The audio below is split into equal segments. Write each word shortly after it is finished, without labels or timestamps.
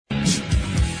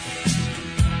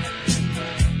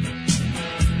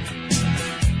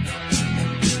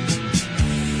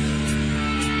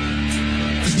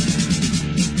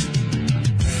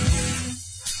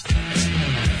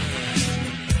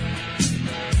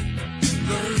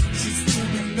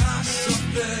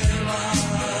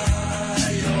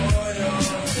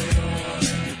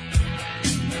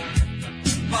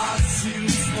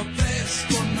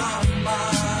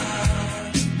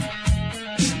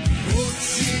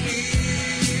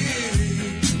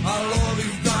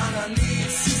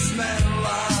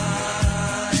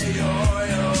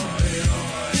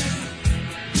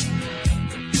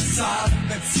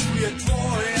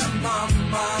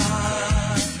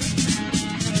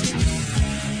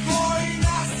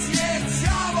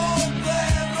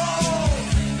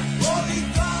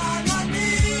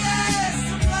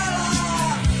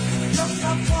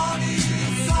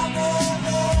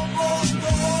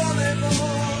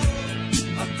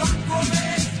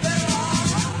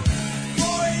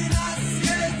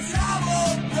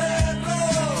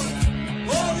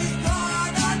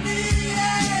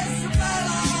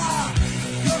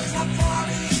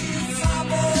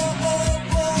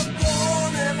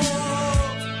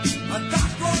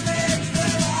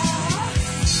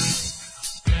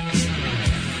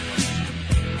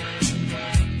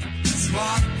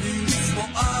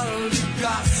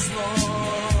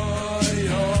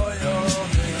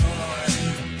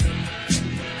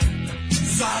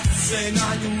se na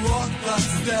nju otac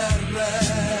dere.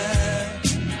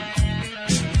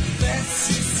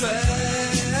 Desi se,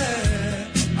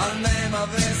 al nema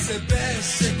veze,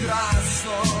 beše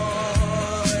krasno.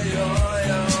 Joj, joj,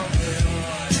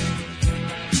 joj.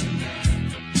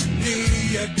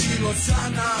 Nije bilo za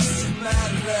nas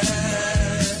mere.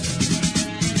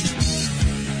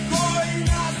 Koji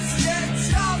nas je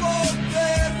đavo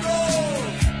tero,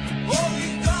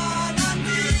 ovih dana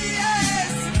nije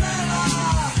smela.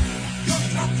 Još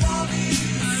nam fali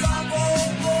samo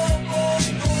ovo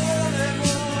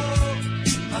dolemo,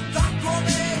 a tako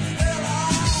ne htela.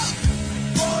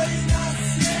 Koji nas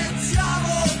je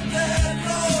đavo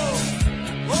tero,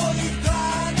 ovih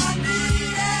dana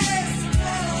nije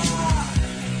smela.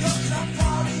 Još nam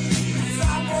fali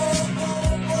samo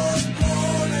ovo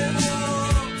dolemo,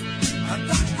 a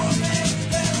tako ne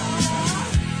htela.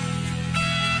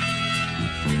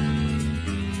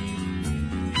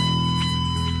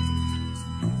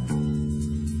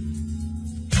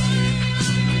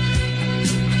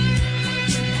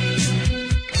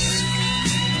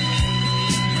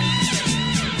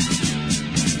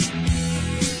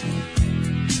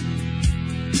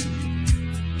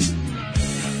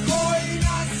 Koji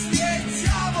nas je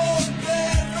đavo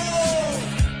tero,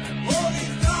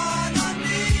 ovih dana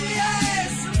nije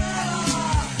smela.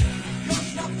 Još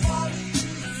nam fali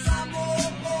samo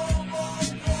ovo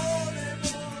dolemo,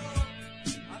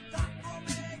 a tako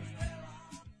ne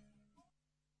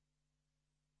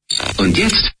htela. Und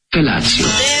jetzt Felatio.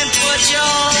 Then put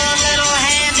your little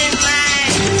hand in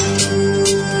mine.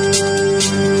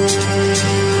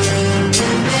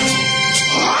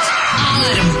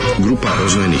 Grupa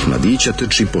rozvojenih mladića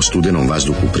trči po studenom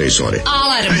vazduhu pre zore.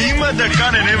 Alarm. Ima da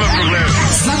kane, nema problema.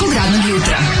 Svakog radnog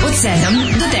jutra od 7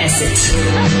 do 10.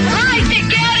 Hajde,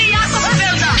 Geri, jako se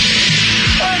velda.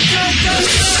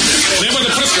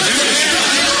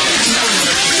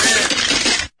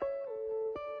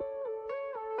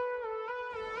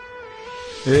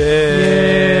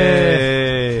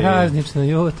 Praznično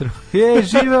jutro.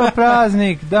 Živeo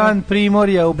praznik, dan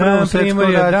Primorja u Prvom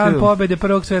svetskom ratu. Dan pobede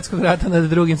Prvog svetskog rata nad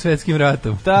Drugim svetskim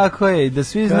ratom. Tako je, da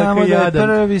svi znamo da je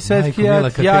Prvi svetski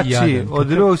rat jači od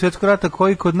Drugog svetskog rata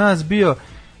koji kod nas bio.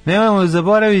 Nemojmo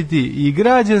zaboraviti i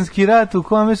građanski rat u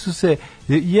kome su se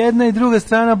jedna i druga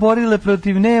strana borile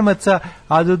protiv Nemaca,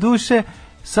 a do duše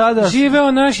sada...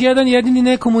 Živeo naš jedan jedini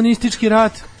nekomunistički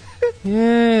rat.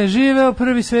 Živeo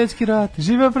Prvi svetski rat.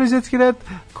 Živeo Prvi svetski rat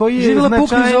koji je Živela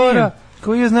značajniji, Zora.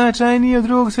 koji je značajniji od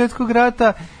Drugog svjetskog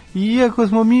rata. I iako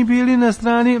smo mi bili na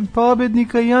strani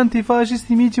pobednika i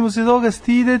antifašisti, mi ćemo se toga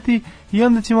stideti i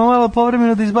onda ćemo malo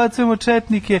povremeno da izbacujemo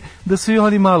četnike da su i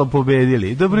oni malo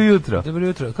pobedili. Dobro jutro. Dobro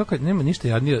jutro. Kako nema ništa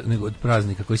jadnije nego od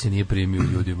praznika koji se nije primio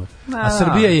ljudima. A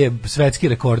Srbija je svetski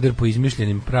rekorder po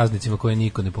izmišljenim praznicima koje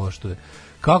niko ne poštuje.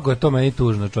 Kako je to meni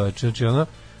tužno, čoveče. Znači ono,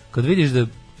 kad vidiš da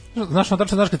znaš, ono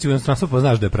tačno znaš kad si u inostranstvu pa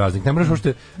znaš da je praznik. Ne moraš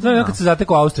uopšte, znaš kad se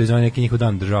zatekao u Austriji, zove neki njihov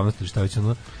dan državnosti ili šta već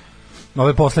ono.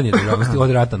 Ove poslednje državnosti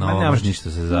od rata na ovo. Ne možeš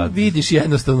ništa se zadati. Vidiš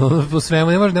jednostavno po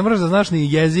svemu, ne možeš da znaš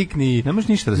ni jezik, ni ne možeš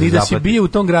ništa da se ni da zapati. si bio u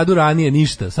tom gradu ranije,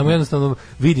 ništa. Samo jednostavno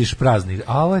vidiš praznik.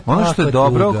 A ovo je ono što je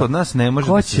dobro kod nas ne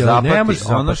može da se zapati.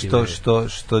 Ono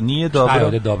što nije dobro. Šta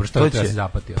je dobro, što treba se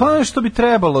zapati? Pa što bi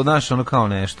trebalo, znaš, ono kao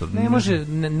nešto. Ne može,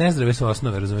 nezdrave su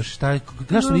osnove, razumeš?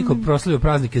 Zašto niko proslavio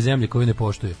praznike zemlje koju ne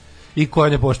poštuje? I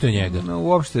koje ne poštuje njega? No,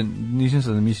 uopšte nisam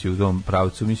sad mislio u tom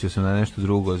pravcu, mislio sam na nešto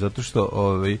drugo, zato što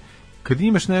kad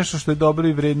imaš nešto što je dobro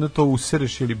i vredno, to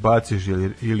usereš ili baciš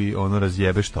ili ono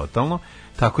razjebeš totalno,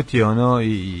 tako ti je ono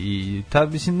i ta,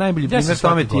 mislim, najbolji primjer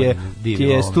tome ti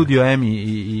je Studio M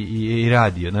i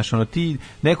radio, znaš, ono, ti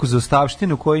neku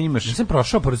zaostavštinu koju imaš. Ja sam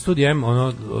prošao pored Studio M,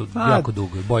 ono, jako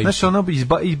dugo, bojim se. Znaš, ono,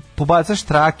 i pobacaš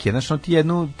trake, znaš, ono, ti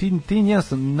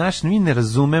jednostavno, znaš, mi ne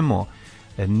razumemo,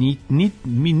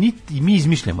 mi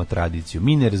izmišljamo tradiciju,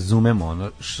 mi ne razumemo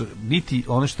niti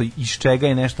ono što iz čega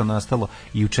je nešto nastalo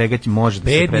i u čega ti može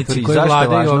da se pretvori. Bednici koji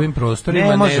vladaju ovim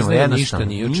prostorima ne znaju ništa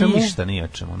ni o čemu. Ništa ni o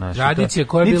čemu. Tradicija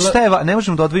koja je bila... Ne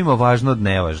možemo da odvojimo važno od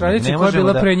nevažnog. Tradicija koja je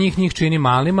bila pre njih čini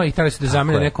malima i htjeli su da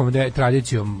zamene nekom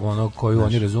tradicijom koju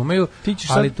oni razumeju. Ti ćeš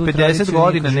sad 50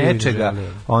 godina nečega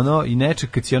i nečeg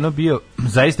kad si ono bio,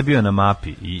 zaista bio na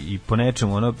mapi i po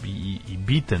nečemu i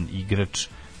bitan igrač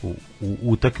u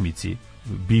utakmici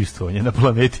bivstvovanja na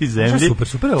planeti Zemlji.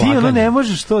 Super ti ono ne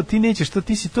možeš to, ti nećeš to,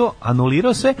 ti si to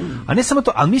anulirao sve, a ne samo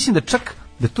to, ali mislim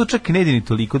da to čak ne ide ni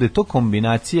toliko, da je to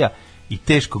kombinacija i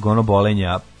teškog ono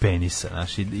bolenja penisa,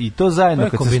 znaš, i to zajedno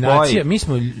kad se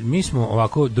spoji. Mi smo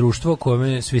ovako društvo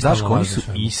kome svi stalno lažu. Oni su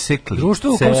isekli.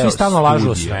 Društvo u kojem svi stalno lažu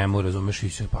o svemu, razumeš, i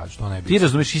se pa što ne bi. Ti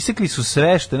razumeš, isekli su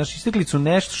sve što, znaš, isekli su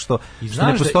nešto što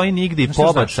ne postoji nigde i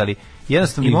pobacali.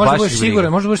 Jednostavno i možda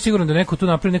budeš siguran da neko tu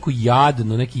napravi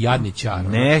neki jadni ćar.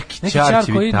 Neki ćar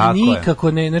koji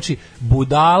nikako ne, znači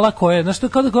budala koja, znaš što,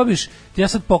 kao da gobiš, ja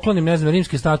sad poklonim, ne znam,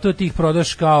 rimske statue, ti ih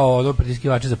prodaš kao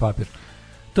pritiskivači za papir.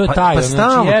 To je tajno,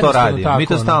 stalno to radimo, mi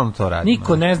to stalno to radimo.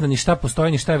 Niko ne zna ni šta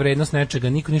postoji, ni šta je vrednost nečega,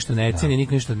 niko ništa ne ceni,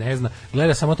 niko ništa ne zna,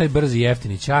 gleda samo taj brzi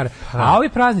jeftini ćar, a ovi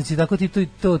praznici, tako ti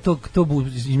to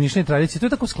izmišljanje tradicije, to je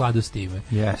tako u skladu s time.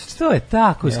 Yes. To je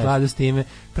tako u skladu s time,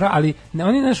 ali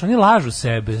oni lažu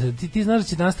sebe, ti znaš da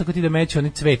će danas tako ti da meće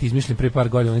onaj cvet izmišljen pre par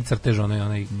godina, onaj crtež,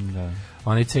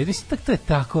 onaj cvet, mislim, to je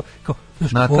tako, kao,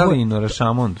 Natalino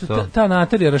Rašamond, to. Ta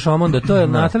Natalija Rašamonda, to je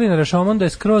Natalina Rašamonda je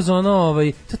skroz ono, to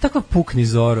je takav pukni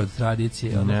zor od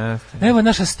tradicije. Evo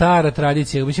naša stara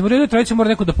tradicija. Mislim, u redu tradicija mora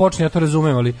neko da počne, ja to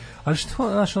razumem, ali što,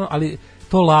 znaš, ali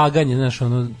to laganje, znaš,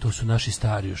 to su naši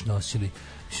stari još nosili.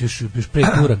 Još pre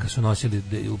Turaka su nosili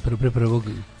pre prvog.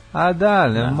 A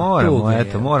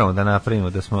moramo da napravimo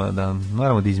da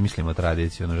moramo da izmislimo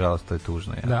tradiciju, nažalost to je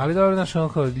tužno. Ja. Da, ali dobro, znaš,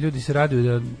 ljudi se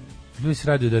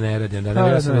raduju da ne radim.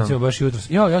 Ja sam recimo baš jutros.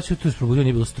 Ja se jutros probudio,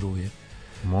 nije bilo struje.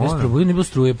 Ja se probudio, nije bilo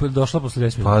struje, došla posle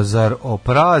 10 minuta. Pa zar o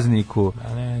prazniku,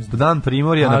 dan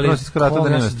primorja, na prvom svjetskom ratu da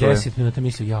nema struje? 10 minuta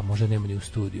mislio, možda nema ni u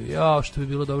studiju. Što bi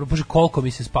bilo dobro. Bože, koliko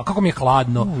mi se spava, kako mi je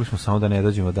hladno. Mogli smo samo da ne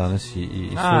dođemo danas i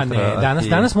sutra.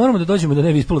 Danas moramo da dođemo da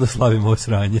ne bi ispalo da slavimo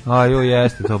osranje.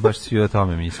 Jeste, to baš svi o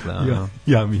tome misle.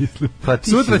 Ja mislim.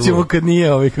 Sutra ćemo kad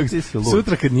nije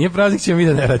sutra kad nije praznik ćemo i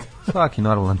da ne radimo. Svaki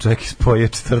normalan čovjek ispoje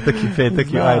četvrtak i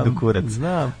petak i ajdu kurac.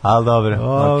 Znam. Ali dobro,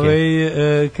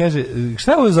 kaže,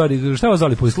 šta je ovo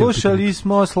Zoli pustio? Slušali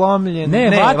smo slomljen...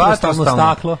 Ne,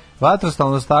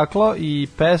 vatrostalno staklo i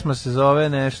pesma se zove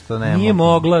nešto... Nije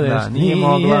mogla.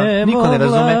 Niko ne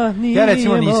razume. Ja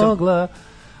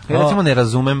recimo ne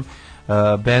razumem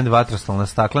band Vatrostalna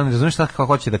stakla, ne razumem šta kako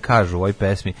hoće da kažu u ovoj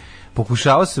pesmi.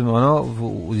 Pokušao sam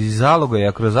iz zaloga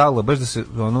i kroz zaloga baš da se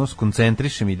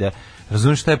skoncentrišem i da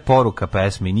razumem šta je poruka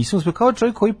pesme i nisam uspio kao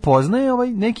čovjek koji poznaje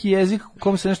ovaj neki jezik u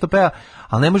kom se nešto peva,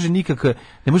 ali ne može nikako,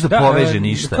 ne može da poveže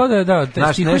ništa. Kao da,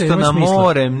 nešto na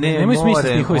morem, nema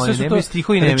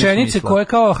stihovi, rečenice koje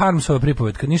kao Harmsova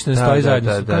pripovetka, ništa ne stoji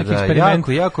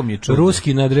zajedno. Jako mi je čudno.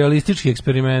 Ruski nadrealistički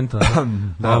eksperiment.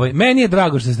 Meni je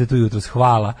drago što ste tu jutros,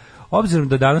 hvala. Obzirom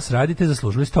da danas radite,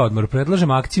 zaslužili ste odmor.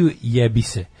 Predlažem akciju Jebi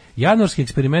se. Januarski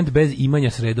eksperiment bez imanja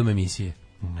sredom emisije.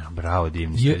 Bravo,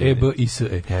 divni ste.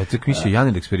 J-E-B-I-S-E. Ja tako mislio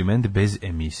januarski eksperiment bez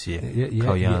emisije.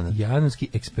 Januarski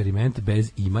eksperiment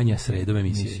bez imanja sredom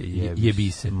emisije.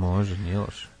 Jebi se. Može, nije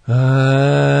loše.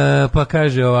 Pa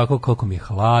kaže ovako, koliko mi je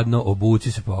hladno,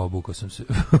 obuci se, pa obukao sam se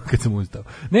kad sam ustao.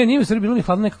 Nije u Srbiji bilo ni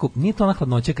hladno nekako, nije to ona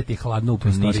hladnoća kad ti je hladno u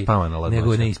prostoriji,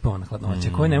 nego neispavana hladnoća,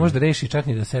 koja ne može da reši čak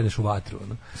ni da sedeš u vatru.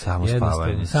 Samo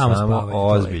spavanje,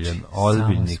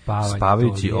 ozbiljnik,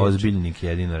 spavajući ozbiljnik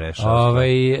jedino rešava.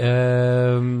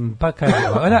 Pa kaže,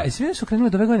 svi su krenuli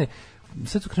do ove godine,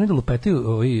 sad su krenuli da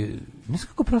lupetaju, ne znam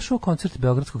kako prošao koncert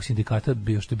Beogradskog sindikata,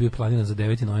 što je bio planiran za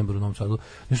 9. novembar u Novom Sadu,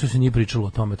 nešto se nije pričalo o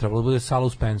tome, trebalo bude sala u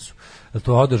Spensu, je li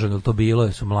to održano, je li to bilo,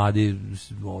 je su mladi,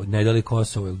 ne dali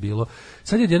Kosovo, je li bilo,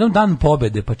 sad je odjednom dan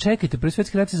pobede, pa čekajte, Prvi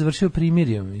svjetski rat se završio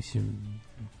primirjem, mislim,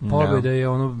 pobeda je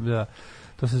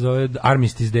to se zove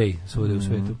Armistice Day, svude u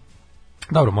svetu.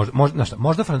 Dobro,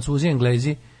 možda Francuzi,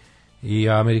 Englezi i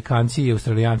Amerikanci i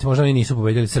Australijanci, možda oni nisu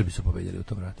pobedjeli, Srbi su pobedjeli u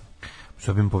tom ratu.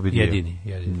 Jedini.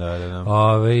 Da.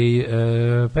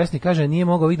 Pesnik kaže, nije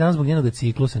mogao ovih danas zbog njenog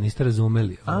ciklusa, niste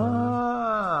razumeli.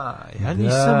 Ja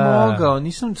nisam mogao,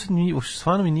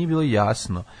 stvarno mi nije bilo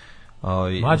jasno.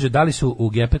 Mlađe, da li su u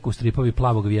Gepeku stripovi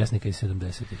Plavog vjesnika iz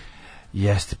 70-ih?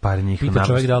 Jeste, par njih. Pita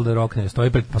čovjek da li da rokne, stoji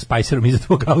pred Spicerom iza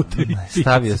tvog auta.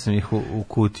 Stavio sam ih u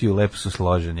kutiju, lepo su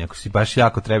složeni. Ako si baš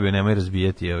jako trebaju, nemoj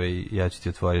razbijeti, ja ću ti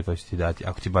otvoriti pa ću ti dati.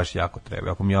 Ako ti baš jako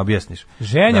treba, ako mi objasniš.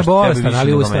 Ženja bolestan,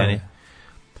 ali ustane.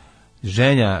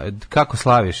 Ženja,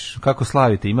 kako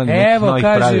slavite, ima li nekih novih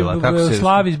pravila? Evo,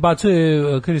 Slavi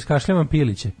izbacuje, kaže, iskašljavam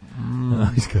piliće.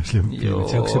 Iskašljavam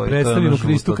piliće. Ako se predstavim u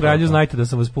Kristu kralju, znajte da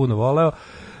sam vas puno voleo.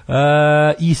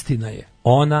 Istina je,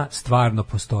 ona stvarno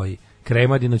postoji.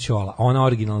 Krema di noćola, ona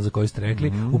originalna za koju ste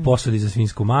rekli, u posudi za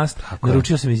svinjsku mast.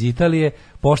 Naručio sam iz Italije,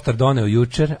 poštar doneo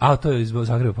jučer, to je iz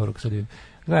Zagreba poruka sad.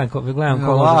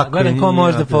 Gledam ko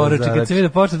može da poruči. Kad se vidi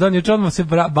počne donio, odmah se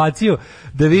bacio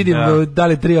da vidim da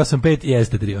li 385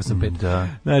 jeste 385. Da.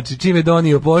 Znači, čim je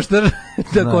donio poštar,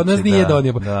 da kod nas nije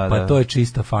donio. Pa to je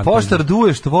čista fantazija. Poštar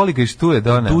duje što voli ga i što je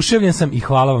doneo. Duševljen sam i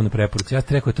hvala vam na preporuci. Ja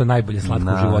ti rekao je to najbolje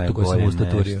slatko u životu koje sam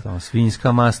ustaturio.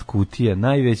 Svinjska mast kutija,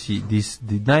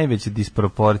 najveća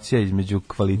disproporcija između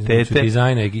kvalitete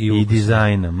dizajna i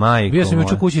dizajna. Majko. Bio sam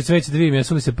juče kući cveće da vidim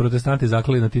jesu li se protestanti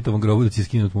zaklali na Titovom grobu da će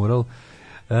skinut mural.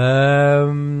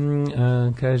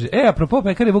 Kaže, apropo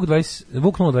pekare Vuk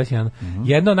 021,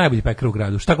 jedna od najboljih pekara u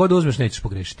gradu, šta god da uzmeš nećeš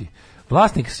pogrešiti.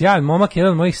 Vlasnik, sjajan momak,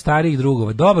 jedan od mojih starijih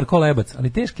drugova, dobar ko lebac, ali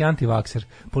teški antivakser,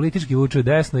 politički vuče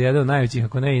desno, jedan od najvećih,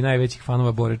 ako ne i najvećih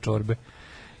fanova Bore Čorbe.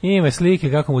 Ima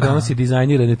slike kako mu donosi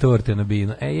dizajnirane torte na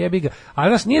binu. Jebi ga, ali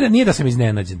znaš, nije da sam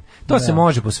iznenađen, to se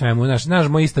može po svemu, znaš,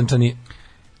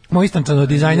 moj istančano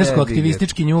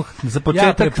dizajnersko-aktivistički njuh, za početak,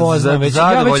 ja prepoznam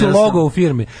ja već logo u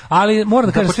firmi, ali moram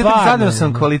da kažem stvarno. Zadovoljan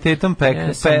sam kvalitetom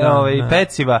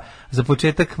peciva, za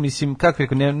početak, mislim, kako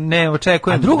rekao, ne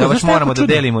očekujem da baš moramo da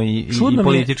delimo i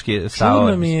političke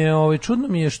stavove. Čudno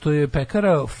mi je što je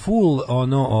pekara full,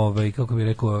 kako bi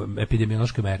rekao,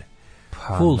 epidemiološke mere.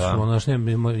 Full su,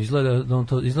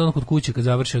 izgleda kod kuće, kad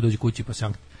završi, dođe kući pa se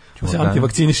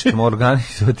antivakciniše. Ćemo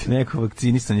organizovati neko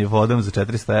vakcinisanje vodom za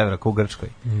 400 evra, kao u Grčkoj.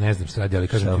 Ne znam šta radi, ali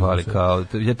kažem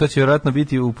to će vjerojatno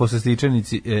biti u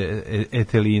poslastičanici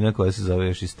etelina koja se zove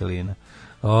još istelina.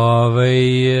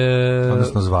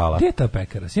 Odnosno zvala. Gdje je ta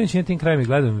pekara? Sinoć na tim krajima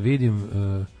gledam,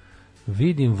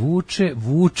 vidim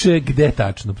vuče gde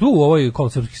tačno? U ovoj kolo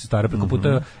srpskih sestara preko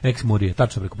puta Eksmurije,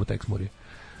 tačno preko puta Eksmurije.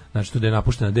 Znači, tu da je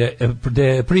napuštena, da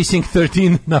Precinct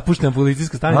 13 napuštena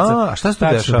policijska stanica. A šta se tu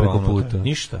dešava unutra?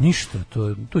 Ništa,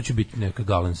 to će biti neka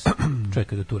galens.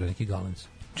 Čekaj da ture neki galens.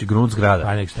 Či grunt zgrada.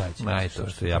 A nek šta će. Aj, to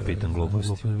što ja pitam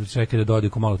gluposti. Čekaj da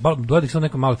Dodiku malo, Dodik samo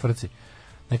neko malo frci.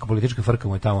 Neka politička frka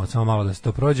mu je tamo, samo malo da se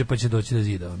to prođe, pa će doći da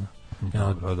zida,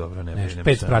 Dobro, ne brinem.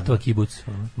 5 spratova kibuc.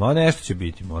 Ma nešto će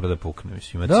biti, mora da pukne.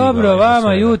 Mislim, dobro,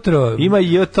 vama jutro. Ima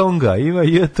i Tonga.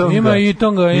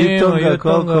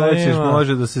 Koliko hoćeš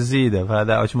može da se zida. Pa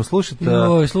da, hoćemo slušati.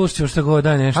 Slušat ćemo šta god,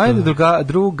 daj nešto. Ajde,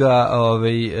 druga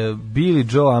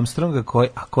Billy Joe Armstronga,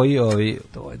 koji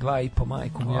to je 2,5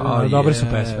 majku. Dobre su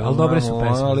pesme, ali dobre su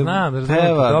pesme. Znam,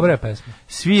 dobre pesme.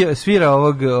 Svira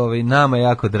ovog nama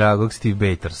jako dragog Steve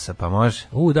Batersa, pa može?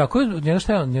 Da,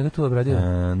 njega tu obradio?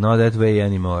 Not that way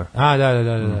anymore.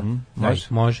 Da.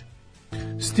 Može.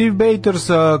 Steve Baters,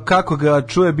 kako ga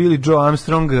čuje Billy Joe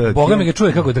Armstrong? Boga mi ga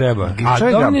čuje kako treba.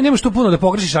 Nema što puno da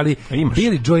pogrešiš, ali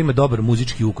Billy Joe ima dobar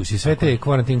muzički ukus i sve te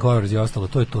Quarantine Covers i ostalo,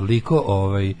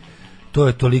 to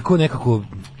je toliko nekako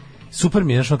super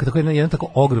mi je, znaš, kad jedna tako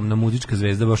ogromna muzička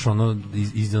zvezda, baš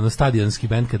iz stadionski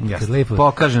bend, kad lepo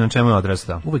pokaže na čemu je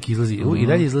odrastao. Uvek izlazi, i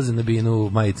dalje izlaze na binu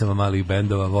majicama malih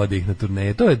bendova, vode ih na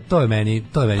turneje. To je meni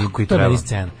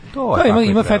scena.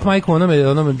 Ima Fat Mike onome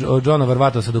Johna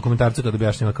Varvatosa dokumentarcu kad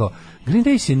objašnjava kao Green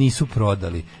Day se nisu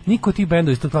prodali. Niko ti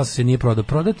bendova iz tog klasa se nije prodao.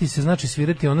 Prodati se znači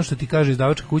svirati ono što ti kaže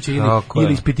izdavačka kuća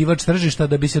ili ispitivač tržišta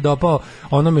da bi se dopao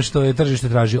onome što je tržište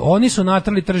traži. Oni su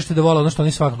natrali tržište da vole ono što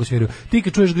oni svakako sviraju. Ti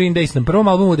kad čuješ Green Day na prvom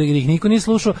albumu da ih niko nije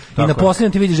slušao i na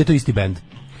posljednjem ti vidiš da je to isti bend.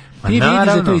 Ti vidiš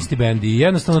da je to isti bend i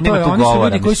jednostavno to je, oni su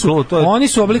ljudi koji oni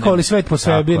su oblikovali svet po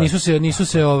sebi, nisu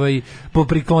se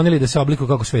popriklonili da se oblikuju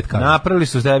kako svet kaže. Napravili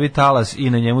su sebi talas i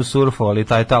na njemu surfovali,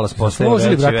 taj talas postaje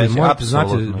veći.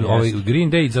 Znate,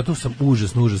 Green Day, zato sam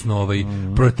užasno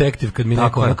protective kad mi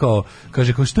neko kao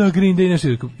kaže kao šta Green Day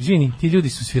nešto. Žini, ti ljudi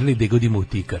su svirali da godimo u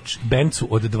tikač. Bend su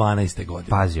od 12. godine.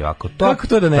 Pazi, kako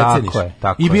to da ne ceniš?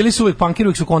 I bili su uvek punkeri,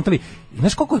 uvek su kontali.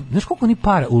 Znaš koliko oni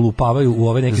para ulupavaju u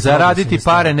ove neke zaraditi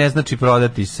pare ne znači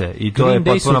prodati se i to je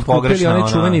potpuno pogrešno. Green Day su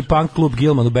otkupili onaj čuveni punk klub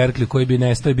Gilman u Berkeley koji bi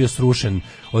nestao i bio srušen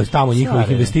od tamo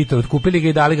njihovih investitora, otkupili ga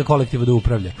i dali ga kolektivu da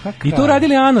upravlja. I to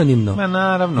radili anonimno. Ma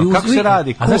naravno, kako se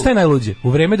radi? A znaš šta je najluđe? U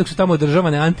vreme dok su tamo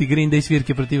održavane anti-Green Day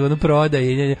svirke protiv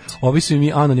prodaje, ovi su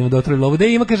im anonimno dotrali lovu. Da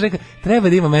ima, kaže, treba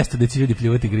da ima mesto da će ljudi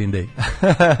pljuvati Green Day.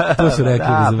 To su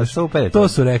rekli. To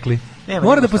su rekli.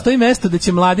 Mora da postoji mesto da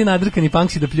će mladi nadrkani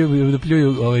punksi da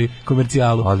pljuju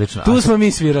komercijalu. Odlično. Tu smo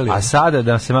mi svirali. A sada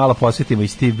da se malo posjetimo i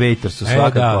Steve Batersu,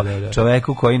 svakako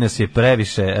čoveku koji nas je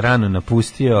previše rano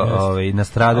napustio,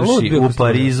 nastradavši u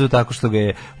Parizu tako što ga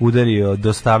je udario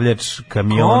dostavljač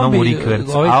kamionom u rikverc,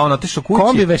 a on otišao kući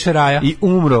kombi vešeraja i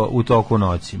umro u toku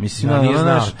noći. Mislim,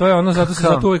 to je ono,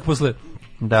 zato uvek posle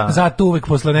zato uvek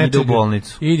posle nečega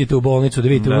idite u bolnicu da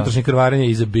vidite unutrašnje krvarenje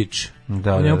iz a bitch.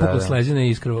 On je pukla slezina i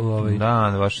iskrvario.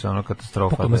 Baš ono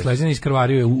katastrofa. Pukla slezina i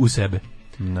iskrvario u sebe.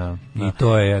 Da. I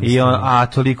to je a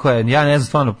toliko je, ja ne znam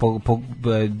stvarno,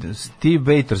 Steve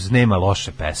Bators nema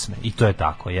loše pesme i to je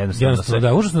tako, jednostavno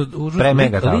da, užasno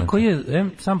premega talent. Koji je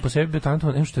sam po sebi bio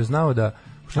talentovan, što je znao da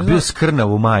bio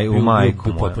skrnav u majku.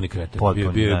 Bio potpuni kreten.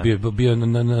 Bio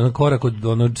na korak od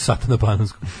onog Satana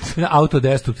Panonskog.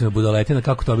 Autodestruktivna budaletina,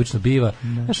 kako to obično biva.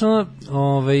 Znaš,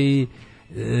 ali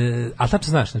tačno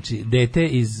znaš, znači, dete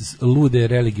iz lude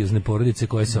religiozne porodice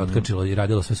koje se otkačilo i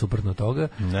radilo sve suprotno toga,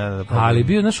 ali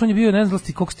bio, znaš, on je bio, ne znam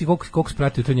koliko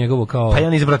spratio to njegovo kao... Pa ja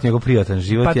nisam pratio njegov privatan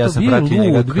život, ja sam pratio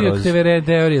njega kroz... Bio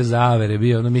teorije zavere,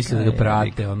 bio, ono mislio da ga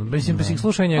prate, ono, mislim,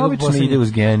 slušaj njegov obično poslednji... ide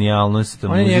uz genijalnost,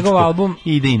 on je njegov album...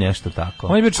 Ide i nešto tako.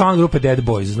 On je bio član grupe Dead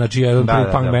Boys, znači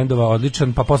jedan punk bendova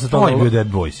odličan, pa posle toga... On je bio Dead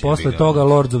Boys. Posle toga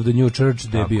Lords of the New Church,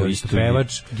 gde je bio isto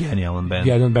pevač. Genijalan bend.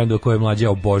 Jedan bend u kojem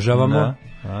Mladja obožavamo.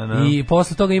 I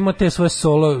posle toga imao te svoje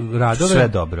solo radove.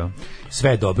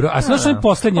 Sve dobro. A znaš što je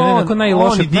poslednji, onako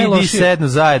najlošiji... Oni sednu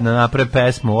zajedno napre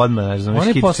pesmu, odmah, ne znam.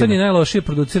 Oni poslednji najlošiji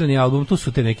producirani album, tu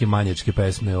su te neke manjačke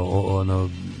pesme o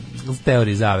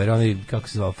teoriji zavere, oni, kako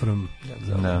se zvao,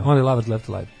 Only Lovers Left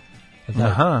Alive.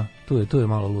 Aha. Tu je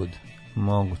malo lud.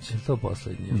 Moguće. To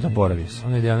poslednji. Zaboravio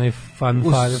sam. Onaj fan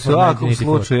u svakom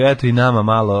slučaju, eto i nama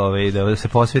malo da se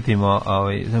posvetimo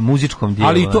muzičkom dijelu.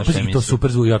 Ali i to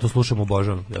super zvuk, ja to slušam,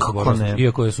 obožavam.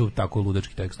 Iako su tako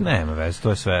ludački tekstovi. Nema veze, to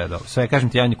je sve dobro. Sve, kažem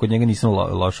ti, ja kod njega nisam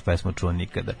lošu pesmu čuo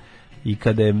nikada. I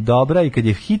kada je dobra, i kad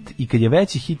je hit, i kad je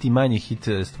veći hit i manji hit,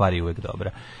 stvari je uvek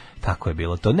dobra. Tako je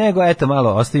bilo to. Nego, eto,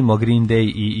 malo ostavimo Green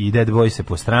Day i Dead Boys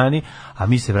po strani, a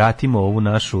mi se vratimo u ovu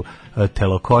našu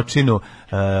telokočinu,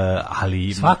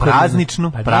 ali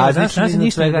prazničnu,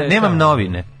 nemam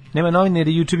novine. Nema novine jer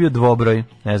je juče bio dvobroj,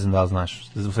 ne znam da li znaš,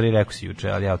 u stvari rekao si juče,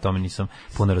 ali ja o tome nisam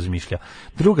puno razmišljao.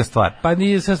 Druga stvar,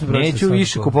 neću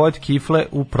više kupovati kifle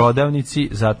u prodavnici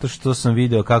zato što sam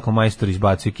video kako majstor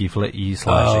izbacuje kifle i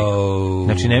slaže ih.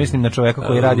 Znači ne mislim na čoveka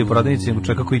koji radi u prodavnici, nego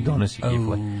čoveka koji donosi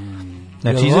kifle.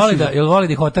 Znači, jel voli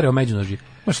da ih otare o međunoži?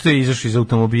 Ma što je izašao iz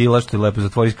automobila, što je lepo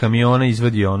zatvori iz kamiona,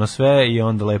 izvadio ono sve i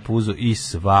onda lepo uzo i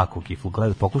svaku kiflu.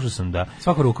 Gleda, pokušao sam da...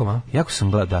 Svako rukom, a? Jako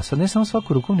sam gledao, da, sad ne samo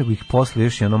svako rukom, nego ih posle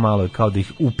još i ono malo, kao da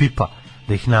ih upipa,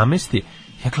 da ih namesti.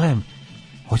 Ja gledam,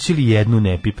 hoće li jednu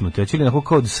ne pipnuti, hoće li onako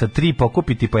kao sa 3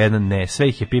 pokupiti pa jedan ne, sve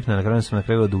ih je pipnuo, na kraju sam na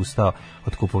kraju odustao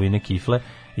od kupovine kifle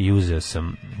i uzeo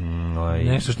sam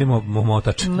nešto što ima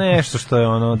motač. Nešto što je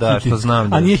ono, da, što znam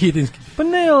da... A nije hitinski? Pa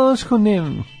ne, ono što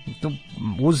ne...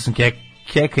 Uzeo sam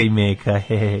keka i meka,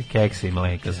 keksa i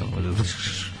mleka sam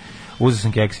uzeo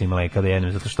sam keksa i mleka da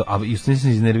jedem, zato što, a isto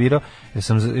nisam iznervirao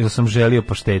jer sam želio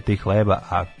paštete i hleba,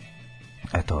 a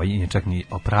eto, nije čak ni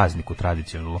o prazniku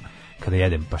tradicionalno, kada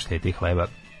jedem paštete i hleba,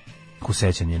 u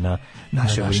sećanje na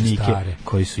naše vojnike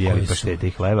koji su jeli paštete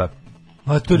i hleba.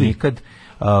 Maturi. Nikad...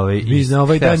 Mi na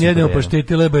ovaj dan jedemo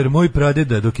paštete leba jer moj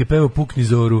pradeda dok je pevao Pukni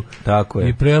zoru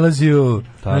i prelazio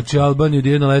znači Albaniju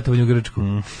gdje je na letovanju u Grčku.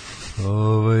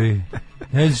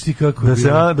 Ne znaš ti kako je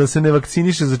bilo. Da se ne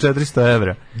vakciniše za 400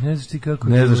 evra. Ne znaš ti kako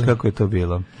je bilo. Ne znaš kako je to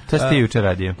bilo. Šta si ti juče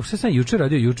radio? Šta sam juče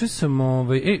radio? Juče sam,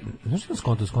 znaš što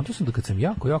sam skonto sam da kad sam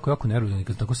jako nervodan,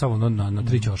 kad tako samo na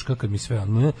 3 ćoška, kad mi sve...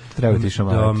 Treba ti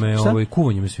šamarati. Da me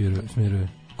kuvanje me smiruje.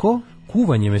 Ko?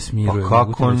 Kuvanje me smiruje. Pa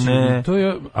kako ne? To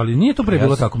je, ali nije to pre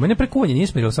bilo tako. Mene pre kuvanje nije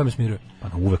smirilo, sad me smiruje. Pa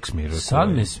uvek smiruje. Sad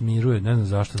me smiruje, ne znam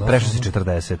zašto. Prešao si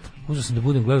 40. Uzeo sam da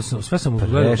budem, gledao sam, sve sam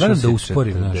gledam da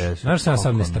usporim, znaš sam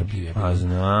sad nestrpljiv. A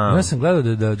znam. Ja sam gledao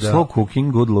da... Slow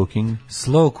cooking, good looking.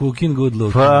 Slow cooking, good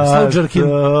looking.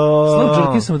 Slow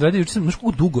jerkin sam odradio, juče sam, znaš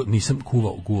kako dugo nisam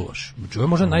kuvao gulaš. Ovo je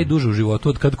možda najduže u životu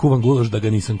od kad kuvam gulaš da ga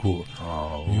nisam kuvao.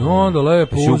 I onda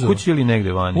lepo uzeo. U kući ili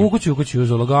negde vani? U kući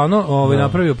uzeo lagano,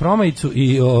 napravio promajicu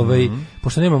i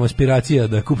pošto nemam aspiracija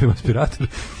da kupim aspirator,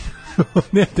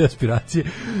 ne te aspiracije,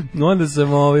 onda sam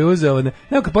uzeo,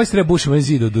 evo kad poslije treba bušim ovaj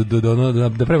zid,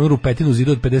 da pravim rupetinu u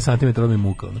zidu od 50 cm, mi je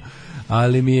muka,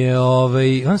 ali mi je,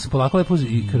 onda sam polako lepo uzeo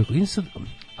i kako idem sad,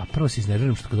 a prvo se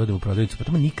iznerviram što kad odem u prodavnicu, pa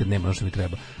tamo nikad nema ono što mi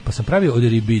treba, pa sam pravio od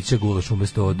ribića gulaš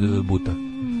umjesto od buta.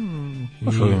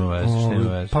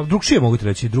 Pa drugčije mogu ti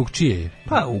reći, drugčije.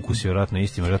 Pa ukus je vjerojatno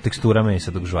isti, možda tekstura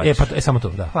mesa dok žvaćeš. Samo to,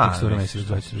 da, tekstura mesa dok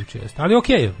žvaćeš drugčije. Ali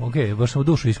okej, baš sam u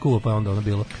dušu iskuvo, pa onda ono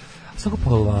bilo. Samo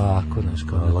polako, znaš,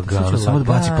 kao lagano, samo da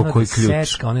baci po koji ključ.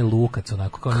 Sečka, onaj lukac,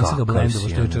 onako, kao nisi ga blendovo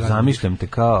što juče radio. Zamišljam te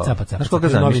kao, znaš koga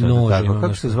zamišljam tako,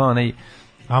 kako se zvao onaj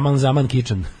Aman Zaman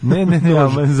Kitchen. Ne,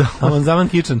 Aman Zaman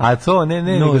Kitchen. A to, ne,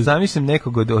 nego zamišljam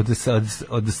nekog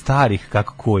od starih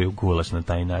kako kuju gulaš na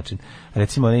taj način.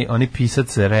 Recimo, oni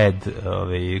pisac Red,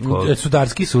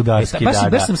 Sudarski,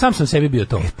 baš sam sebi bio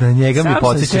to. Na njega mi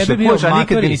podsjećaš da kuvaš, a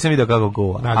nikad nisam vidio kako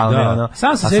kuva.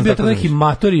 Sam sam sebi bio to neki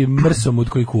matori mrsomud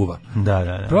koji kuva.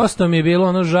 Da. Prosto mi je bilo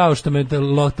ono žao što me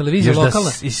televizija lokalna...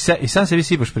 I sam sebi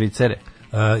sipaš špricere?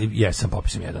 Jesam,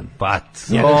 popisom jedan.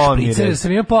 Jedan špricer,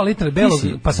 sam imao pola litra belog,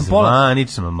 pa sam pola...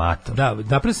 Zvanično amator. Da,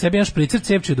 napravio sebi jedan špricer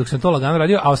cepčio dok sam to lagano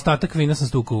radio, a ostatak vina sam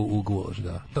stukao u gulaš,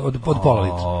 da. Od pola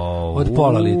litra. Od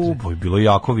pola litra. Bilo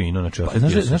jako vino, znači...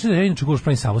 Znaš da ja inače gulaš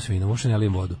pravim samo s vinom, uopšte ne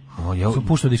lijem vodu. Sam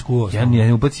puštao da iskuvao. Ja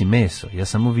ne ubacim meso, ja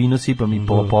samo vino sipam i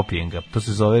popijem ga. To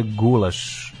se zove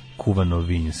gulaš kuvano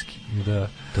vinski. Da.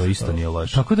 To isto nije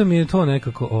loše. Tako da mi je to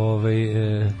nekako,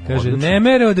 kaže, odlično. Ne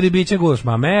mere od ribića gulaš,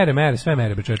 ma mere, sve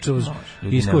mere,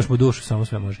 iskuvaš mu dušu, samo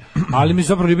sve može. Ali mi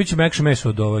zapravo ribić je mekše meso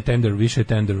od tender, više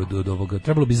tender od ovoga.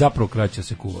 Trebalo bi zapravo kraće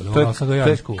se kuva. To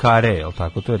je kare, je li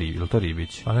tako? To je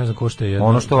ribić. Pa ne znam ko što je jedno.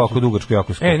 Ono što ovako dugačko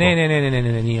jako skupo.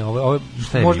 Ne, nije.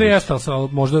 Možda jeste, ali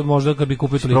možda kad bi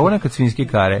kupio toliko. Spravo nekad svinjski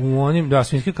kare. Da,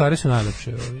 svinjski kare su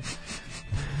najlepše.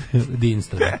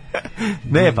 Dinsta.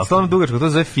 Ne, pa stvarno dugačko, to se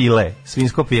zove file,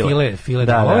 svinjsko file.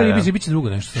 Da. Ovo je ribić drugo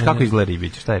nešto. Kako izgleda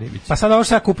ribić? Šta je ribić? Pa sad ovo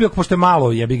što ja kupio, pošto je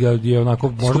malo, jebi ga, je onako...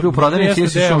 Možda u prodavnici ili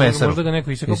si u mesaru? Možda ga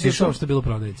neko išao, kupio što je bilo u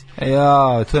prodavnici.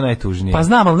 Ja, to je najtužnije. Pa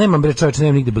znam, ali nemam bre čovječe,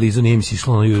 nemam nigde blizu, nije mi se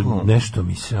išlo, nešto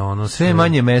mi se ono... Sve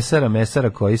manje mesara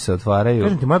koji se otvaraju.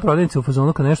 Kažem ti, moja prodavnica u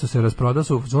fazonu, kad nešto se rasproda,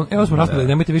 su u fazonu, evo smo raspravili,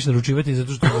 nemojte više naručivati,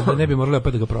 zato što ne bi morali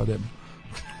opet da ga prodajemo.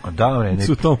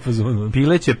 Su tom fazonu.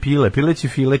 Pileće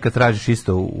file kad tražiš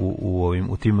isto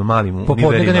u tim malim univerima.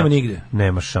 Popodne ga nema nigde.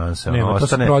 Nema šanse. Nema, to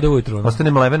se prodaje ujutro.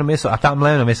 Ostane mleveno meso, a ta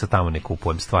mleveno meso tamo ne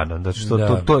kupujem stvarno. Znači,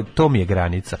 to mi je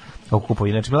granica. Ako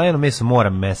kupujem. Znači, mleveno meso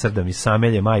moram mesar da mi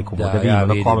samelje majku, da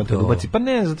vidim na komentu da ubaci. Pa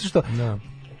ne, zato što...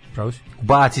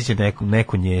 Ubacit će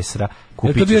neku njesra.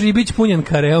 Je to bio ribić punjen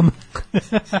kareom?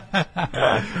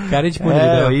 Karić punjen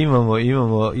kareom.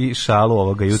 Imamo i šalu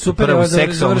ovoga jutra. Prvu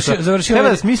seksualnu. Treba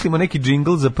da smislimo neki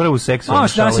džingl za prvu seksualnu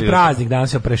šalu. Danas je praznik,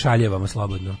 danas se prešaljevamo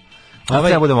slobodno. Danas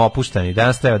treba da budemo opušteni,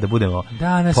 danas treba da budemo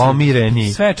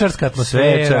pomireni. Svečarska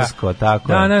atmosfera. Svečarsko, tako.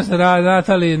 Danas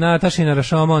Natašina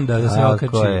Rašomonda, da se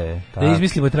okači. Da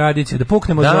izmislimo tradiciju, da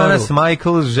puknemo zoru. Danas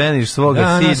Michael ženiš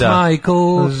svoga sida. Danas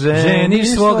Michael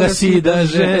ženiš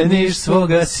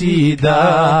svoga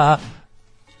sida.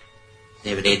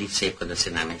 Ne vredi Ceko da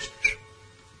se nameštaš.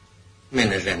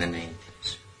 Mene žene ne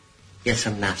interesuje. Ja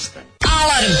sam nastan.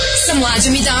 Alarm sa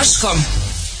Mlađom i Daškom.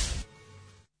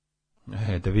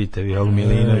 Da vidite vi ovog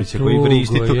Milinovića koji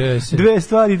vrišti tu. Dve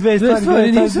stvari,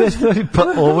 pa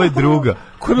ovo je druga.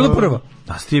 Koja je bila prva?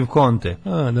 A Steve Conte.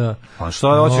 Da. Pa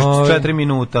što hoćeš 4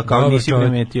 minuta, kao nisi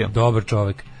primetio. Dobar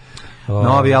čovjek.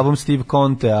 Novi album Steve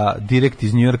Conte, a direkt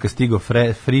iz Njujorka stigo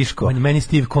friško. Meni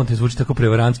Steve Conte zvuči tako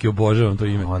prevarantski, obožavam to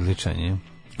ime. Odličan je.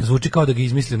 Zvuči kao da ga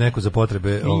izmisli neko za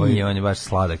potrebe. I on je baš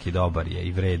sladak i dobar je,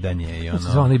 i vredan je. I ono...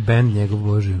 Zvao onaj band njegov,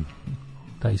 bože.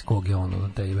 Taj iz kog je ono,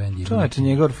 taj band je. Čovječe,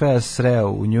 njegov Orfeas sreo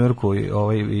u Njujorku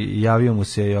i javio mu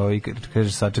se i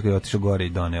kaže sačekaj, otišao gore i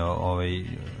doneo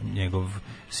njegov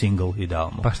single i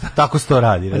dao mu. Pa šta? Tako se to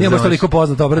radi. Nije baš toliko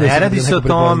poznato. Ne radi se o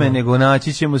tome, nego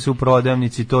naći ćemo se u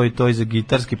prodavnici to i za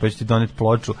gitarski, pa će ti doneti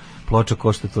ploču. Ploča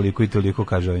košta toliko i toliko,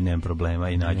 kaže nemam problema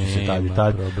i naći se tad i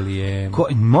tad.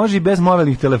 Može i bez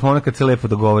mobilnih telefona kad se lepo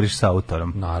dogovoriš sa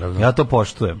autorom. Naravno. Ja to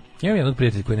poštujem. Ja imam jednog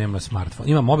prijatelja koji nema smartfon.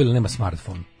 Ima mobil, nema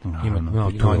smartfon. Ima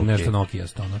nešto Nokia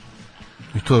stona.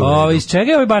 Iz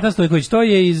čega je ovaj Bata Stojković? To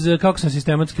je iz kako sam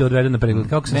sistematski odveden na pregled.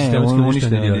 Kako sam sistematski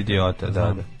uništen idiota.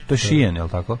 Da. To je Šijen, je li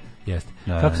tako? Jeste.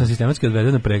 Kako sam sistematski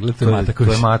odveden na pregled, to je Mataković.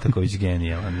 To je Mataković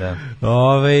genijalan, da.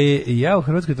 Ja u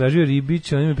Hrvatskoj tražio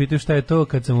ribić, oni me pitaju šta je to,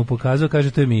 kad sam mu pokazao,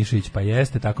 kaže to je mišić. Pa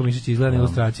jeste, tako mišić izgleda na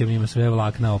ilustracijama, ima sve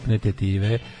vlakna, opne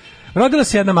tetive. Rodila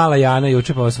se jedna mala Jana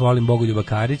juče, pa vas volim Bogoljuba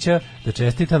Karića, da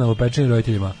čestita novopečenim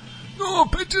roditeljima.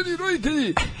 Pečeni roditelji,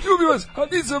 ljubim vas,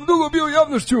 a nisam dugo bio u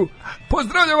javnošću.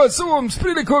 Pozdravljam vas ovom s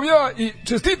prilikom ja i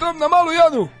čestitam na malu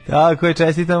Janu. Tako je,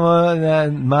 čestitamo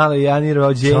na maloj Jani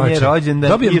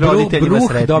rođendan i roditeljima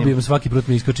sretnim. Dobijem svaki put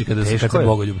mi iskoči kada se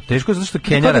Bogoljub. Teško je zato što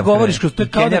Kenjara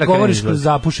govoriš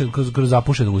kroz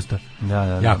zapušen usta.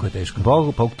 Da. Jako je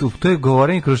teško. Pa to je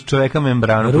govorenje kroz čoveka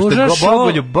membranu.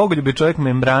 Bogoljub je čovek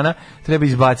membrana, treba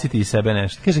izbaciti iz sebe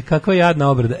nešto. Kaže, kakva jadna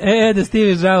obrada. Da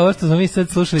Steve žao, ovo što smo mi sad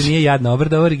slušali nije jadna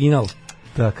obrada, original.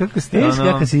 Da, kako ste Viš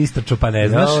kako si istračao, pa ne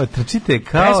znaš. Da, trčite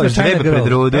kao žreb pred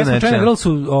rudu. Pesma China Girl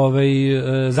su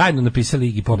zajedno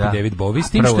napisali Iggy Pop i David Bowie,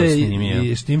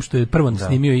 s tim što je prvo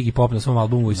snimio Iggy Pop na svom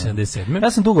albumu iz 77.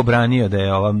 Ja sam dugo branio da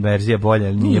je ova verzija bolja,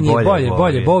 ali nije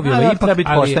bolje Bowie, ipak treba biti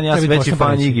pošten, ja sam veći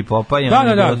fan Iggy Popa i ono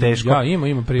je bilo teško. Da, ima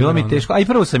primjer. Bilo mi teško, a i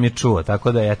prvo sam je čuo,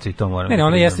 tako da eto i to moram. Ne,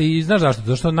 ona jeste i znaš zašto?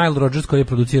 Zato što Nile Rodgers koji je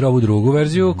producirao ovu drugu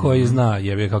verziju, koji zna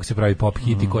kako se pravi pop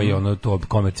hit i koji je ono to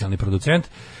komercijalni producent,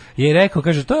 je rekao,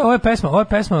 kaže, to je ova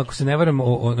pesma ako se ne varam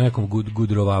o nekom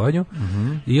gudrovavanju.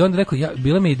 I onda rekao,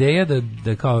 bila mi ideja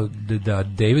da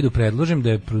Davidu predložim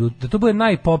da to bude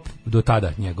najpop do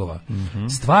tada njegova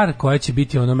stvar koja će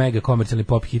biti ono mega komercijalni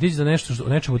pop hitić, za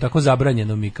nečemu tako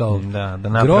zabranjeno mi kao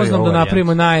groznom da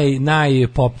napravimo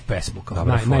najpop pesmu, kao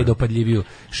najdopadljiviju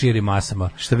širim masama.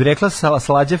 Što bi rekla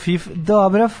Slađa Fif,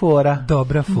 dobra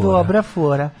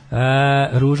fora.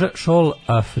 Ruža, šol,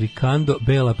 afrikando,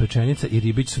 bela pečenica i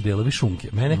ribić su delovi šunke.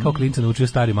 Mene kao klinca naučio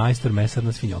stari majstor mesar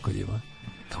na svinjokoljima.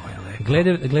 To je lepo.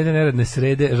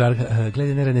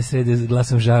 Glede neradne srede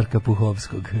glasom Žarka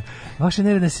Puhovskog. Vaše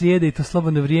neradne srijede i to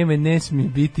slobodno vrijeme ne smije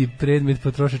biti predmet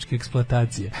potrošačke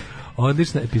eksploatacije.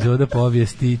 Odlična epizoda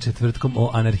povijesti četvrtkom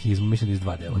o anarhizmu. Mislim da iz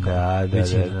 2 dela. Da.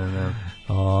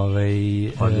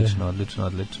 Odlično.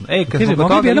 Kaže,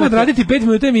 mogli bi jednom odraditi 5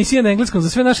 minuta emisije na engleskom za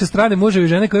sve naše strane muževi i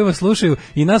žene koji vas slušaju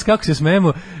i nas kako se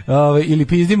smejemo ili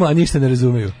pizdimo, a ništa ne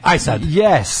razumeju. Aj sad.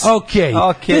 Yes.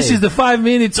 Okay. This is the 5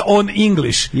 minutes on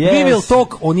English. Yes. We will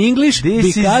talk on English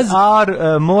This is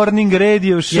our morning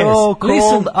radio show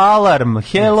called Alarm.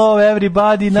 Hello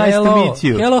everybody, nice to meet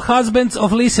you. Hello husbands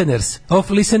of listeners, of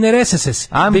listeneresses.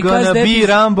 I'm gonna be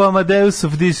Rambo Amadeus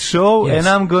of this show, and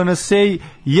I'm gonna say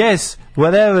yes.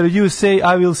 Whatever you say,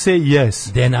 I will say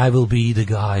yes. Then I will be the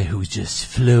guy who's just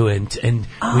fluent and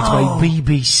with my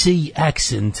BBC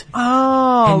accent.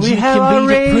 And we have can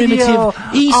be the primitive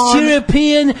East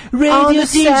European radio on the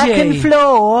DJ. Second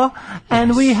floor,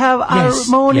 and we have our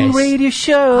morning radio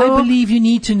show. I believe you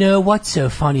need to know what's so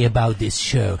funny about this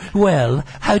show. Well,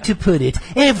 how to put it,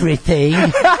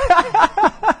 everything.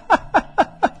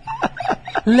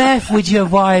 Laugh with your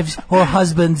wives or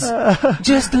husbands.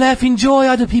 Just laugh, enjoy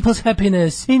other people's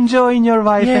happiness. Enjoying your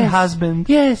wife and husband.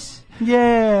 Yes.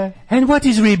 Yeah. And what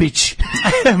is Ribic?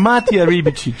 Matija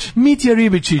Ribicić. Mitja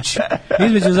Ribicić.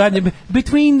 Između zadnje.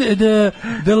 Between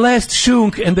the last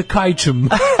shunk and the kajčum.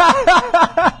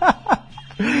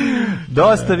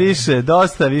 Dosta više.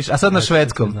 A sad na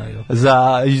švedskom.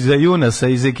 Za Junasa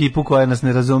iz ekipu koja nas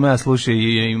ne razume, a sluša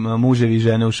i muževi i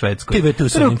žene u Švedskoj.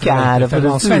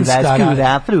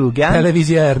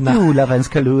 Televizjerna.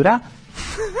 Ulavanska.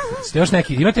 Još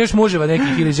neki, imate još muževa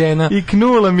nekih ili žena? I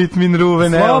knula mit min ruve,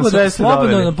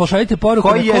 slobodno pošaljite poruku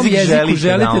na kom jeziku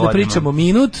želite da pričamo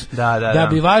minut, da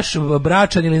bi vaš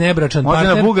bračan ili nebračan partner...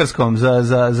 Može na bugarskom,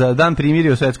 za dan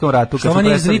primirja u Svetskom ratu. Što vam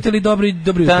nije zriteli dobri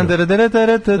jutro.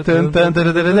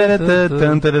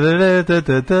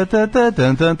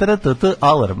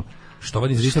 Alarm. Što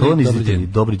vam izriteli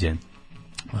dobri djen.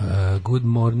 Good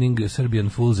morning, Serbian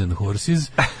fools and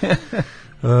horses.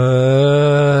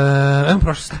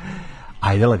 Prošlost.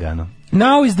 Ajde lagano.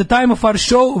 Now is the time of our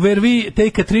show where we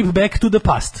take a trip back to the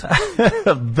past.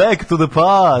 Back to the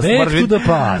past. Back to the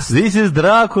past. This is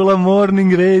Dracula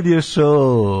Morning Radio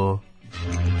Show.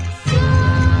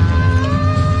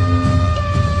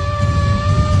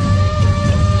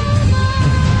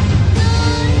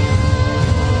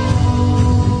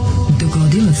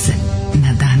 Dogodilo se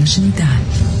na današnji dan.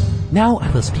 Now I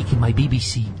will speak in my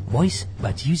BBC voice,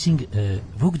 but using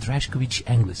Vuk Drašković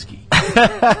engleski.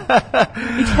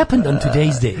 It happened on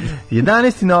today's day.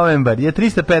 11. novembar je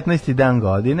 315. dan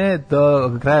godine,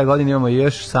 do kraja godine imamo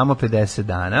još samo 50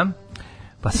 dana.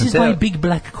 This is my big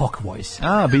black cock voice.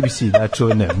 BBC, da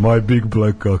čuvene. My big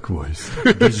black cock voice.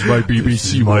 This is my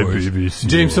BBC voice.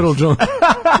 BBC James Earl Jones.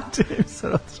 James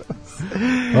Earl Jones.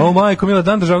 Oh majko mila,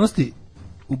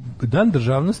 Dan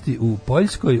državnosti u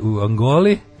Poljskoj, u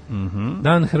Angoli.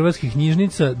 Dan hrvatskih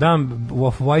knjižnica, dan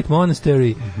of White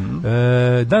Monastery,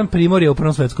 dan Primorja u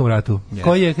Prvom svetskom ratu,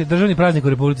 koji je državni praznik u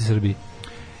Republici Srbiji.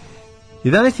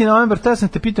 11. novembar, tada sam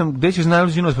te pitam gde ćeš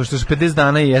najluđi noć, pošto je 50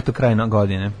 dana i eto kraj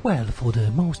godine. Well, for the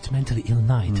most mentally ill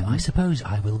night, I suppose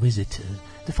I will visit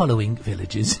the following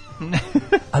villages.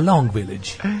 A long village,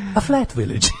 a flat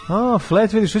village.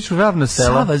 Flat village, što ću ravno sela.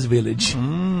 Savas village,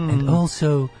 and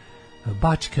also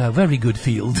Bačka, very good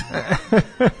field.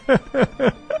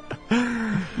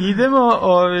 Idemo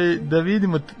da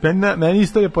vidimo, meni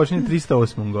istorija počinje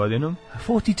 308. godinom.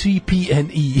 43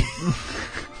 PNE.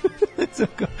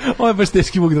 Ovo je baš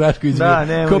teški Vuk Drašković. Da,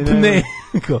 nemoj.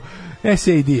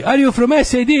 SAD. Are you from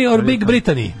SAD or Big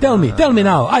Brittany? Tell me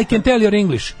now. I can tell your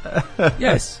English.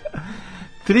 Yes.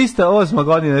 308.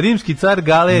 godina, rimski car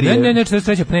Galerije. Ne,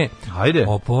 43. pre. Ajde.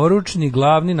 Oporučni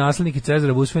glavni naslednik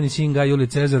Cezara, usvojeni sin ga Julije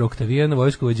Cezar Oktavijan,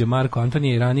 vojskovođa Marko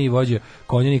Antonije i raniji vođa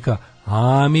konjenika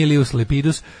Amilius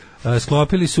Lepidus,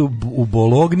 sklopili su u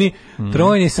Bologni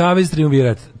trojni savez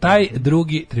triumvirat. Taj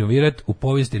drugi triumvirat u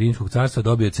povijesti Rimskog carstva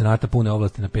dobio je senata pune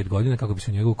ovlasti na 5 godina kako bi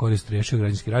se u njegovu korist riješio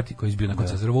građanski rat i koji je izbio nakon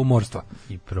Cezarovo umorstva.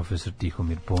 I profesor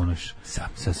Tihomir Ponoš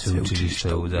sa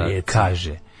sveučilišta u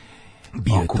kaže: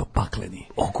 bio je to pakleni.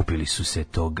 Okupili su se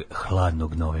tog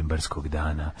hladnog novembarskog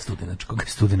dana.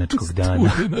 Studenačkog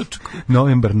dana.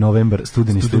 Novembar,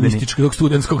 studeni.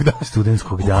 Studentskog dana.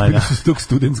 Okupili su se tog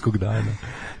studentskog dana.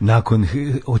 Nakon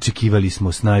očekivali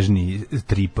smo snažni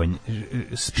tripanj,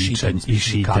 spičanj i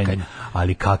šitanj,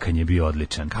 ali kakanj je bio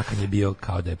odličan. Kakanj je bio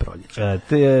kao da je proljeće.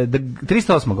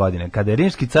 308. godine, kada je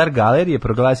rimski car Galerije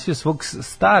proglasio svog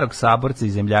starog saborca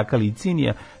i zemljaka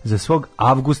Licinija za svog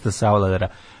Avgusta savladara.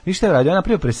 Vi šta je radio? On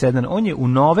napravio presedan. On je u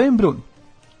novembru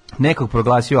nekog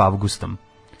proglasio Avgustom.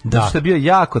 Da. Što je bio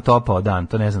jako topao dan.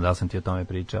 To ne znam da li sam ti o tome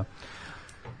pričao.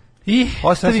 I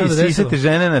ostavi sisate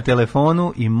žene na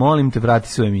telefonu i molim te vrati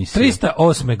svoju emisiju.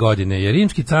 308. godine je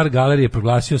rimski car Galerije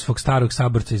proglasio svog starog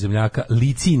saborca i zemljaka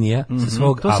Licinija sa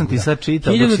svog to sam ti sad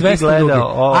čitao.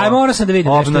 1202. Aj, morao sam da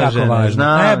vidim nešto jako važno.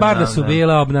 Bar da su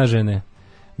bile obnažene.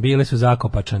 Bile su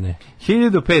zakopačane.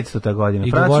 1500. godina.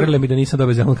 I govorile mi da nisam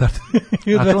dobio zelenu kartu.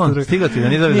 A to stiglo ti da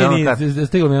nisam dobio zelenu kartu?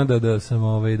 Stiglo mi onda da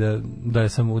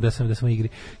sam u igri.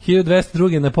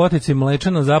 1202. na potici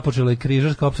Mlečana započela je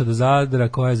križarska opsada Zadra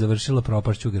koja je završila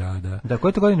propašću grada. Da,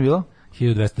 koje to godine bilo?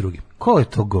 1202. Ko je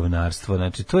to govnarstvo?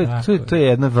 Znači, to je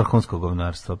jedno vrhunsko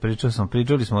govnarstvo.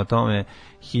 Pričali smo o tome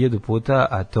 1000 puta,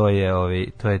 a to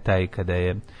je taj kada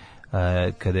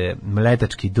je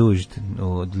mletački dužd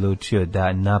odlučio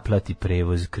da naplati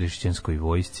prevoz kršćanskoj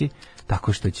vojsci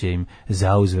tako što će im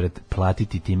zauzvrat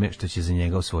platiti time što će za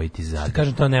njega osvojiti Zadar. Što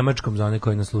kažem to nemačkom za one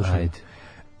koji nas slušaju. Ajde.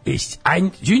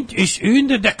 Sind ich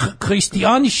unter der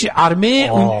christianische Armee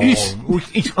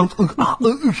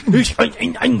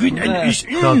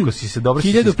kako si se dobro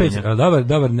 1500,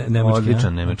 dobar nemački.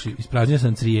 Odličan nemački. Ispraznio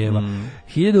sam Crijeva.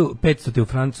 1500. u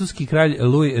francuski kralj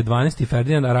Louis XII i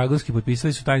Ferdinand Aragonski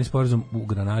potpisali su tajni sporazum u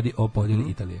Granadi o podjeli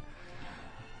Italije.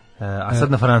 A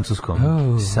sad na francuskom.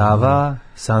 Sava,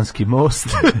 Sanski most.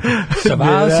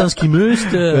 Sava, Sanski most.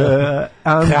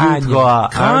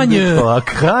 Kranje.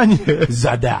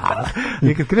 Zadar.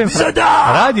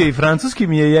 Radio i francuski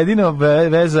mi je jedino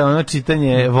veza ono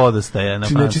čitanje vodostaja na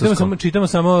francuskom. Čitamo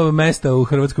samo mesta u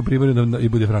hrvatskom primjeru i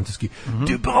bude francuski.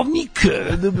 Dubrovnik.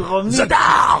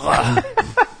 Zadar.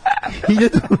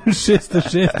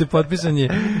 1606. potpisan je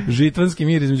žitvanski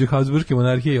mir između Habsburške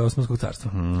monarhije i Osmanskog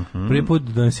carstva. Prvi put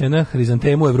donesena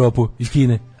hrizantema u Evropu iz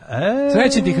Kine.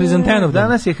 Srećen ti hrizantenov dan.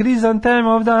 Danas je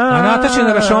hrizantemov dan. A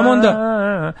Natašina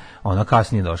Rašomonda. Ona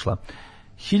kasnije došla.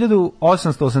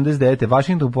 1889.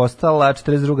 Vašington postala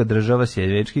 42. država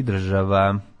Sjevečkih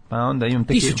država. Pa onda imam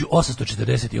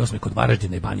 1848. kod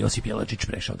Varaždina i Ban Josip Jelačić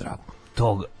prešao Dravu.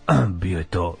 Bio je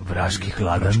to vraški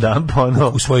hladan dan ponovo.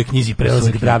 U svojoj knjizi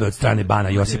Prelazak Drave od strane Bana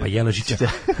Josipa Jelačića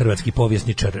hrvatski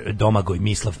povjesničar Domagoj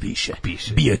Mislav piše.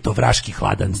 Bio je to vraški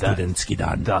hladan studentski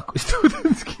dan. Tako,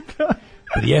 studentski dan.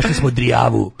 Priješli smo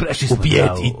Drijavu u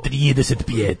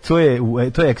 5:35.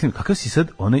 To je ekstrem. Kakav si sad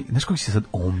onaj, znaš kako si sad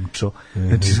omčo?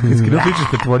 Znači, kad pričaš,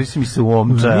 pretvori si mi se u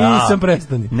omča. Nisam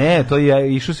prestani. Ne, to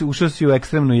je, ušao si u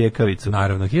ekstremnu jekavicu.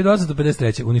 Naravno,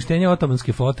 1853. Uništenje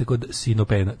otomanske flote kod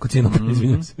Sinopena.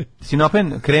 Izvinjam se.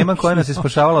 Sinopen, krema koja nas je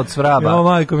spašavala od svraba. Jo,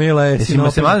 majko mila je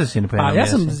Sinopen. Se mazio Sinopenom?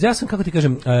 Ja sam, kako ti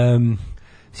kažem,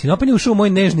 Sinopen je ušao u moj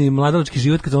nežni mladalački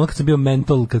život kad sam bio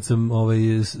mentol, kad sam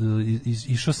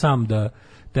išao sam da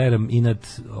teram inat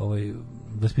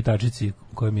vaspitačici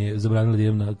koja mi je zabranila da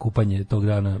idem na kupanje tog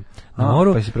dana na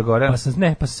moru. Pa si pregovorao? Pa sam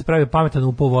se pravio pametan,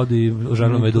 upao vodu i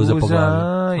ožarno meduza po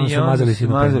glavi. I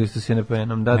mazali su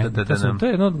Sinopenom. Da. To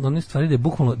je jedno od onih stvari da je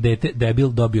bukvalno dete debil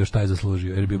dobio šta je zaslužio,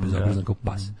 jer je bio bezobrazan kao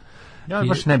pas. Ja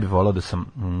baš ne bih volao da sam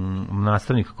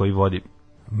nastavnik koji vodi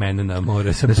mene na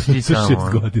more, sam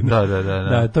 6 godina.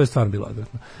 Da, to je stvarno bilo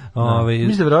odvratno.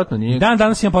 Mislim da vjerojatno nije.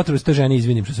 Danas imam potrebu s te žene,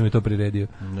 izvinim što sam je to priredio.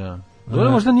 Da.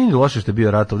 Dobro, možda nije loše što je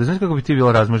bio rat, ali znaš kako bi ti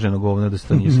bilo razmaženo govno da se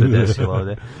to nije sve desilo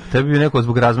ovde. Tebi bi neko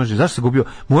zbog razmaženja. Zašto se gubio?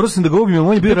 Morao sam da ga ubim,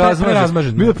 on je bio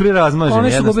razmažen. Bio prerazmažen.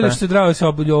 Oni su gubili što se dravo se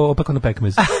opekao na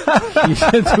pekmez.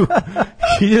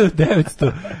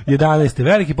 1911.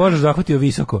 Veliki požar zahvatio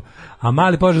visoko, a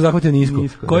mali požar zahvatio nisko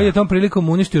koji je tom prilikom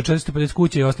uništio 450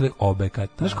 kuća i ostalih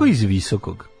objekata. Znaš koji iz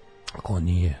visokog? Ko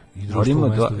nije?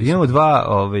 Imamo dva...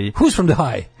 Who's from the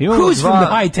high? Who's from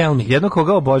the high, tell me? Jedno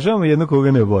koga obožavamo, jedno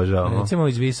koga ne obožavamo. Recimo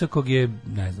iz visokog je,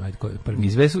 ne znam, ko je prvi.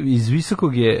 Iz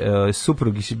visokog je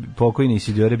suprug pokojni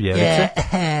Isidore Bjelice.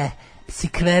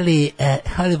 Sikreli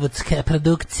hollywoodska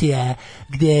produkcija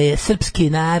gdje je srpski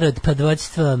narod pod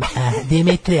vodstvom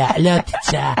Dimitrija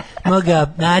Ljotića mogao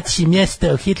naći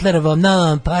mjesto u Hitlerovom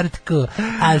novom portku,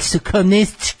 ali su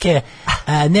komunističke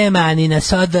nemani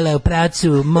nas odvele u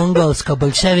pravcu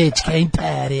mongolsko-bolševičke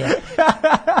imperije.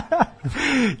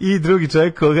 I drugi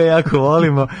čovjek koga jako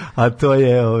volimo, a to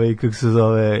je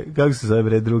kako se zove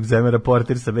bre drug Zemer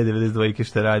reporter sa B92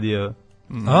 što je radio.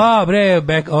 Bre, ne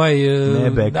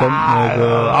Beckham,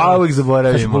 nego uvijek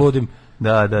zaboravimo. Poludim.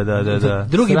 Da.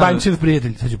 Drugi Bančev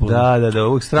prijatelj, sad ću poludim. Da,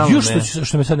 uvijek sramno.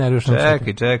 Što me sad nerviraš.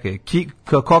 Čekaj.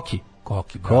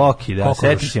 Koki, da,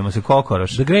 setit ćemo se,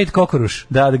 Kokoroš. The Great Kokoroš.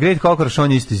 Da, The Great Kokoroš,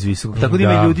 on je isto iz visokog. Tako da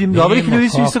ima ljudi, dobrih ljudi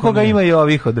iz visokoga ima i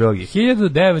ovih od drugih.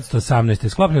 1918.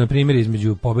 sklopljeno primjer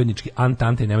između pobedničke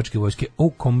Antante i nemačke vojske u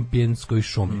Kompjenskoj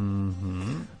šumi.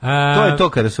 To je to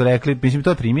kada su rekli, mislim, to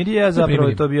je primirje, a zapravo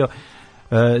je to bio...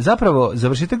 Zapravo,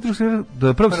 završetak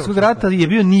Prvog svjetskog rata je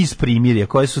bio niz primirja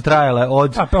koje su trajale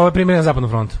od... Ovo je primirje na Zapadnom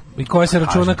frontu. I koje se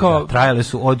računa kao... Trajale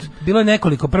su od... Bilo je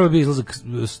nekoliko, prvo je bio izlazak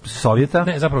Sovjeta?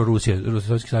 Ne, zapravo Rusije,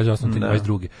 Sovjetski savez je osnovan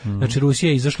 22. Znači, Rusija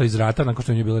je izašla iz rata nakon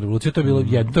što je bila revolucija, to je bilo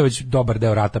to je već dobar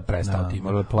deo rata prestao tim.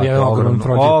 Jedan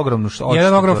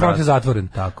ogroman front je zatvoren.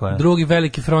 Drugi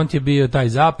veliki front je bio taj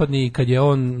zapadni, kad je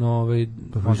on...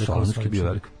 Solunski bio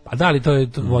velik. A da li to je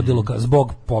vodilo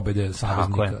zbog pobede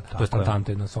saveznika, to je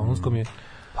Antante na Solunskom je.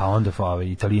 Pa onda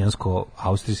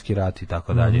italijansko-austrijski rat i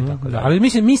tako dalje. Ali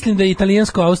mislim da je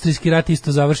italijansko-austrijski rat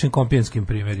isto završen Kompjenskim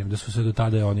primjerjem, da su se do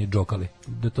tada oni džokali,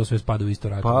 da to sve spada u isto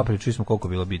rat. Pa pričali smo koliko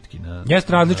bilo bitki.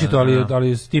 Jeste različito,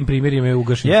 ali s tim primjerjem je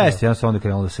ugašen. Jeste, ja sam onda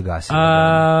krenulo da se gasi.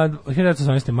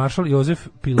 1918. maršal Jozef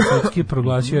Pilsudski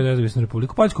proglasio je nezavisnu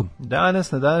republiku Poljsku.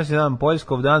 Danas, na današnji dan,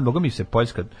 Poljskov dan, boga mi se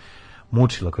Poljska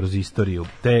mučila kroz istoriju.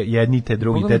 Te jedni, te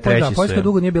drugi, te treći su. Poljska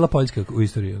dugo nije bila Poljska u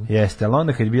istoriji. Jeste, ali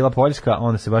onda kad je bila Poljska,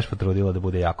 onda se baš potrudila da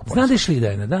bude jako Poljska. Znadeš li da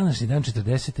je na današnji dan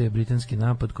 40. britanski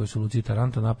napad koji su u luci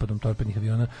Taranto napadom torpednih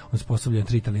aviona uspostavljena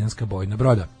 3 italijanska bojna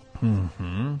broda.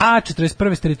 A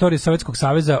 41. s teritorije Sovjetskog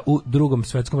saveza u Drugom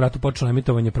svetskom ratu počelo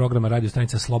emitovanje programa radio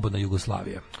stanica Slobodna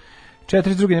Jugoslavija.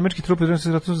 42. nemačke trupe u Drugom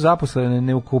svetskom ratu su zaposlene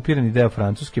neokupirani deo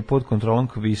Francuske pod kontrolom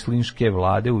kvislinške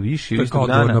vlade u Viši. To je kao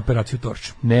odgovor na operaciju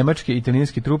Torč. Nemačke i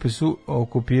italijanske trupe su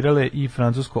okupirale i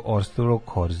francusko ostrvo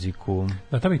Korziku.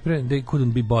 Da, tamo ih they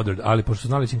couldn't be bothered, ali pošto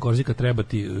znali će im Korzika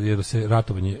trebati jer se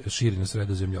ratovanje širi na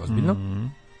Sredozemlje ozbiljno,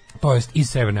 to jest iz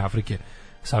Severne Afrike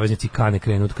saveznici kane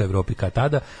krenut ka Evropi ka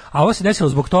tada, a ovo se desilo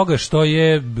zbog toga što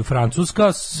je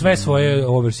Francuska sve svoje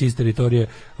overseas teritorije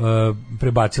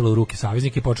prebacila u ruke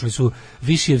saveznika i počeli su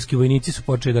višijevski vojnici su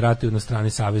počeli da ratuju na strani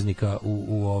saveznika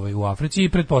u Africi i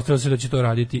pretpostavilo se da će to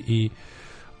raditi i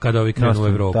kada ovi krenu u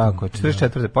Evropu. Tako,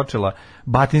 44. počela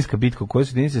Batinska bitka u kojoj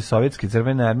su jedinice Sovjetske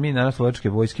crvene armije na slovačke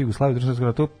vojske Jugoslavije u Drugom svjetskom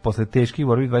ratu posle teških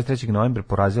borbi 23. novembra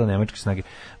porazila nemačke snage.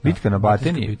 Bitka na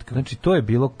Batini, znači to je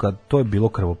bilo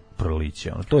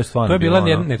krvoproliće. To je stvarno. To je bila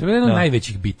jedna od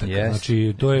najvećih bitaka. Yes.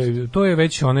 Znači to je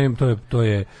već to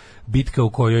je bitka u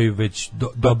kojoj već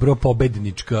dobro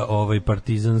pobednička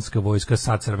partizanska vojska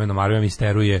sa crvenom armijom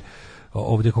isteruje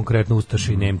ovdje konkretno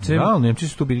Ustaše i Nemce. Da, Nemci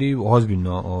su tu bili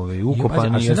ozbiljno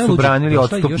ukopani jer su branili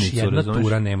odstupnicu. Još jedna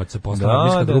tura Nemaca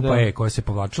posla grupa koja se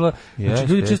povlačila. Znači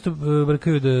ljudi često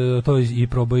brkaju da to i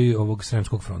probaju ovog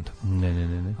Sremskog fronta.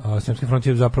 Ne. Sremski front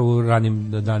je zapravo u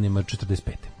ranim danima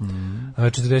 45.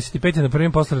 45. na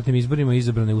prvim posleratnim izborima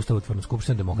izabrane Ustavotvorna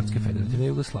skupština Demokratske federativne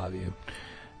Jugoslavije.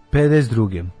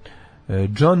 52.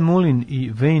 John Mullin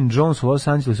i Wayne Jones u Los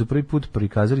Angelesu prvi put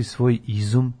prikazali svoj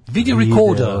izum video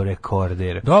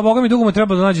recorder. Da, boga mi dugo mu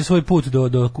treba da nađe svoj put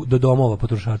do domova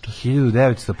potrošača.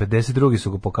 1952.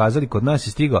 su ga pokazali, kod nas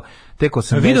je stigao tek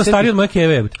 80. Video stariji od moje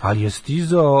keve. Ali je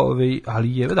stizao,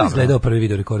 ali je... Da, izgledao prvi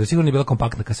video recorder. Sigurno je bila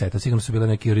kompaktna kaseta, sigurno su bile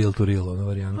neki reel to reel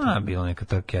varijanta. Bila neka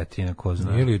tarketina, ko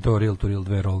zna. Ili to reel to reel,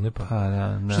 dve rolne pa.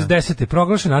 Da. 60.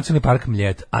 proglašen nacionalni park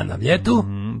Mljet, a na Mljetu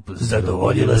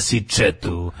zadovoljila si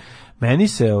četu. Meni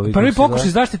se prvi pokušaj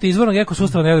zaštite izvornog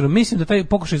ekosustava ne vjerujem. Mislim da taj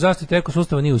pokušaj zaštite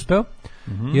ekosustava nije uspeo.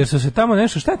 Jer su se tamo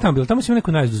nešto, šta je tamo bilo? Tamo su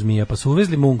neku najezdu zmija, pa su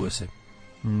uvezli mungose.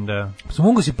 Da. Pa su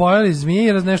mungosi pojeli zmije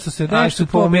i nešto se nešto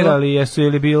pomirali, jesu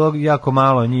ili bilo jako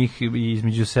malo njih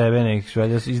između sebe nekih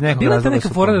iz nekog razloga. Bila ta neka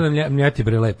fora da Mljati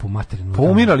bre lepu materinu.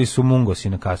 Pomirali su mungosi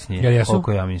na kasnije, ja,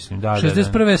 koliko ja mislim. Da,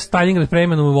 61. Stalingrad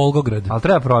preimenom u Volgograd. Ali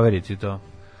treba proveriti to.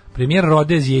 Premijer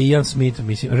Rodezije Ian Smith,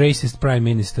 mislim, racist prime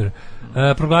minister,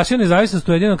 proglasio nezavisnost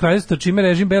Ujedinjenog kraljevstva, čime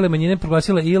režim bele manjine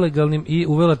proglasila ilegalnim i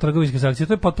uvela trgovinske sankcije.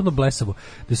 To je potpuno blesavo.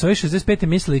 Da su ovi 65.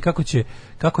 mislili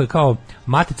kako je kao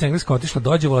matica Engleska otišla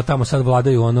dođevola, tamo sad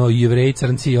vladaju ono Jevreji,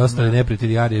 crnci i ostale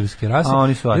neprijatelji arijevske rase. A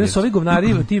oni su I da su ovi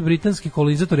govnari, ti britanski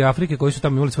kolonizatori Afrike koji su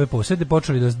tamo imali svoje posjede,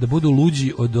 počeli da budu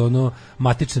luđi od ono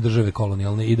matične države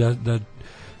kolonijalne i da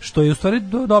što je u stvari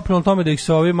doprinelo tome da ih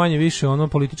se ovi manje više ono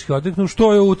politički odreknu,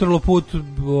 što je utrlo put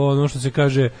ono što se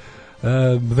kaže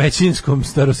većinskom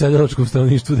starosedelačkom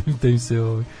stanovništvu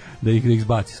da ih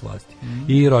zbaci s vlasti.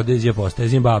 I Rodezija postaje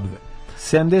Zimbabve.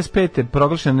 75.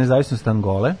 proglašena nezavisnost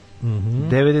Angole.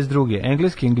 92.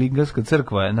 Engleska anglikanska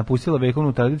crkva je napustila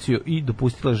vekovnu tradiciju i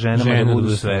dopustila ženama da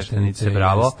budu sveštenice.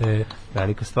 Bravo.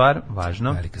 Velika stvar,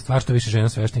 važno. Velika stvar, što više žena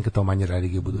sveštenika, to manje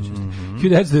religije u budućnosti.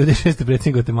 1996.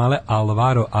 predsjednik Gvatemale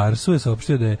Alvaro Arsu je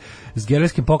saopštio da je s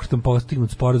gerilskim pokretom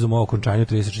postignut sporazum o okončanju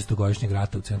 36-godišnjeg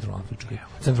rata u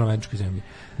centralnoameričkoj zemlji.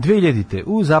 2000.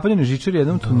 u zapadnoj žičari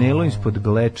jednom tunelu ispod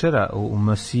glečera u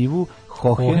masivu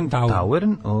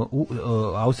Hohentauern u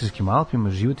austrijskim Alpima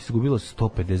život izgubilo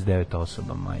 159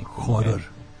 osoba, majko.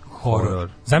 Horor.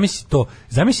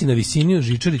 Zamisli na visini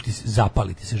žičari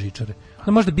zapaliti se žičare.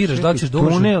 Onda možda biraš da li ćeš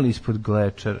doći. Tunel ispod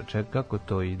glečera, čekaj kako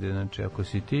to ide, znači ako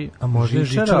si ti a možda je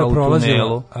žičara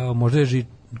prolazila, možda je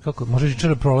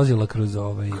žičara prolazila kroz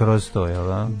kroz to, je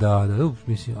da? Da,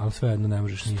 mislim, ali svejedno ne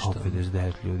možeš ništa.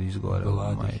 159 ljudi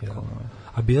izgorelo, majko.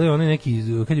 A bili oni neki,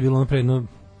 kad je bilo ono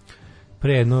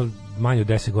pre jedno manje od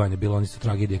 10 godina bilo oni su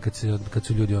tragedije kad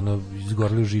su ljudi ono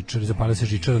izgorili u žičari, zapale se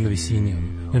žičara na visini.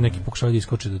 Neki pokušavaju da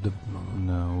iskoče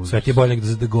sve ti je bolje nego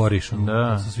da goriš.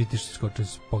 Svi ti što iskoče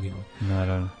su poginuli.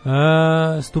 Naravno.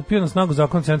 Stupio na snagu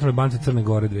zakon Centralne banke Crne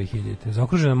Gore 2000.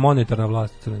 Zaokružena monetarna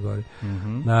vlast u Crne Gore.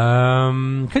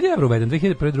 Kad je evro uveden?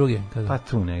 2001. druge? Pa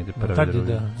tu negde prve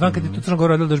druge. Znam kad je tu Crna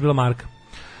Gore odela da je bila marka.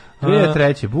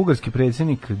 2003. bugarski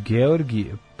predsjednik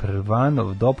Georgi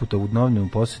Prvanov doputovao u dnevnom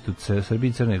posjetu Srbiji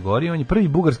i Crnoj Gori. On je prvi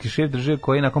bugarski šef države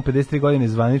koji je nakon 53 godine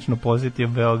zvanično posjetio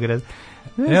Beograd.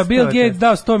 Bill Gates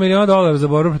dao $100 miliona za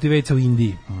borbu protiv AIDS-a u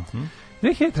Indiji.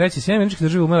 2003. Sjedinjene Američke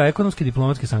Države umela ekonomske i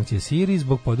diplomatske sankcije Siriji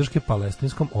zbog podrške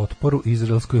palestinskom otporu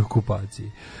izraelskoj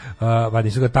okupaciji.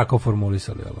 Nisu ga tako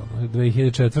formulisali.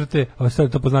 2004. a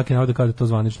sad to po znake navode kada je to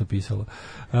zvanično pisalo.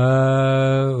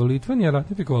 Litvanija je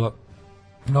ratifikovala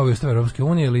novi ustav Evropske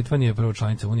unije. Litvanija je prva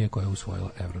članica unije koja je usvojila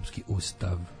Evropski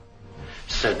ustav.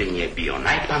 Srbin je bio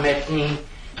najpametniji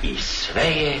i sve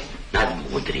je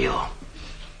nadmudrio.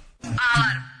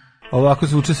 Alarm. Ovako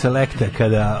zvuče selekta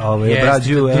kada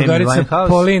obrađuju Amy Winehouse.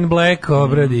 Pauline Black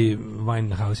obradi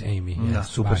Winehouse Amy. Da,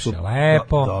 super.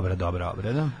 Lepo. Dobra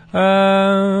obrada.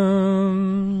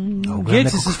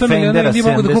 Gates sa $100 miliona Indiji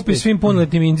mogu da kupi svim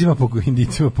punoljetnim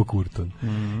Indijcima po Kurton.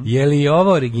 Je li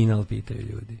ovo original, pitaju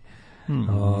ljudi.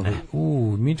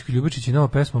 Mičko Ljubičić i nova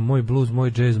pesma Moj blues,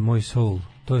 moj jazz, moj soul.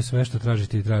 To je sve što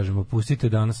tražite i tražimo. Pustite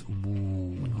danas.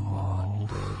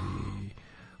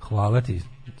 Hvala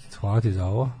ti za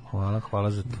ovo.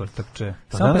 Hvala za tvrtakče.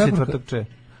 Danas je tvrtakče.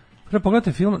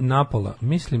 Pogledajte film Napola.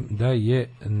 Mislim da je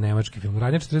nemački film.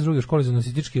 Radnja 42. u školi za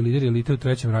nositički lideri elite u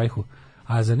Trećem rajhu.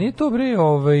 A za nije to bre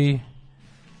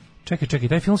Čekaj,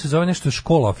 taj film se zove nešto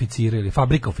Škola oficira ili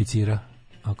Fabrika oficira.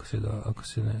 Ako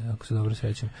se dobro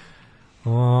sjećam.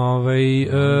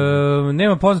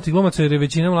 Nema poznatih glumaca jer je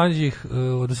većina mlađih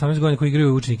od 18 godina koji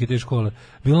igraju učenike te škole.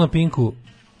 Bilo na Pinku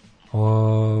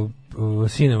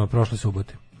sinema prošle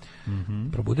subote.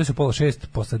 Probudio se 5:30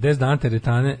 posle 10 dana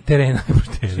terena.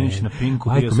 Sinić na Pinku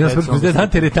bio specijalno. 10 dana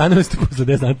teretana posle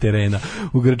 10 dana terena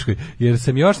u Grčkoj. Jer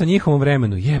sam još na njihovom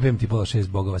vremenu, jebem ti 5:30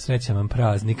 bogova, srećan vam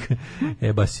praznik.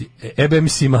 Ebem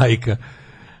si majka.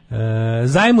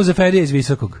 Zajmu za Ferija iz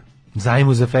Visokog.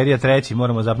 Zajmu za Ferija treći,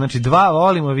 moramo znači dva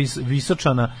volimo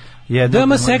Visočana.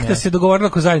 Dama sekta se dogovorila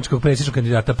oko zajedničkog predsjedničkog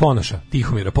kandidata Ponoša,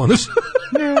 Tihomira Ponoša.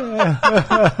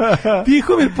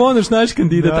 Tihomir Ponoš, naš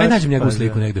kandidat. Aj nađem njegovu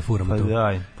sliku negde, furamo tu.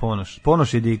 Daj,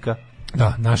 Ponoš je Dika.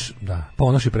 Da,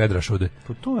 Ponoš i Predrašude.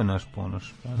 To je naš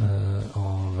Ponoš.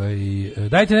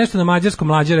 Dajte nešto na mađarskom,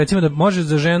 Mlađa, recimo da može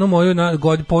za ženu moju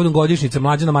povodom godišnjice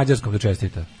Mlađa na mađarskom da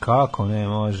čestita. Kako ne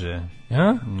može?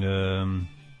 Ja?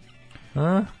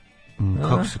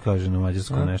 Kako se kaže na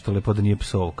mađarskom nešto? Lepo da nije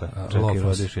psovka. Čekaj,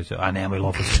 Rodišić. A nemoj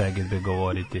lopos šegedbe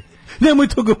govoriti. Nemoj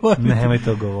to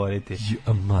govoriti.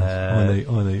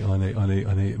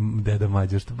 Onaj deda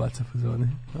Mađar što baca fazone.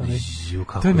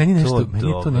 To je meni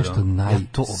to nešto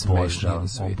najsmešnije na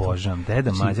svijetu. Obožavam.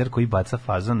 Deda Mađar koji baca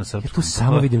fazon na srpskom. Ja tu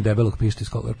samo vidim debelog pišta iz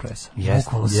Color Pressa.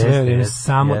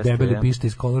 Samo debeli pišta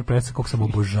iz Color Pressa kog sam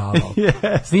obožavao.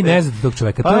 Vi ne znate tog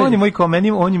čoveka. On je moj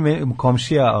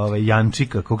komšija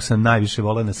Jančika kog sam najviše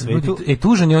vole na svetu.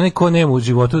 Tužan je onaj ko nema u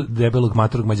životu debelog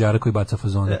matorog Mađara koji baca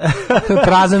fazone. To je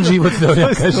prazan život, da ja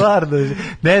kažem. Stvarno,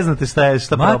 ne znate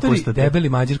šta matori, propuštate. debeli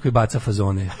Mađar koji baca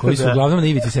fazone, koji su uglavnom na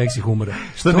ivici seksi humora.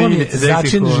 Što to vam je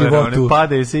začin životu.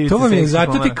 To vam je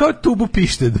zato ti kao tubu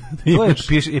pišted. To je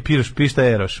pišta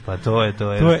Eroš, pa to je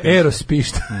To je Eros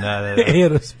pišta. Da.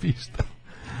 Eros pišta.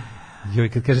 Joj,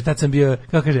 kad kaže, tad sam bio,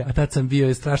 kako kaže, a tad sam bio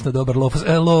je strašno dobar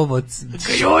lovac.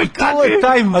 Joj, kako je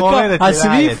taj moment. A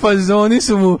svi fazoni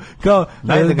su mu kao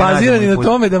bazirani na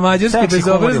tome da mađarske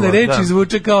bezobrazne reči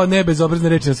zvuče kao ne bezobrazne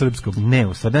reči na srpskom. Ne,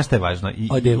 u stvari, nešto je važno.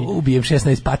 Ode, ubijem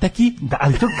 16 pataki. Da,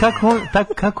 ali to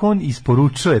kako on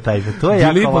isporučuje taj, to je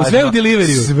jako važno. Sve je u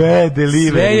deliveriju. Sve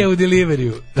je u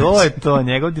deliveriju. To je to,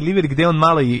 njegov delivery gde on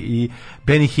malo i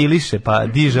Benny Hilliše, pa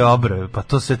diže obrve, pa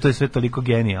to je sve toliko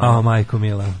genijalno. O, majko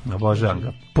mila. Obožavam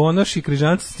ga. Ponoš i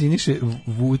Križanac sceniše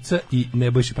Vuca i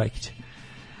Nebojše Pajkića.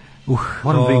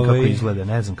 Moram vidjeti kako izgleda,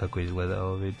 ne znam kako izgleda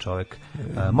ovaj čovjek.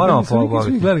 Moramo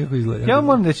pogovoriti. Ja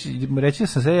moram reći da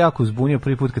sam se jako uzbunio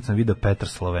prvi put kad sam video Petar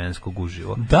Slovenskog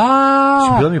uživo.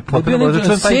 Da! Bilo mi potrebno da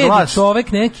čujem taj glas.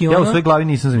 Čovjek neki, ono. Ja u svojoj glavi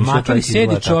nisam zamišljao taj izgled.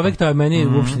 Sedi čovjek, to meni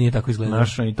uopšte nije tako izgledao.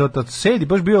 Našo, i to sedi,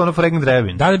 baš bio ono Frank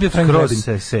Drebin. Da li je bio Frank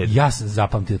Drebin? Sedi. Ja sam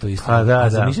zapamtio to isto. Da.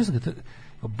 Zamišljao sam ga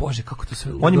Bože, kako to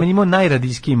sve... On je meni imao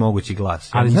najradijskiji mogući glas.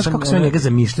 Ali znaš kako sam njega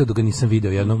zamišljao dok ga nisam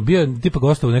video jednom? Bio je tipa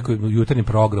gostao u nekoj jutarnjem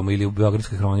programu ili u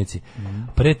Beogradskoj hronici.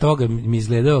 Pre toga mi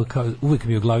izgledao, uvijek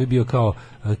mi u glavi bio kao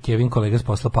Kevin kolega s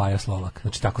posla Paja Slovak.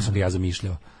 Znači tako sam ga ja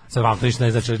zamišljao. Sad vam to ništa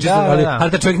ne znači,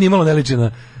 ali ta čovjek nimalo ne liči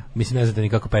na... Mislim, ne znate ni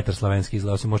kako Petar Slovenski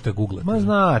izgleda, osim možete googlati. Ma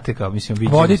znate kao, mislim,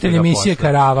 vidim. Voditelj emisije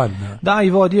Karavan. Da, i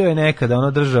vodio je nekada,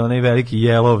 ono držao onaj veliki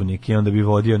jelovnik i onda bi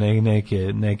vodio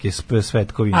neke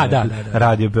svetkovine.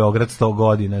 Radio Beograd 100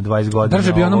 godina, 20 godina.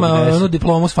 Držao bi onu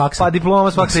diplomu s faksa. Pa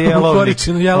diploma s faksa jelovnik.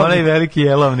 Onaj veliki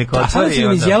jelovnik. A sada će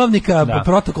iz jelovnika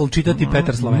protokol čitati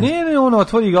Petar Slovenski. Ne, on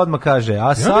otvori i odmah kaže,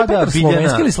 a sada Biljana...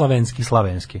 Slovenski ili slavenski?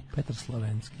 Slavenski. Petar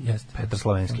Slovenski, jeste. Petar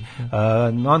Slovenski.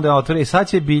 Onda otvori, sad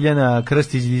će Biljana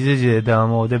Krstić izađe da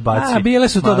vam ovde baci. Bile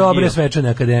su to dobre svečane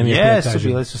akademije. Jesu,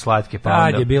 bile su slatke. Pa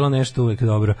je bilo nešto uvijek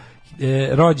dobro.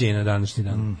 Rođen na današnji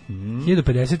dan.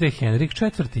 1050. Henrik IV.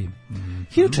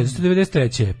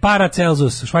 1493.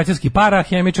 Paracelsus, švajcarski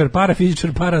parahemičar,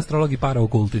 parafizičar, paraastrolog i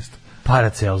paraokultist.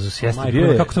 Paracelsus jeste bio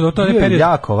je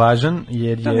jako važan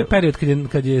jer je period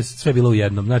kad je sve bilo u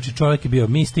jednom. Znači čovjek je bio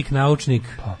mistik, naučnik,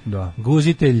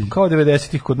 guzitelj. Kao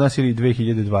 90-ih kod nas ili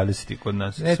 2020-ih kod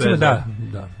nas. Recimo da.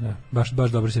 Baš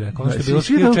dobro si rekao. Ono što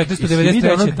je bilo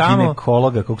 1493 tamo.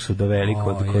 Ginekologa kog su doveli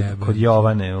kod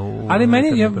Jovane ali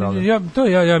meni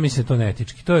ja mislim to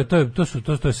neetički.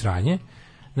 To je sranje.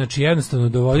 Znači jednostavno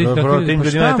dovoditi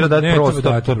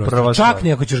čak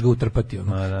ni ako ćeš ga utrpati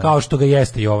kao što ga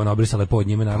jeste Jovan obrisala pod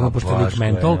njime naravno pošto je lik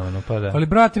mentol ali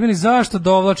brate meni zašto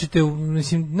dovlačite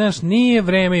mislim znaš nije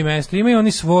vreme i mesto imaju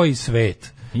oni svoj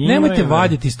svet nemojte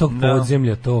vaditi iz tog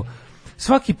podzemlja to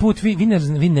svaki put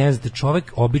vi ne znate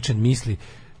čovjek običan misli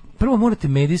prvo morate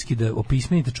medijski da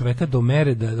opismenite čoveka do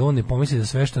mere da on ne pomisli da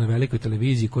sve što na velikoj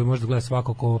televiziji koji može da gleda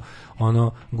svako ko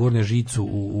ono gurne žicu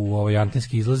u ovaj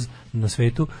antenski izlaz na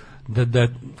svetu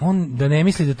da ne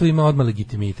misli da to ima odmah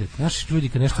legitimitet. Naši ljudi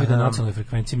kad nešto vide na nacionalnoj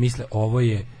frekvenciji misle ovo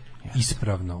je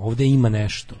ispravno, ovdje ima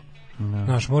nešto.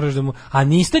 Znaš, moraš da mu... A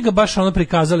niste ga baš ono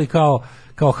prikazali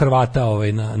kao Hrvata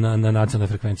na nacionalnoj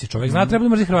frekvenciji. Čovjek zna treba da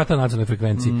mrzi Hrvata na nacionalnoj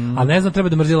frekvenciji, a ne zna treba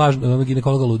da mrzi lažnog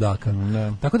ginekologa ludaka.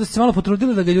 Tako da ste se malo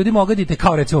potrudili da ga ljudima ogadite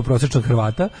kao recimo prosječnog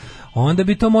Hrvata, onda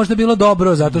bi to možda bilo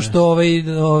dobro, zato što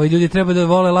ljudi treba da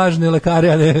vole lažne lekare,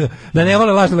 a ne, da ne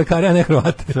vole lažne lekare, a ne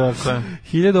Hrvate. Tako je.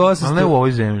 1800... Ali ne u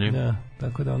ovoj zemlji.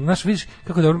 Tako da, znaš, vidiš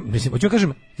kako dobro, mislim, hoću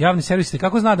kažem, javni servis,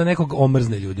 kako zna da nekog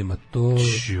omrzne ljudima, to,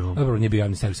 dobro, nije bio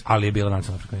javni servis, ali je bila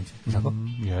nacionalna frekvencija, tako?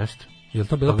 Jeste. Je li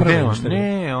to bila prva?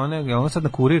 Ne, ona sad na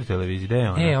Kurir televiziji, gde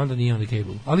je ona? Onda nije on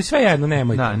cable. Ali sve jedno,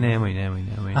 nemoj. Da, nemoj.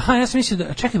 Aha, ja sam mislio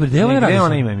da, čekaj, gde ona radi? Gde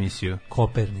ona ima emisiju?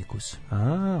 Kopernikus.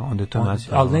 Onda je to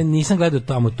nacionalno. Ali nisam gledao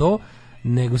tamo to,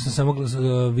 nego sam samo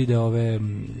video ove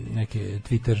neke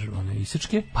Twitter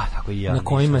isečke, pa tako i ja, na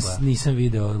kojima nisam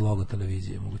video logo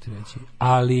televizije, mogu ti reći.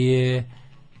 Ali je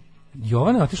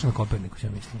Jovana je otišla na Kopernikus, ja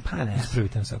mislim. Pa ne.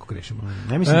 Ispravite nas ako grešimo.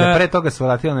 Ne mislim da pre toga se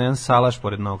vratila na jedan salaš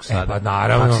pored Novog Sada. Pa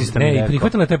naravno. Ne, i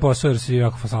prihvatila je taj posao jer si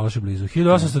jako salaš je blizu.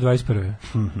 1821.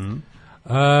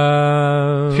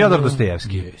 Fjodor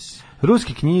Dostojevski. Yes.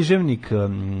 Ruski književnik,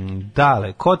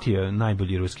 dale, ko ti je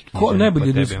najbolji ruski književnik?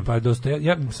 Najbolji ruski, pa Dostojevski,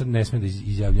 ja sad ne smijem da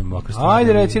izjavljam ovakve stvari.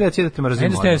 Ajde, reci da te mrzimo.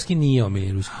 Dostojevski nije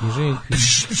omiljeni ruski književnik,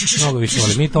 mnogo više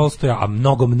volim i Tolstoja, a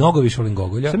mnogo više volim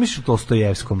Gogolja. Šta misliš o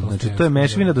Tolstojevskom? Znači, to je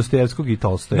mešavina Dostojevskog i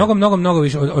Tolstoja. Mnogo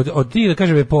više, od ti da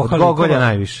kažem epoha. Od Gogolja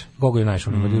najviše. Gogolja najviše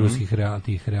volim, od ruskih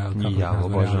tih real. Ja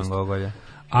obožavam Gogolja.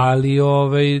 Ali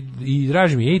i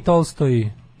draži mi je i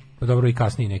Tolstoj, pa dobro i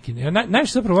kasnije neki.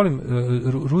 Najviše zapravo volim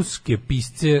ruske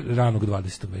pisce ranog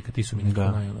 20. veka, ti su mi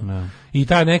nekako I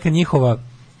ta neka njihova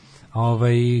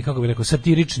kako bih rekao,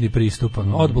 satirični pristup,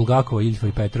 od Bulgakova, Iljfa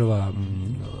i Petrova,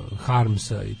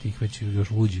 Harmsa i tih već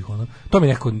još luđih, to mi je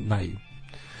nekako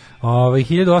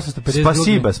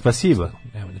 1852. Spasiba.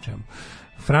 Evo na čemu.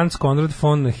 Franz Konrad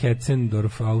von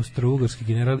Hetzendorf, austro-ugarski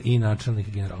general i načelnik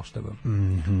generalštaba.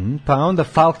 Pa onda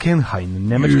Falkenhayn,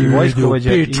 nemački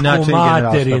vojskovođa i načelnik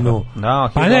generalštaba.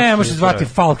 Pa ne može zvati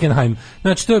Falkenhayn.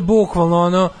 Znači, to je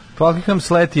bukvalno Falkenhayn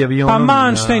sleti avionom. Pa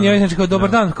Manstein, znači kao dobar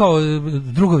dan, kao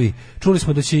drugovi. Čuli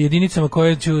smo da će jedinicama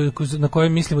na koje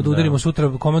mislimo da udarimo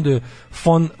sutra komanduje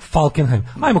von Falkenhayn.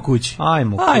 Ajmo kući.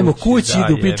 Ajmo kući,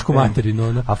 ide u pičku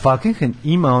materinu. A Falkenhayn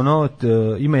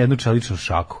ima jednu čeličnu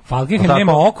šaku. Falkenhayn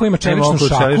nema oko, ima čeličnu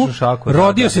šaku.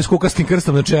 Rodio se s kukastim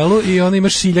krstom na čelu i ona ima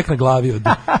šiljak na glavi od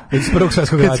Prvog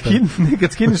svjetskog rata.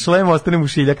 Kad skineš šlem, ostane mu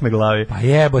šiljak na glavi. Pa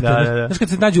jebote. Znaš kad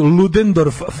se nađu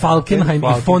Ludendorf,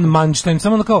 Falkenhayn i von Manstein,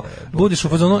 samo kao budiš u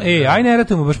fazonu, aj ne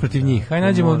ratujemo baš protiv njih, aj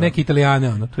nađemo neke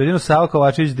Italijane. To je jedino Sava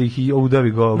Kovačević da ih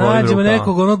udavi golim rukama. Nađemo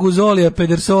nekog Guzolija,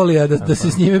 Pedersolija, da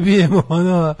se s njime bijemo.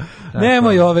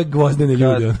 Nemoj ove gvozdene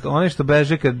ljude. One što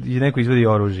beže kad je neko izvedi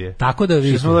oružje. Tako da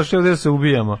što smo došli ovdje da se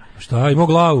ubijamo. Šta, imao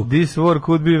glavu. This war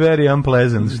could be very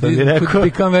unpleasant, što bi rekao.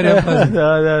 Could become very unpleasant.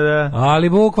 Da. Ali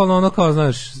bukvalno kao,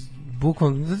 znaš,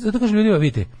 zato kažem ljudima,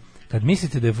 vidite, kad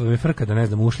mislite da je frka, da ne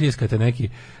znam, ušljeskate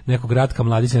nekog ratka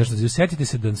mladića, nešto, setite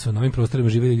se da su na ovim prostorima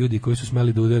živjeli ljudi koji su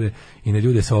smeli da udare i na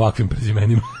ljude sa ovakvim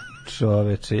prezimenima.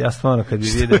 Čoveče, ja stvarno kad bi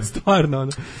vidim. Stvarno.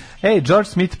 George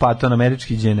Smith Patton,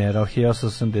 američki general,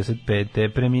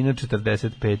 1885. Preminuo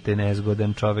 45.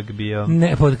 nezgodan čovek bio.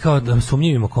 Ne, kao da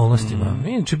sumnjivim okolnostima.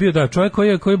 Inače bio da čovjek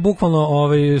koji je bukvalno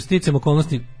sticam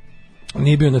okolnosti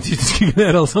nije bio nacistički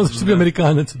general, samo što je bio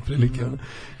Amerikanac otprilike.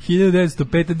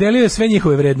 1905. delio je sve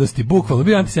njihove vrednosti, bukvalno,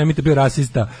 bio antisemita, bio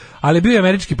rasista, ali bio je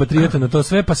američki patriota na to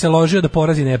sve, pa se ložio da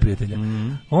porazi neprijatelja.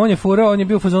 On je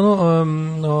bio u fazonu,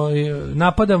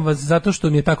 napadam vas zato što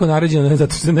mi je tako naređeno, ne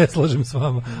zato što se ne slažem s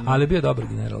vama, ali bio je dobar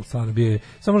general, stvarno bio je,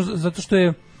 samo zato što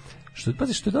je što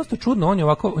je dosta čudno,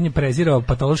 on je prezirao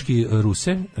patološki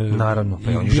Ruse. Naravno,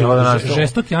 pa on je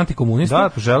žestoki antikomunista. Da,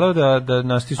 želeo da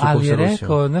nasti sukob sa Rusijom. Ali je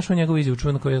rekao, znaš on njegovu izjavu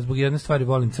čuveno koja zbog jedne stvari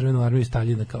volim Crvenu armiju i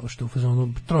Staljina, kao što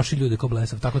troši ljude kao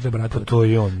blesav, tako treba ratovati. To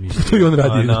i on misli. To i on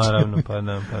radi. Naravno, pa.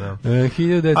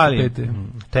 1905. Ali,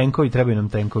 tenkovi, trebaju nam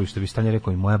tenkovi, što bi Stalin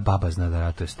rekao, i moja baba zna da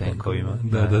ratuje s tenkovima.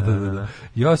 Da.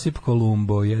 Josip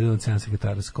Kolumbo, jedan od 7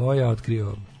 sekretara Skoja,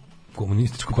 otkrio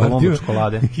komunističku partiju. Kolumbo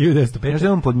čokolade. 1905. Ja da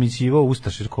vam podmićivao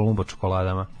Ustaše Kolumbo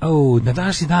čokoladama. Na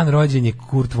današnji dan rođen je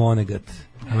Kurt Vonnegut,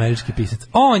 američki pisac.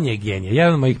 On je genije,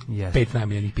 jedan od mojih 5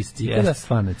 najmiljenih pisaca. Jeste,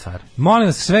 stvarno je car. Molim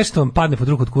vas, sve što vam padne pod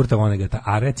ruku od Kurta Vonneguta,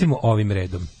 a recimo ovim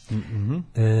redom.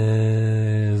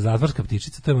 Zatvorska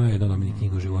ptičica, to je moja jedna od omiljenih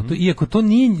knjiga u životu. Iako to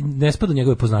ne spada u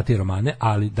njegove poznatije romane,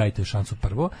 ali dajte šansu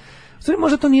prvo. Stvari,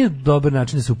 možda to nije dobar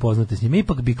način da se upoznate s njima.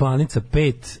 Ipak bi Klanica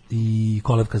 5 i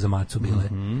Kolevka za macu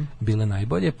bile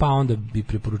najbolje, pa onda bi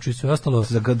preporučio sve ostalo.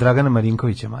 Za Dragana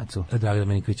Marinkovića macu.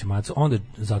 Onda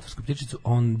Zatvorsku ptičicu,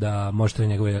 onda možete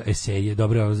njegove eseje,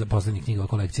 dobro za poslednjih knjiga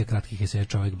kolekcija kratkih eseja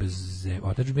Čovjek bez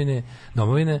otadžbine,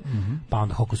 domovine, pa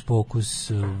onda Hokus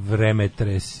Pokus,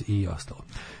 Vremetres i ostalo.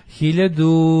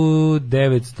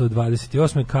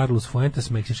 1928. Carlos Fuentes,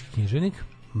 meksički književnik.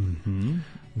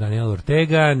 Daniel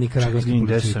Ortega, nikaragvanski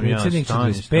politički predsjednik,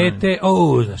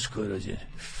 45. Znaš ko je rođen?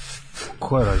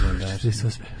 Ko je rođen?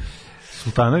 48.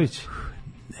 Sultanović?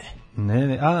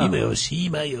 Ne.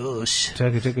 Ima još.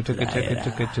 Čekaj,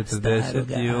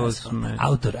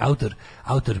 48.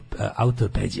 Autor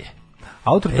Peđe.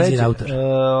 Autor Peđe,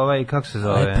 kako se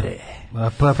zove?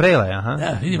 Prele, aha.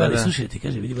 Da, vidi bali, slušaj ti,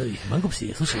 kaže, vidi bali, mango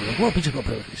psi, slušaj, kako priča kao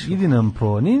prele. Idi nam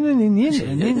po,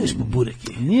 nije, ne ideš po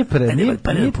bureki. Nije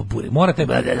po burek, morate,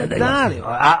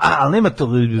 ali nema to,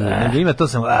 ima to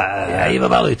samo, ja ima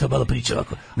malo i to malo priča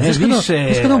ovako. Ne,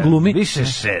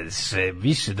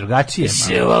 više, drugačije.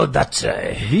 Više ovo dača.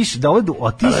 Više, da ovdje,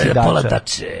 ti si dača.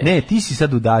 Ne, ti si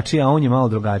sad u dači, a on je malo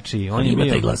drugačiji. On ima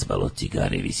taj glas malo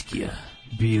cigare i viskija.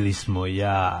 Bili smo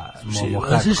Momo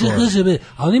hardcore.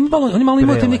 A on malo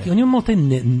imao taj neki, on ima malo taj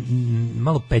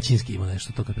malo pećinski ima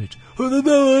nešto to kad priča.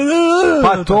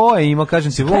 Pa to je imao,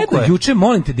 kažem ti, Vuko je. Juče,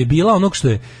 molim te, debila onog što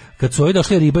je, kad su ovi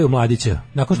došli ribaju Mladića,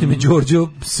 nakon što je Đorđo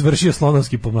svršio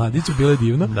Slonovski po Mladiću, bilo je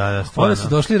divno. Onda su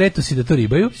došli retosi da to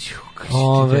ribaju.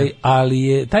 Ali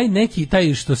je taj neki,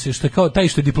 taj što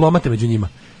je diplomata među njima.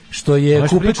 što je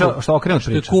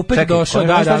Kupek došao,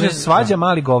 da, svađa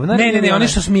mali govnar. Ne, oni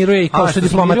što smiruje i kao što je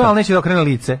diplomata. Ali neće da okrene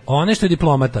lice. One što je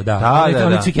diplomata, da.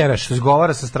 On je cvikeraš. Što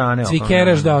izgovara sa strane.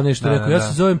 Cvikeraš, da, on je što rekao. Ja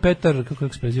se zovem Petar,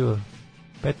 kako se preziva?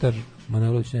 Petar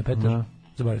Manojlović, ne Petar.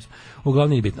 Zaboravio sam. Uglavnom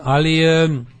nije bitno. Ali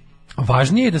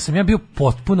važnije je da sam ja bio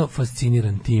potpuno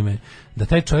fasciniran time da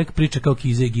taj čovjek priča kao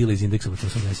Kiza i Gile iz Indeksa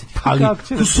 80. Ali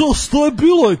što je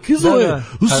bilo? Kiza je.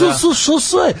 Što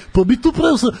sve? Pa mi tu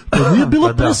presude. Pa nije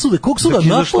bilo presude. Kog suda?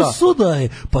 Našla suda je.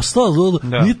 Pa šta?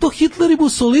 Nije to Hitler i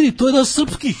Mussolini, to je naš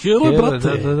srpski heroj, brate.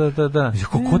 Da.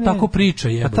 Ko tako priča?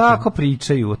 Pa tako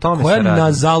pričaju, o tome se radi. Koja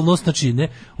nazalnost, znači, ne.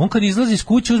 On kad izlazi iz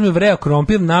kuće, uzme vreo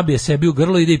krompir, nabije sebi u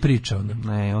grlo i ide i priča.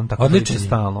 Ne, on tako priča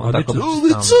stalno.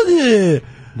 Odličan je.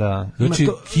 Da. Znači,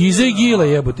 Kiza i Gile,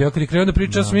 jebote. Ja kad je krenuo da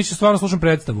priča, sam mislio stvarno slušam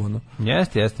predstavu, ono.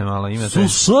 Jeste, malo ima.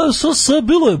 Sve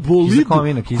bilo je bolide.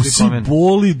 Kiza Komina.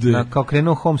 Bolide. Kao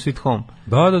krenuo Home Sweet Home.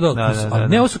 Da.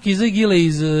 Ne, ovo su Kiza i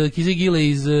Gile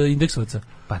iz Indeksovaca.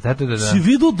 Pa da. Si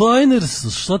vidio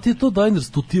Diners? Šta ti je to Diners?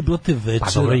 Tu ti je, brate, večera.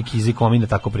 Pa dobro, i Kiza Komina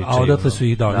tako pričaju. A odatle su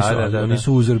ih, oni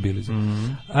su uzor bili.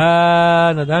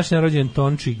 Na današnji rođen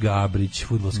Tonči Gabrić,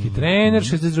 fudbalski trener,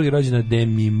 62. rođena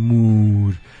Demi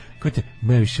Moore. Ko te,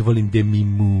 najviše volim Demi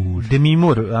Moore. Demi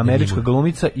Moore, američka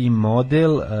glumica i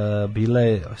model, bila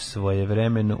je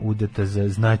svojevremeno udata za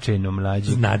značajno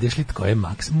mlađeg. Znadeš li tko je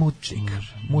Max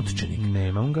Mutčenik?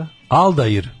 Nemam ga.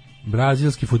 Aldair,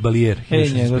 brazilski fudbalijer.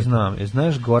 Njega znam.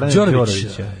 Znaš Gorana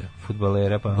Đorovića,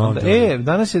 fudbalera, pa onda.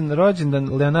 Danas je rođendan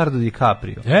Leonardo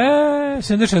DiCaprio.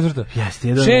 74.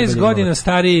 6 godina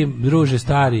stariji, druže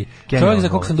stari. Čovjek za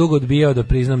kog sam dugo odbijao da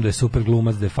priznam da je super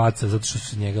glumac, da je faca, zato što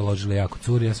su njega ložile jako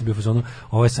curi. Ja sam bio u fazonu,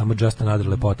 ovo je samo just another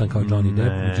lepotan kao Johnny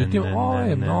Depp. Međutim, ovo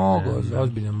je mnogo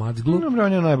ozbiljan macglu.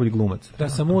 On je najbolji glumac. Da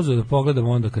sam uzeo da pogledam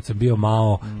onda kad sam bio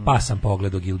malo, pa sam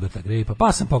pogledao Gilberta Grape'a,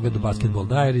 pa sam pogledao Basketball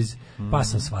Diaries, pa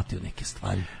sam shvatio neke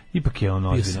stvari. Ipak je on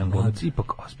ozbiljan glumac,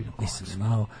 Nisam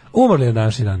znao. Umrli je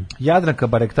današnji dan. Jadranka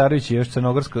Barektarović je još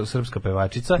crnogorsko-srpska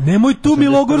pevačica. Nemoj tu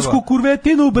milogorsku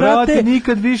kurvetinu, brate.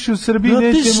 Nikad više u Srbiji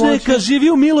neće moći. Neka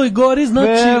živi u Miloj Gori,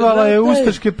 znači. Pevala je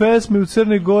ustaške pesme u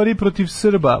Crnoj Gori protiv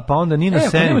Srba, pa onda Nina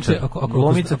Senića.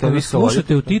 Glumica te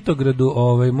slušate u Titogradu,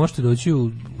 možete doći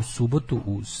u subotu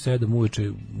u 7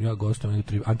 uveče, ja gostujem na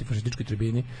antifašističkoj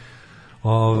tribini.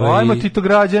 Ajmo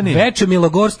Titograđani. Veče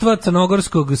milogorstva,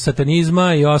 crnogorskog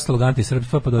satanizma i ostalog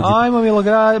antisrpstva, pa dođe. Ajmo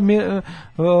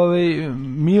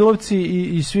Milovci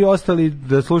i svi ostali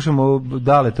da slušamo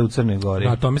Daleta u Crnoj Gori.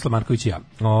 Da, Tomislav Marković i ja.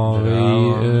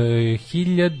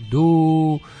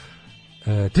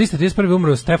 1331.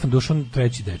 umro Stefan Dušan III.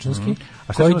 Dečanski,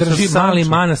 koji drži mali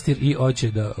manastir i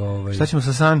hoće da... Šta ćemo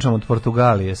sa Sančom od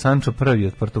Portugalije? Sančo I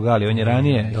od Portugalije, on je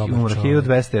ranije umro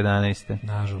 1211.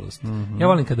 Nažalost. Ja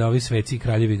volim kada ovi sveci i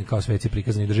kraljevi kao sveci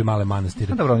prikazani drži male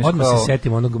manastire. Odmah se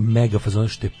setim onog mega fazona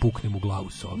što je puknem u glavu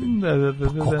s ovim.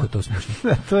 Pa koliko je to smiješno.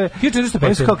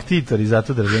 Oni su kao ktitori,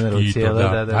 zato drže na ruci.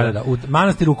 Da. U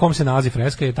manastiru u kom se nalazi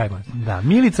freska je taj manastir. Da,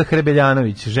 Milica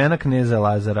Hrebeljanović, žena kneza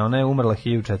Lazara, ona je umrla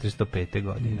 1405.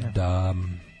 godine. Da.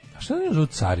 A šta je žut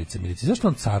carice, Milici? Zašto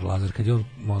on car Lazar kad je on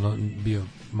bio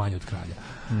manji od kralja?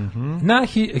 Na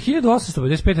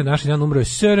 1855. naš dan umro je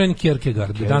Søren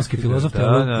Kierkegaard, danski filozof,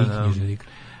 teolog i književnik.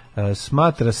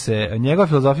 Smatra se, njegova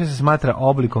filozofija se smatra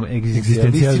oblikom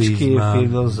egzistencijalističke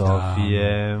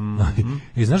filozofije.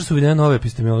 I znaš da su uvedene nove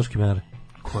epistemološke mere?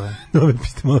 Koje? Nove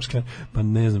epistemološke, pa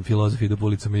ne znam, filozofi idu po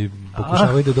ulicama i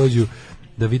pokušavaju da dođu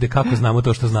da vide kako znamo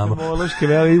to što znamo. Epistemološke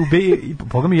mere,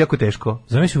 Boga mi jako teško.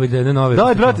 Zamisli uvedene nove.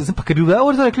 Da, brate, pa kad bi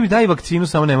ovo rekli mi daj vakcinu,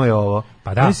 samo nemoj ovo.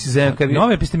 Pa da,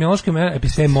 nove epistemološke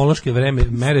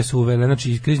mere su uvele,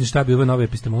 znači krizni štab je uveo nove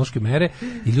epistemološke mere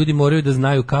i ljudi moraju da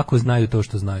znaju kako znaju to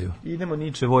što znaju. Idemo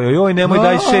Niče, joj, nemoj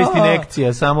daj 6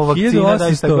 injekcija, samo vakcina,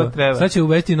 daj šta god treba. Sad će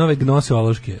uvesti nove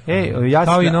gnoseološke. Ja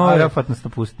sam Arafat nas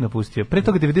napustio. Pre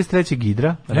toga 93.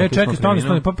 Gidra. Čekaj,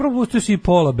 stani, pa prvo pustio si i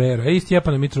Pola Bera, i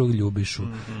Stjepana Mitrova Ljubišu,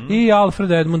 i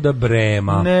Alfreda Edmunda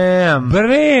Brema.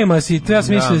 Brema si, ja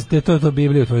sam mislio da je to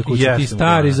Biblija u tvojoj kući, ti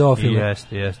stari zofili.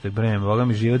 Jeste, Brema. Boga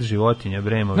mi život životinja,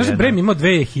 Bremo. Znaš da Brem imao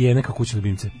 2 hijene kao kućne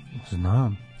ljubimce?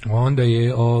 Znam. Onda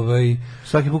je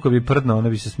svaki put kad bi prdno, one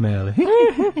bi se smejale.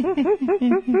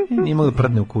 Nije mogli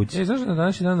prdne u kući. Znaš da na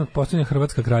današnji dan posljednja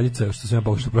hrvatska kraljica, što sam ja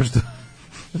pokušao pročitao,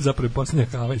 zapravo je posljednja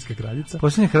havajska kraljica.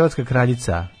 Posljednja hrvatska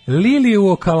kraljica. Liliju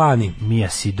Okalani. Mija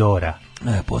Sidora.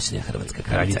 Posljednja hrvatska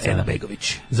kraljica Ena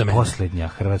Begović. Za mene. Posljednja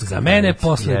hrvatska kraljica. Za mene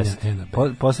posljednja Ena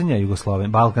Begović. Posljednja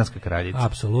Jugosloven, balkanska kraljica.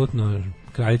 Apsolutno.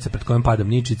 Kraljica pred kojom padam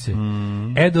ničice.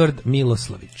 Edward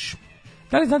Miloslavić.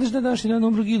 Da li znate da je današnji dan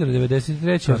umro Gidra,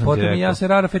 93. A potom i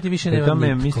Jaser Arafat i više nema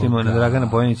nitko. Mislimo na Dragana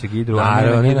Bojanića Gidru.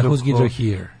 Naravno, ne na Who's Gidra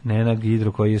Here. Ne na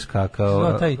Gidru koji je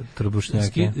skakao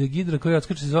trbušnjake. Gidra koji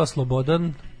odskače se zvao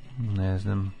Slobodan. Ne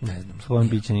znam. Svojom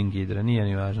bićanim Gidra, nije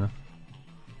ni važno.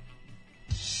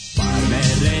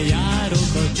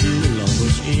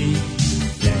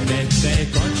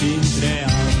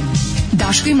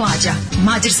 Daško i Mlađa,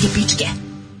 mađarske pičke.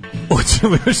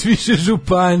 Hoćemo još više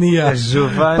županija.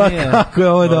 Županija. Pa kako je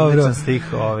ovo dobro.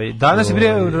 Danas je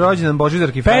bio rođendan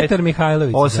Božidarki Frajt. Petar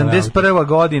Mihajlović. 81.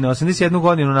 godina, 81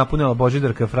 godinu napunila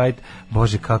Božidarka Frajt.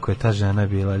 Bože, kako je ta žena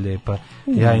bila lijepa.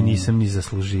 Ja je nisam ni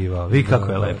zasluživao. Vi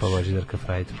kako je lepa Božidarka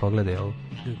Frajt. Pogledaj ovo.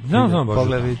 Znam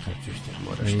Božidarku.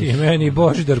 Moraš ti meni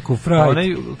Božidarku Frajt.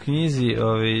 Onaj u knjizi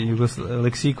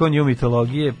Leksikon ju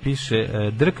mitologije piše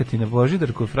drkati na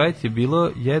Božidarku Frajt je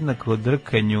bilo jednako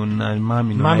drkanju na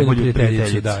maminu najbolju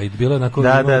prijateljicu. Da, i bilo onako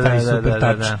taj super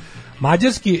tač.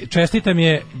 Mađarski čestitam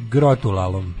je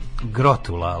Grotulalom.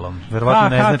 Verovatno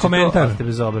ne znači komentar. To, ste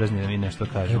bezobrazni da mi nešto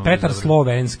kažemo. Petar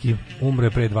Slovenski umre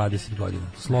pre 20 godina.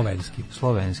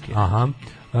 Slovenski. Aha.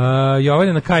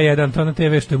 Jovana na K1, to na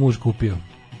TV što je muž kupio.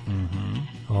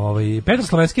 Petar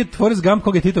Slovenski je tvorac Gam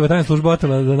koga je Titova tajna služba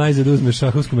otela da najzad uzme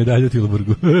šahovsku medalju u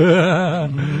Tilburgu.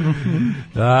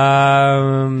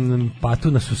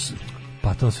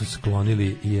 Patuna su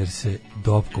sklonili jer se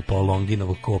dokopao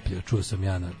Longinovog koplja. Čuo sam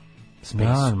ja na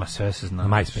Space. Ma sve se zna. Na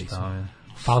MySpace.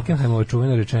 Falkenheimova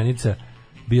čuvena rečenica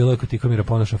bilo je kod Tikomira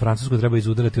Ponoša, Francusku treba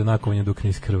izudarati onakovanje dok ne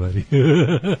iskrvari.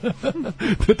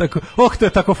 To je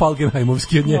tako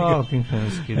Falkenheimovski od njega.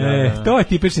 Falkenheimski, da. To je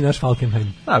tipični naš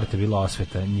Falkenheim. Naravno, to je bila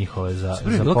osveta njihove za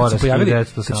poreski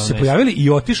kad su se pojavili i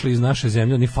otišli iz naše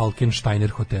zemlje, oni Falkensteiner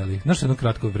hoteli. Znaš, jedno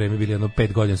kratko vreme bili,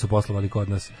 5 godina su poslovali kod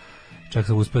nas. Čak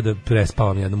sam uspio da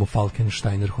prespavam jednom u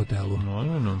Falkensteiner hotelu.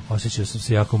 Osjećao sam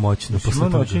se jako moćno. Imao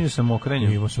noćenje sa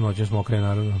mokrenjem. Imao sam noćenje sa mokrenjem,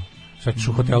 naravno. Sad ćeš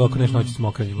u hotelu ako neš noći s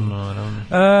mokrenjem. Naravno.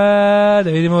 Da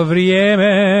vidimo vrijeme.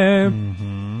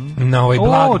 Na ovaj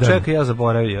blagdan. Čekaj, ja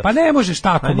zaboravio. Pa ne možeš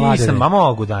tako, mladene.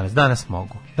 Mogu danas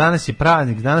mogu. Danas je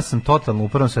praznik, danas sam totalno u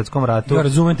Prvom svetskom ratu. Ja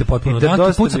razumem te potpuno,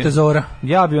 danas ti pucate zora.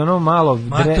 Ja bi malo...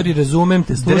 Matori, razumem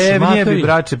te, slušaj, drevnije bi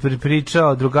braće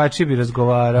pričao, drugačije bi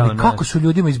razgovarao. Ali kako su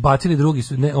ljudima izbacili drugi,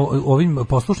 ovim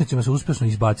poslušnicima su uspješno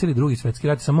izbacili drugi svetski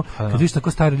rat, samo kad vidiš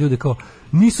tako stari ljude kao,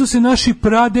 nisu se naši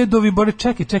pradedovi, bore,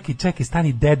 čekaj,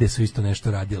 stani, dede su isto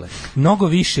nešto radile. Mnogo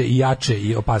više i jače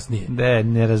i opasnije.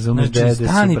 Ne razumeš, dede su,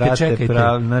 brate,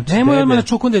 prav. Nemoj odmah na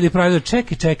čukun dede pravi,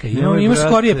 čekaj, imaš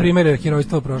skorije primjere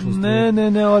herojstva u prošlosti.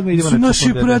 Ne, odmah idemo na čukun.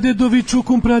 Naši pradedovi,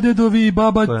 čukun pradedovi,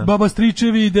 baba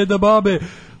stričevi, deda babe.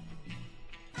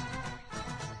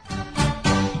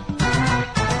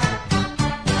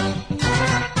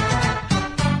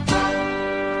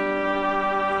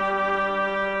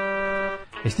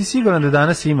 Jesi siguran da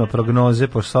danas ima prognoze,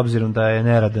 s obzirom da je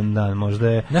neradan dan, možda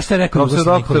je... Znaš šta je rekao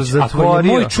doktor zatvorio? Ako je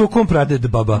moj čukom praded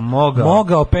baba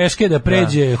mogao peške da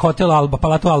pređe hotel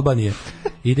Palatu Albanije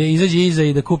i da izađe iza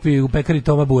i da kupi u pekari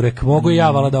Toma burek, mogu i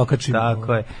ja vala da okačim.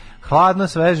 Tako je. Hladno,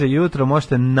 sveže jutro,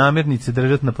 možete namirnice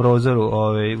držati na prozoru,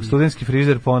 studentski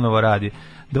frižder ponovo radi.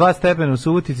 2 stepena u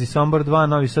Subotici, Sombor 2,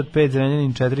 Novi Sad 5,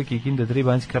 Zrenjanin 4, Kikinda 3,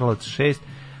 Banjski Karlovac 6,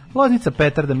 Loznica,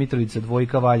 Petarda, Mitrovica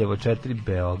 2, Valjevo 4,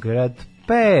 Beograd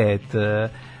 5.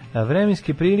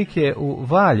 Vremenske prilike u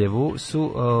Valjevu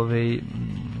su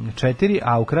 4,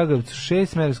 a u Kragujevcu 6,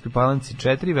 Smederevskoj Palanci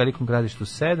 4, Velikom Gradištu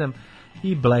 7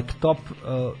 i Blacktop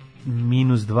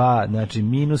 -2, znači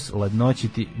minus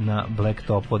ladnoćiti na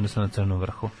Blacktopu, odnosno na Crnom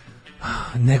vrhu.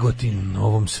 Negotin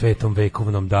ovom svetom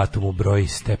vekovnom datumu broji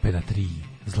stepena 3,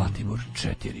 Zlatibor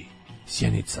 4,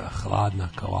 Sjenica hladna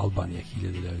kao Albanija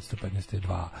 1915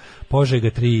 2, Požega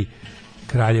 3,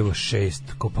 Kraljevo 6,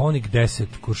 Kopaonik 10,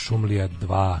 Kuršumlija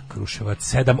 2,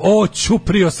 Kruševac 7,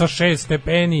 Ćuprio sa 6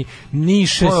 stepeni,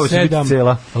 Niše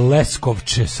 7,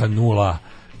 Leskovče sa 0,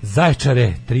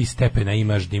 Zaječare 3 stepena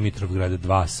imaš, Dimitrovgrad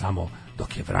 2 samo,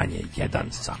 dok je Vranje 1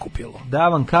 sakupilo. Da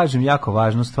vam kažem jako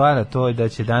važnu stvar, a to je da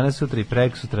će danas, sutra i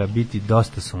preksutra biti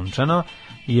dosta sunčano,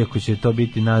 iako će to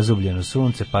biti nazubljeno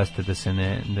sunce, pazite da se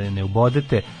ne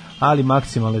ubodete, ali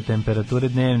maksimalne temperature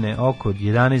dnevne oko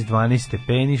 11-12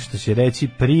 stepeni, što će reći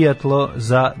prijatlo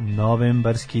za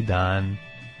novembarski dan.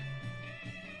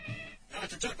 Ja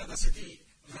ću čekati da se ti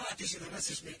vratiš i da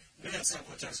nosiš mi mesa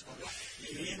počaskoga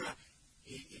i vina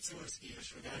i curski i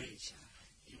šugarića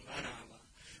i varava.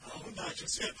 A onda ću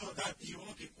sve to dati i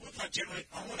oki utlačenoj,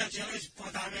 a ona će reći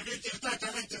podane, vidite šta će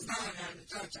reći znanja ili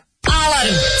čača.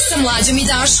 Alarm sa Mlađom i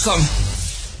Daškom.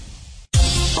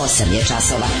 8 je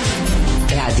časova.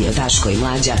 Radio Daško i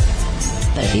Mlađa.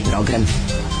 Prvi program.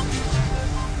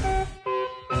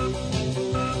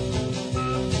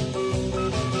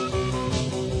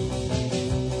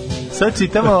 Sad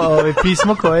čitamo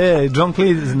pismo koje je John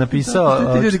Cleese napisao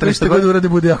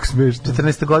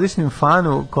 14-godišnjem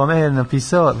fanu kome je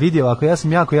napisao, vidi ovako, ja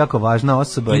sam jako, jako važna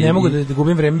osoba. I ne mogu da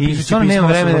gubim vreme pišući pismo. I nemam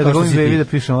vremena da gubim vreme da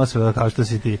pišem osoba kao što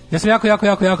si ti. Ja sam jako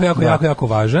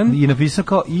važan. I napisao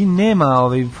kao, i nema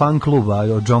fan kluba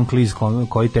od John Cleese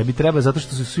koji tebi treba, zato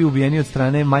što su svi ubijeni od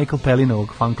strane Michael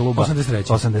Pellinovog fan kluba.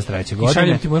 83. godine. I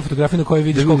šaljem ti moju fotografiju na kojoj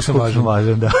vidiš koliko sam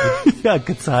važan. Da. Ja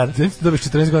kad car. Dobiš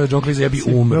 14 godina John Cleese, ja bi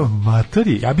umro.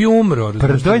 Matori. Ja bi umro.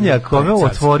 Prdonja kome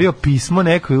otvorio pismo,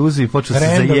 neko je uzeo i počeo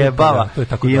se zajebava.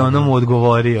 I ono mu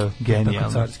odgovorio.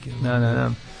 Genijalno.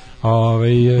 Da.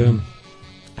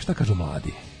 Šta kažu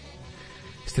mladi?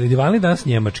 Ste li divani danas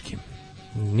njemački?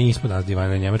 Nismo danas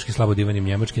divani njemački, slabo divanim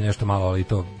njemački, nešto malo, ali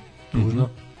to tužno.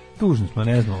 Tužno smo,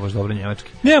 ne znamo baš dobro njemački.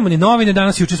 Nemamo ni novine,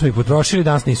 danas juče smo ih potrošili,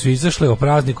 danas nisu izašle o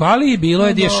prazniku, ali bilo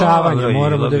je dješavanje,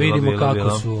 moramo da vidimo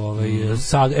kako su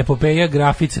sad epopeja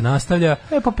grafice nastavlja.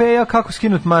 Epopeja kako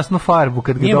skinuti masnu farbu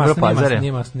kad ga dobro pazare.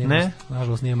 Nije masna,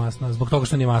 nažalost nije masna, zbog toga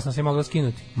što nije masna se je mogla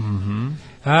skinuti.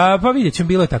 Pa vidjet ćemo,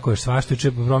 bilo je tako još svašta,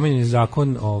 juče promijenjen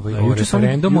zakon o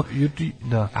referendumu,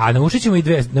 a naučit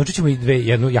ćemo i dve,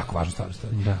 jednu jako važnu stvar.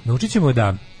 Naučit ćemo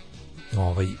da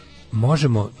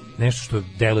možemo nešto što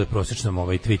deluje prosječnom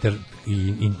Twitter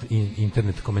i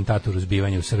internet komentatoru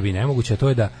zbivanja u Srbiji nemoguće, a to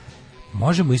je da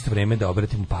možemo isto vrijeme da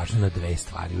obratimo pažnju na dve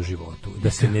stvari u životu. Da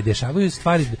se ne dešavaju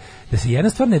stvari, da se jedna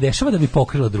stvar ne dešava da bi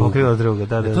pokrila drugu.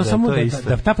 Da. To samo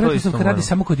da ta pretpostavka radi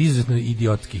samo kod izuzetno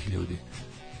idiotskih ljudi.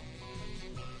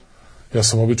 Ja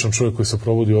sam običan čovjek koji se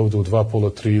provodi ovdje u 2, pola,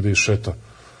 3 ide i šeta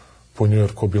po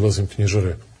Njujorku, obilazim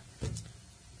knjižare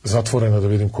zatvorena da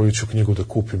vidim koju ću knjigu da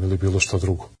kupim ili bilo šta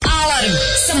drugo. Alarm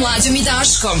sa Mlađom i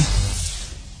Daškom.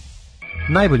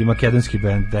 Najbolji makedonski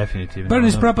band, definitivno. Burn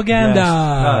is Propaganda.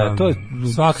 Da, to je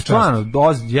stvarno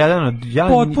jedan od...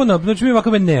 Potpuno, znači mi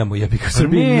ovakav band nemamo, ja bih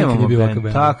Srbiji nikad ne bi ovakav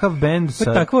band. Takav band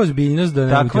sa... Takva ozbiljnost da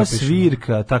ne mogu takva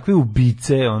svirka, takve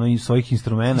ubice, i svojih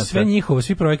instrumenta. Sve njihovo,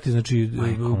 svi projekti, znači,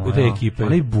 te ekipe.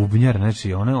 Onaj bubnjar,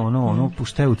 znači, ono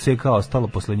šta je u CK ostalo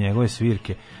posle njegove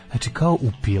svirke. Znači, kao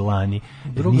u pilani.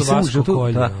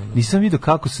 Nisam vidio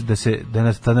kako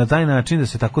da na taj način da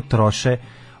se tako troše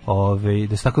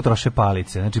da se tako troše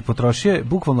palice. Znači, potrošio je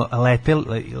bukvalno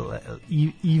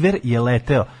Iver je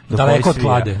leteo. Daleko od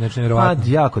klade, znači nevjerovatno.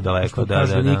 Jako daleko,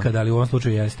 da. Nikada, ali u ovom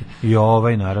slučaju jeste. I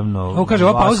naravno, kaže,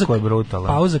 Vasko je brutalan.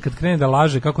 Pauza kad krene da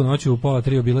laže kako noću u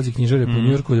 2:30 obilazi knjižare po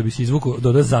Njujorku da bi se izvukao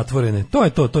doda zatvorene. To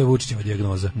je Vučićeva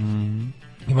dijagnoza.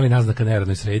 Imali naznaka na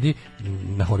neradnoj sredi,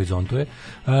 na horizontu je.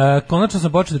 Konačno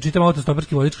sam počeo da čitam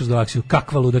Autostoperski vodič kroz galaksiju.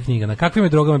 Kakva luda knjiga. Na kakvim je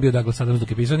drogama bio Douglas Adams dok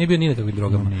je pisao? Nije bio ni na kakvim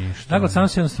drogama. Douglas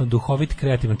Adams je jednostavno duhovit,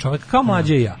 kreativan čovjek, kao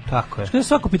Mlađa i ja. Tako je. Što je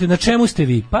svako pitanje, na čemu ste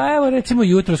vi? Pa evo, recimo,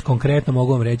 jutros konkretno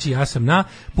mogu vam reći, ja sam na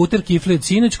puter kifli od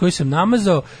sinoć koji sam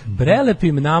namazao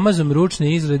prelepim namazom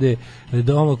ručne izrade,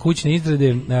 kućne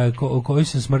izrade, koju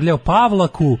sam smrljao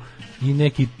pavlaku i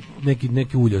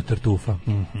neki ulje od tartufa.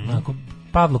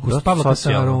 Pavlaku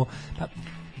sa aromu.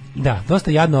 Da,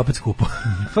 dosta jadno, opet skupo.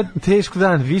 Pa teško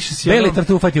dan, više si beli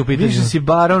tartufat je u pitanju. Više si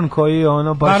baron koji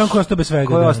baron koji ostaje bez svega.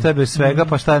 Koji ostaje bez svega,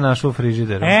 pa šta je našo u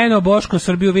frižideru? Boško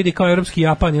Srbiju vidi kao evropski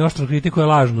Japan i oštro kritikuje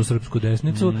lažnu srpsku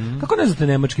desnicu. Kako ne znate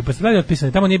nemački? Pa ste dalje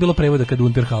otpisani. Tamo nije bilo prevoda kad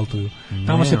Unterhaltuju.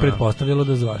 Tamo se pretpostavljalo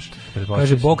da zvaš.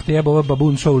 Kaže, Bog te jeba, ovaj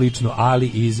babun show lično, ali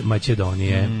iz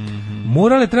Makedonije.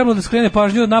 Mural je trebalo da skrene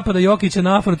pažnju od napada Jokića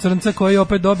na Afro Crnca koji je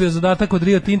opet dobio zadatak od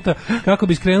Rio Tinta kako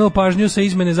bi skrenuo pažnju sa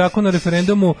izmene zakona o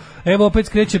referendumu. Evo opet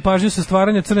skreće pažnju sa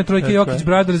stvaranja Crne trojke Jokić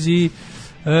Brothers i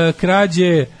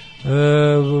krađe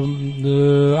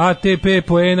ATP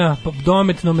poena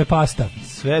dometno me pasta.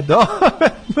 Sve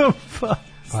dometno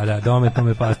pasta. Pa da, dometno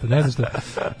me pasta. Ne znam šta.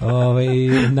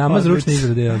 Namaz ručne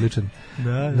izrade je odličan.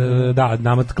 Da,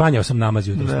 klanjao sam namaz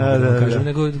jutro.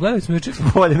 Nego gledali smo juče.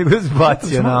 Bolje nego da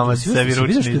zbacio namaz sebi ručni.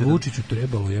 Vidiš što je Vučiću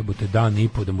trebalo jebote dan i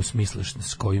po da mu smisliš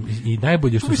s kojim i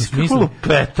najbolje što su smislili.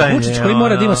 Vučić koji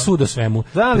mora da ima sud o svemu.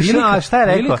 Šta je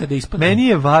rekao?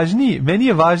 Meni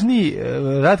je važniji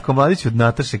Ratko Mladić od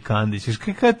Nataše Kandić.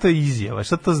 Kakva je to izjava?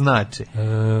 Šta to znači?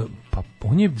 Pa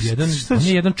on je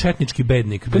jedan četnički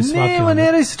bednik bez svake.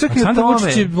 Ne radi se čak i o tome.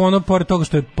 Vučić je pored toga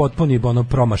što je potpuni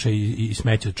promašaj i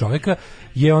smeće od čovjeka,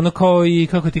 je kao i,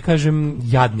 kako ti kažem,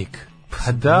 jadnik.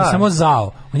 Pa da. On je samo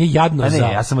zao. On je jadno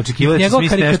zao. Ja sam očekivao da će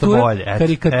smisli nešto bolje.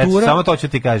 Samo to ću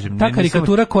ti kažem. Ta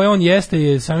karikatura koja on jeste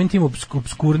je samim tim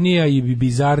obskurnija i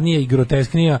bizarnija i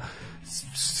grotesknija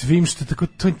svim što tako,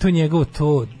 to je njegovo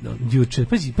to juče.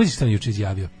 Pazi šta on juče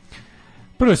izjavio.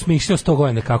 Prvo je smišljao 100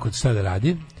 godina kako šta da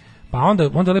radi. Pa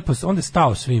onda lepo, onda je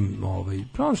stao svim,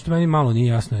 ono što meni malo nije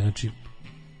jasno, znači...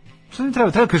 Što mi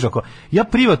treba kažeš oko, ja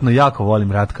privatno jako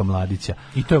volim Ratka Mladića.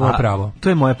 I to je moje pravo. To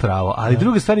je moje pravo, ali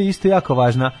druga stvar je isto jako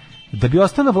važna, da bi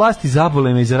ostao na vlasti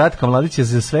zabole me iza Ratka Mladića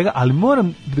za svega, ali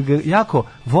moram da ga jako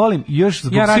volim još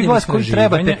zbog svih vas koji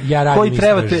trebate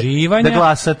da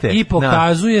glasate. I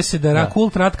pokazuje se da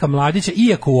kult Ratka Mladića,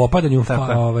 iako u opadanju,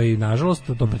 nažalost,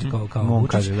 to kao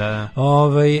Vučić,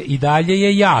 i dalje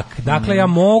je jak. Dakle, ja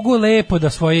mogu lepo da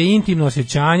svoje intimno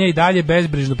osjećanja i dalje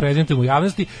bezbrižno prezentujem u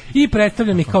javnosti i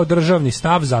predstavljam ih kao državni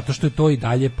stav, zato što je to i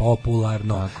dalje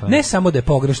popularno. Ne samo da je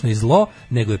pogrešno i zlo,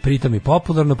 nego je pritom i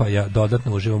popularno, pa ja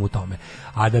dodatno uživam u tome.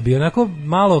 A da bi onako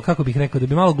malo, kako bih rekao, da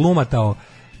bi malo glumatao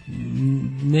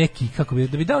neki,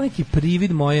 da bi dao neki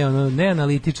privid moje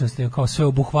neanalitičnosti, kao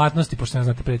sveobuhvatnosti, pošto ne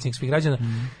znate predsjednik svih građana,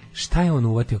 šta je on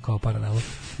uvatio kao paralelu?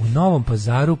 U Novom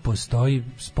Pazaru postoji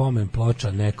spomen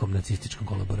ploča nekom nacističkom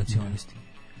kolaboracionisti.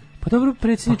 Pa dobro,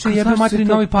 predsjedniče, jebe materi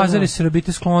Novi Pazar i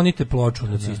Srbite, sklonite ploču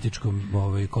nacističkom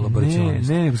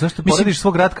kolaboracionistu. Ne, zašto porediš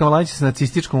svog Ratka Mladića sa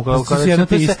nacističkom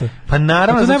kolaboracionistom? Pa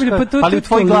naravno, ali u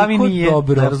tvojoj glavi nije.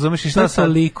 Da razumeš šta sad? To je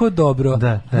toliko dobro.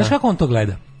 Znaš kako on to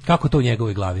gleda? Kako to u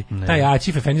njegovoj glavi? Taj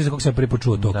Ačif Efendi, za kog sam prvi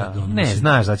počuo to. Ne,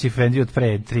 znaš da Ačif Efendi od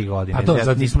pre 3 godine. A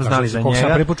to, nismo znali za njega. Kog sam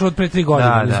prvi počuo od pre 3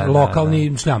 godine.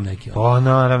 Lokalni šljam neki. Pa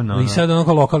naravno. I sad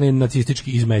onako lokalni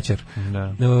nacistički izmećar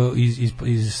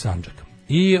iz Sandžaka.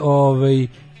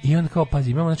 I onda kao,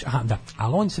 pazi, imamo, znači,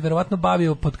 ali on se verovatno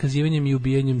bavio potkazivanjem i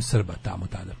ubijanjem Srba tamo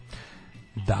tada.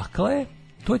 Dakle,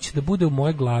 to će da bude u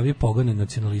mojoj glavi pogane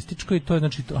nacionalističko i to je,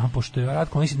 znači, pošto je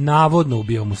Ratko Mladić navodno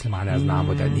ubio muslimane, a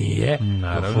znamo da nije,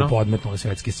 dok su podmetnule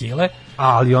svetske sile.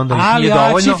 Ali onda nije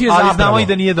dovoljno, ali znamo i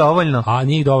da nije dovoljno. A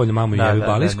nije dovoljno, mamo jevi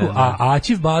Balijsku, a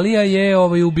Ačif Balija je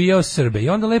ubijao Srbe. I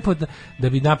onda lepo, da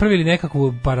bi napravili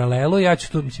nekakvu paralelu, ja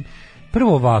ću to, mislim,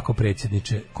 prvo ovako,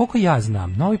 predsjedniče, koliko ja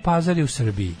znam, Novi Pazar je u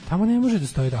Srbiji, tamo ne može da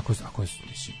stoji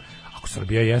ako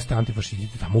Srbija jeste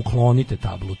antifašisti, tamo uklonite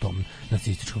tablu tom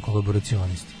nacističkom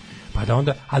kolaboracionisti. Pa da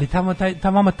onda, ali ta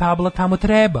vama tabla tamo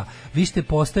treba. Vi ste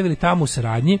postavili tamo u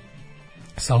saradnji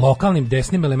sa lokalnim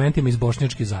desnim elementima iz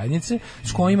bošnjačke zajednice,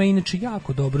 s kojima inače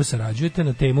jako dobro sarađujete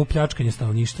na temu pljačkanja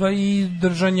stanovništva i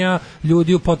držanja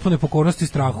ljudi u potpunoj pokornosti,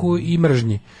 strahu i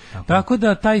mržnji. Tako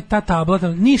da ta tabla,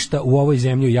 ništa u ovoj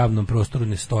zemlji u javnom prostoru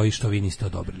ne stoji što vi niste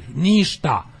odobrili.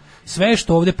 Ništa. Sve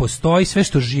što ovdje postoji, sve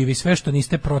što živi, sve što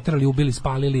niste proterali, ubili,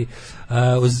 spalili,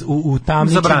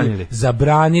 utamničili,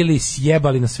 zabranili,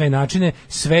 sjebali na sve načine,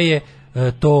 sve je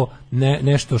to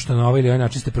nešto što na ovaj ili ovaj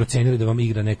način ste procenili da vam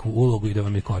igra neku ulogu i da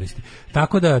vam je koristi.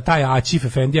 Tako da taj Ačif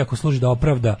Efendi, ako služi da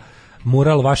opravda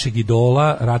mural vašeg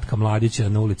idola Ratka Mladića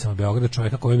na ulicama Beograda,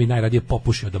 čovjeka koji bi najradije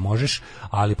popušio da možeš,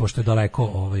 ali pošto je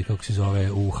daleko, kako se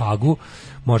zove, u Hagu,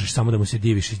 možeš samo da mu se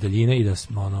diviš iz daljine i da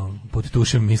pod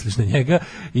tušem misliš na njega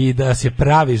i da se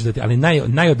praviš, ali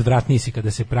najodvratniji si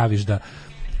kada se praviš da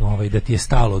ti je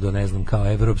stalo do, ne znam,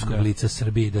 kao evropskog lica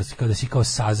Srbije, da si kao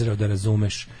sazreo da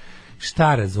razumeš.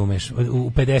 Šta razumeš? U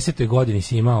 50. godini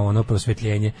si imao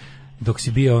prosvetljenje, dok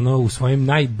si bio u svojim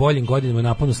najboljim godinama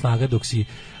naponu snaga, dok si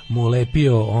mu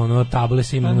lepio table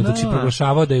sa imenom, dok si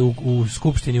proglašavao da je u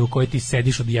skupštini u kojoj ti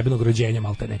sediš od jebenog rođenja,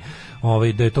 maltene,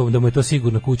 da mu je to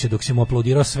sigurna kuća, dok si mu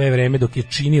aplaudirao sve vreme dok je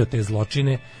činio te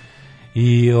zločine.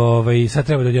 I sad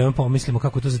treba da odjednom pomislimo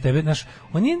kako je to za tebe. Znaš,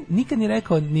 on nikad ni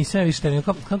rekao ni sve više,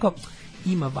 kako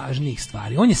ima važnijih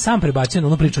stvari. On je sam prebacio na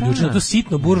onu priču od juče, na tu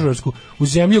sitnu buržovarsku, u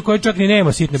zemlju u kojoj čak ni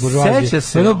nema sitne buržoazije.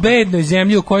 U jedno bednoj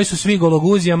zemlji u kojoj su svi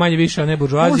gologuzija, manje više, a ne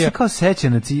buržoazija. On se kao seća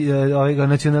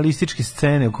nacionalističke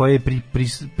scene u kojoj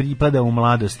pripada u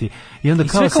mladosti. I onda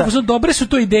kao sve dobre su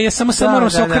to ideje, samo moramo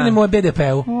se okrenemo u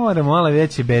BDP-u. Moramo malo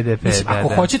veći BDP.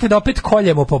 Ako hoćete da opet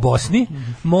koljemo po Bosni,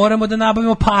 moramo da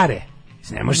nabavimo pare.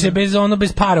 Ne može se bez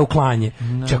para u klanje.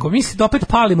 Znači, ako mislite da opet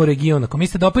palimo region, ako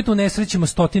mislite da opet unesrećemo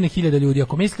 100.000 ljudi,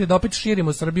 ako mislite da opet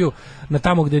širimo Srbiju na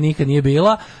tamo gde nikad nije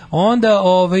bila, onda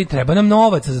treba nam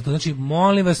novaca za to. Znači,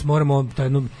 molim vas, moramo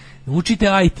učite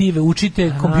IT,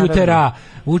 učite kompjutera,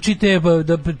 učite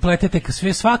da pletete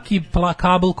svaki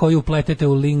kabel koji upletete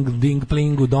u link, ding,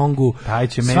 plingu, dongu,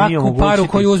 svaku paru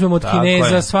koju uzmemo od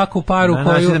Kineza, svaku paru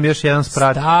koju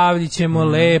stavit ćemo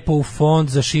lepo u fond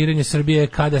za širenje Srbije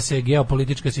kada se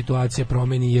geopolitička situacija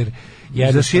promeni, jer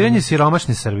za širenje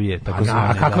siromašne Srbije, tako zvane.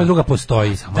 A kakva druga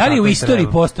postoji? Da li u istoriji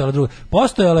postojala druga?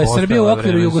 Postojala je Srbija u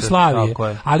okviru Jugoslavije,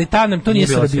 ali to nije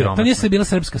Srbija. To nije bila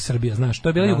srpska Srbija, znaš, to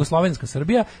je bila jugoslovenska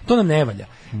Srbija, to nam ne valja.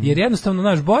 Jer jednostavno,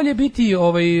 znaš,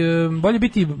 bolje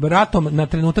biti ratom na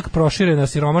trenutak proširena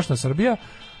siromašna Srbija,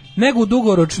 nego u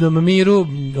dugoročnom miru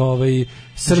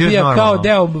Srbija kao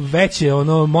deo veće,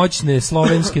 moćne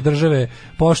slovenske države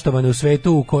poštovane u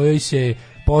svetu, u kojoj se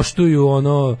poštuju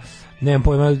nemam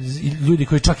pojma, ljudi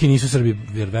koji čak i nisu Srbi,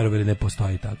 jer verovali ne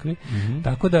postoji takvi.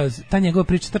 Tako da ta njegova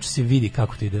priča tačno se vidi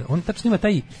kako to ide. On tačno ima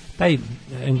taj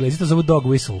Englezi to zovu dog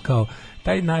whistle, kao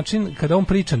taj način kada on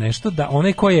priča nešto, da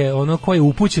onaj ko je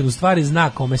upućen u stvari zna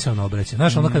kome se on obraća.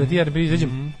 Znaš, ono kada ti ja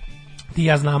izađem, ti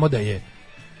ja znamo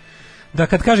da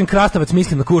kad kažem krastavac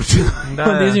mislim na Kurčinu,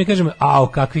 onda izim i kažem,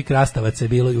 kakvi krastavac je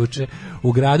bilo juče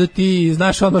u gradu, ti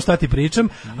znaš ono šta ti pričam,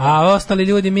 a ostali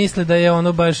ljudi misle da je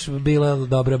ono baš bila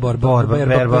dobra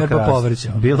berba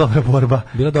povrća. Bila dobra borba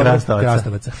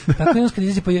krastavaca. Tako je kad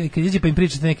izađe pa im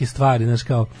pričate neke stvari, znaš,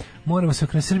 kao, moramo se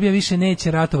okrenuti, Srbija više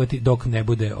neće ratovati dok ne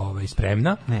bude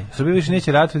spremna. Ne, Srbija više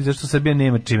neće ratovati zato što Srbija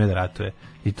nema čime da ratuje.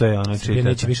 I to je ono Srbija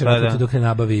neće više ratovati dok ne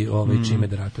nabavi čime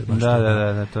da ratuje.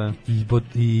 Da, to je.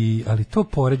 Ali to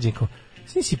poređenje, kao,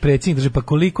 si predsjednik drže, pa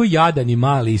koliko jadan i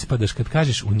mali ispadaš kad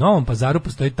kažeš u Novom Pazaru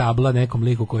postoji tabla nekom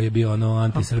liku koji je bio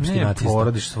antisrpski nacista. Ne,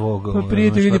 porodiš svog. Pa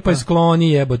prijatelj vidi pa je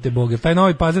skloni, jebote Boga. Taj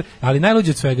Novi Pazar, ali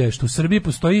najluđe od svega je što u Srbiji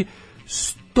postoji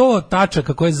 100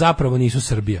 tačaka koje zapravo nisu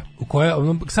Srbija. U koje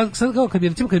sad kao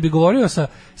kad bi govorio sa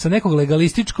nekog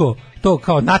legalističko, to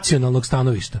kao nacionalnog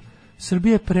stanovišta.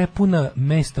 Srbija je prepuna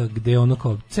mesta gde ono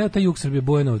kao ceo taj jug Srbije,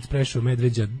 Bujanovac, Preševo,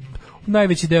 Medveđa,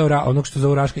 najveći deo onog što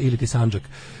zove Raška ili ti Sandžak.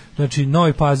 Znači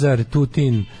Novi Pazar,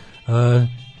 Tutin,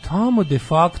 tamo de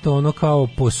facto ono kao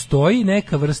postoji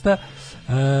neka vrsta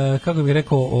kako bih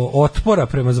rekao otpora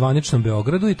prema zvaničnom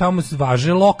Beogradu i tamo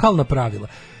važe lokalna pravila.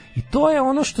 I to je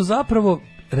ono što zapravo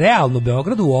realno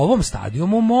Beogradu u ovom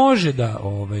stadijumu može da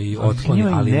otkloni,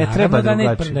 ali ne treba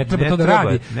to da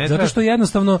radi, zato što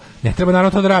jednostavno ne treba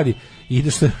naravno to da radi.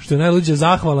 I što je najluđe,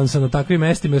 zahvalan sam na takvim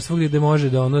mestima, jer svugdje gde može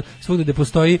da svugdje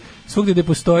gde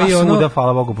postoji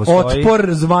otpor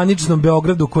zvaničnom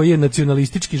Beogradu koji je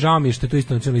nacionalistički, žao mi je što je to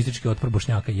isto nacionalistički otpor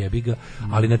Bošnjaka, jebi ga,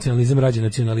 ali nacionalizam rađe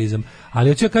nacionalizam. Ali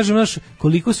hoću ja kažem, znaš,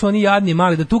 koliko su oni jadni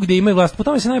mali, da tu gde imaju vlast, po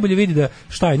tome se najbolje vidi da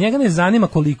šta je, njega ne zanima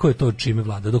koliko je to čime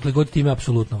vlada, dokle god time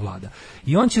apsolutno vlada.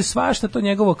 I on će svašta to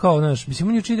njegovo kao, znaš, mislim,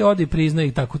 on juče ode i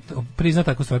prizna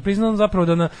takvu stvar. Prizna on zapravo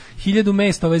da na 1000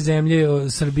 mesta ove zemlje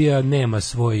Srbija nema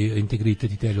svoj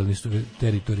integritet i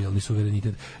teritorijalni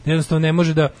suverenitet. Jednostavno ne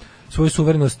može da svoju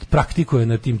suverenost praktikuje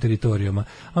na tim teritorijama.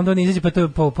 Onda on izađe pa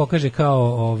to pokaže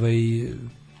kao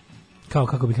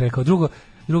kako bih rekao,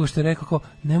 drugo što je rekao, kao,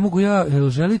 ne mogu ja,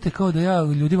 želite kao da ja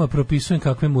ljudima propisujem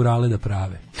kakve murale da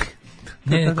prave.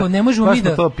 Ne možemo mi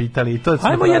da to pitali, to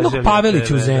ajmo jednog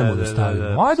Pavelića u zemlju da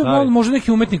stavimo. Ajde, možda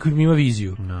neki umetnik koji ima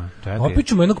viziju.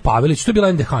 Opićemo jednog Pavelića, to je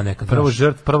bila NDH nekad.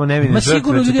 Prvo nevine žrtve.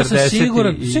 Sigurno ljudi, ja sam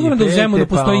siguran da u zemlju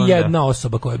postoji jedna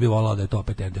osoba koja bi volala da je to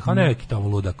opet NDH, neki tamo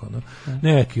ludak,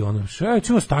 neki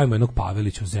ćemo stavimo jednog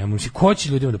Pavelića u zemlju. Ko će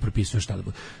ljudima da propisuje šta da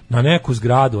bude? Na neku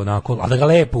zgradu onako, a da ga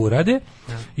lepo urade.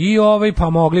 I pa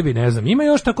mogli bi, ne znam. Ima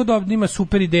još tako da ima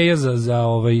super ideja za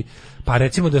pa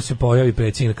recimo da se pojavi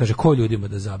predsjednik da kaže ko ljudima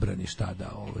da zabrani šta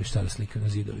da slikaju na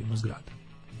zidovima zgrada.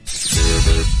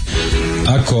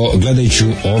 Ako gledajući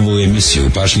ovu emisiju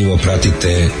pažljivo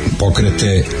pratite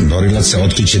pokrete borilaca,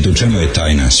 otkrićete u čemu je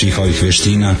tajna svih ovih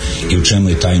veština i u čemu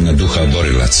je tajna duha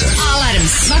borilaca. Alarm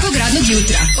svakog radnog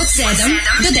jutra od 7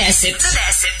 do 10.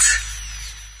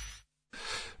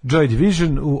 Joy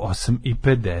Division u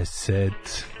 8:50.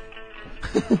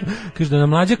 Kaže da nam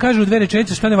Mlađa kaže u 2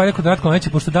 rečenice šta ne valja kod Ratko Mladića,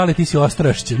 pošto da li ti si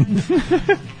ostrašćen.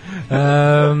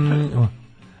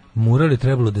 Mural je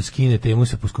trebalo da skine temu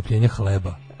sa poskupljenja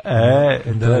hleba.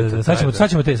 Sad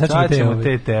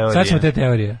ćemo te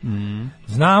teorije.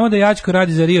 Znamo da Jačko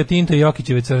radi za Rio Tinto i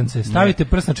Jokićeve crnce. Stavite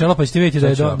prst na čelo pa ćete vidjeti da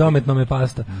je dometnome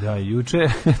pasta. Da,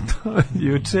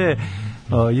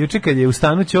 juče kad je u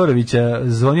stanu Ćorovića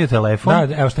zvonio telefon,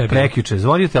 prekjuče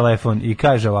zvonio telefon i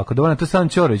kaže ovako, dobro, to stan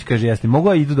Ćorović, kaže, jasni, mogu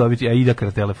ja idu dobiti Aida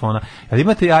telefona, jel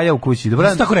imate jaja u kući, dobro,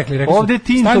 ovde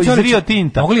Tinto iz Rio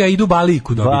Tinta. Mogu li ja idu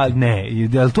Baliku dobiti? Ne,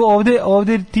 jel to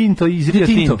ovde Tinto iz Rio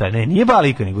Tinta, ne, nije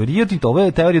Balika, nego Rio Tinto, ovo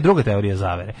je druga teorija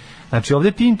zavere. Znači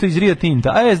ovde Tinto iz Rio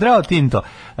Tinta. Zdravo Tinto.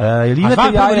 Jel imate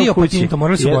jaja u kući?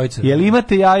 Jel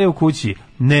imate jaja u kući?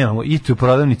 Nemamo, idite u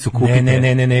prodavnicu, kupite.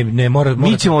 Ne,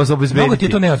 mi ćemo vas obezbediti. Mnogo ti je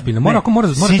to neozbiljno. Mora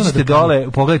siđite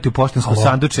dole, pogledajte u poštansko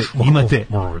sanduče, imate,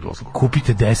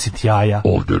 kupite 10 jaja.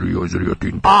 Ovde iz Rio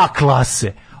Tinta.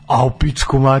 Klase. A u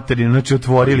pičku materinu, znači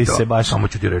otvorili se baš. Samo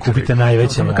ću ti reći. Kupite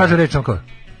najveće jaja. Kaže reč, onako.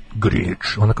 Grinić.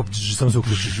 Ona kao samo se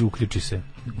uključi se.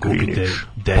 Kupite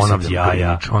 10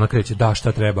 jaja. Ona kreće, da,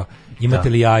 šta treba? Imate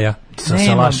li jaja? Sa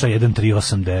Salaša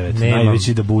 1389,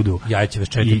 najveći da budu. Jaja će vas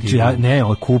čekati. Ne,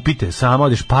 kupite, samo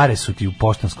odeš, pare su ti u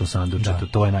poštanskom sandučetu,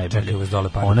 to je najbolje.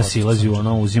 Ona silazi,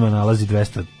 uzima, nalazi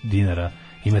 200 dinara.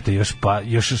 Imate još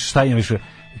šta ima više?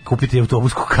 Kupite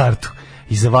autobusku kartu.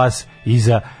 i za vas i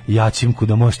za Jačimku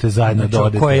da možete zajedno da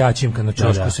odete. Ko je Jačimka?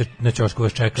 Na ćošku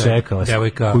vas čeka vas,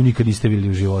 devojka koju nikad niste vidjeli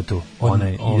u životu. Ona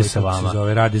ide sa vama.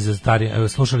 Zove, radi za stari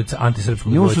slušalica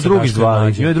antisrpskog dvojca. Nju su drugi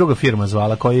zvali, nju je druga firma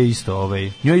zvala koja je isto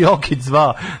nju je Jokić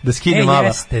zvao da skine malo.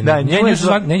 Jeste,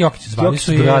 ne Jokić zvali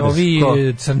su je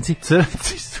ovi crnci.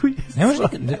 Crnci su ne može,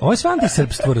 ovo je sve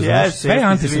antisrpstvo, razumiješ? Sve je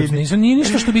antisrpstvo, nije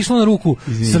ništa što bi išlo na ruku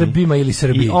Srbima ili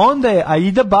Srbiji. I onda je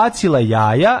Aida bacila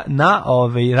jaja na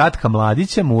Ratka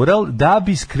Mladića mural da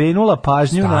bi skrenula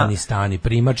pažnju Stani,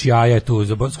 primač jaja je tu.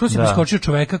 Skoro si preskočio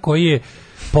čoveka koji je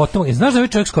potomak. Znaš da je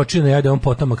čovjek skočio na jaja da je on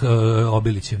potomak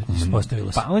Obilićev,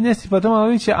 ispostavilo se. Pa on jeste potomak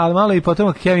Obilića, ali malo i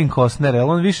potomak Kevin Costner, ali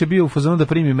on više bio u fazonu da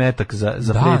primi metak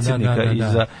za predsjednika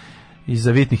i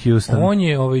za Whitney Houston.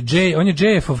 On je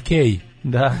JFK.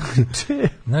 Da.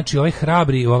 Znači ovaj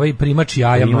hrabri, ovaj primač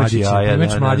jaja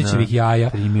primač Mladićevih jaja.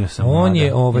 Primio sam.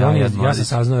 Ja sam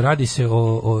saznao, radi se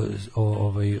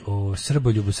o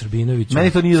Srboljubu Srbinoviću.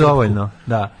 Meni to nije dovoljno,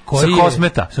 da.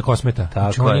 Sa Kosmeta.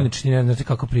 Znači on je, ne znate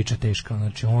kako priča teška,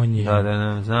 znači on je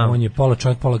on je pola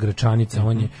čovjek, pola Gračanica,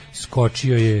 on je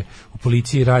skočio je u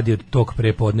policiji, radi od tog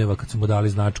prepodneva kad su mu dali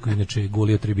značku, inače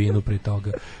gulio tribinu pre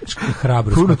toga.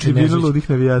 Hrabro skoči.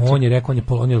 On je rekao,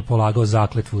 on je polagao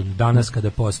zakletvu. Danas kada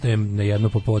postajem na jedno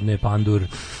popodne pandur,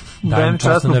 dajem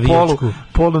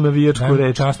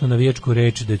časno navijačku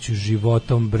reč da ću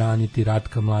životom braniti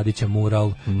Ratka Mladića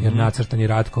mural, jer nacrtan je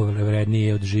Ratko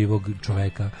vrednije od živog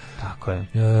čoveka. Tako je.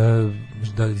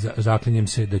 Zaklinjem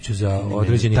se da ću za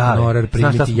određeni honorar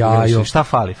primiti jajo. Šta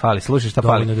fali? Slušaj, šta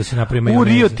fali? Da se napravi u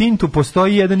Rio Tintu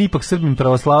postoji jedan ipak Srbin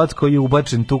pravoslavac koji je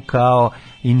ubačen tu kao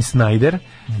Snyder,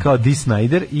 kao D.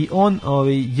 Snyder, i on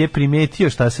je primetio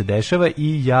šta se dešava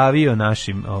i javio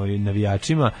našim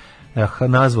navijačima,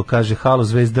 nazvo, kaže, halo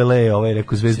Zvezdele,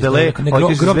 rekao Zvezdele,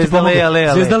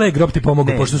 Zvezdele, grob ti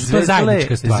pomogu, pošto su to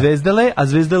zajednička stvar. Zvezdele, a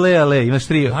Zvezdele, ale, imaš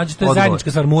tri odgovor. Znači, to je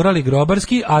zajednička stvar, mural i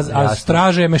grobarski, a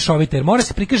straže je mešovite, jer mora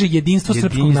se prikaže jedinstvo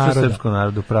srpskog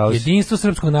naroda. Jedinstvo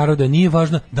srpskog naroda nije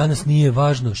važno, danas nije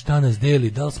važno šta nas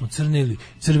deli, da li smo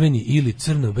crveni ili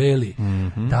crno-beli,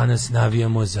 danas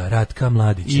navijamo za Ratka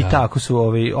Mladića. I tako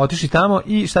su otišli tamo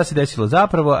i šta se desilo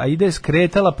zapravo, a ide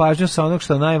skretala pažnju sa onog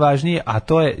što je najvažnije, a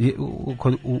to je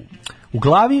u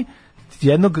glavi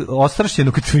jednog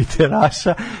ostrašćenog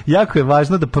Twitteraša jako je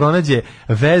važno da pronađe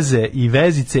veze i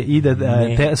vezice i da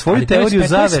svoju teoriju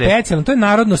zavere. To je specijalno, to je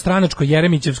narodno stranačko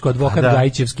Jeremićevsko advokat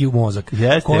Gajićevski mozak,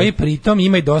 koji pritom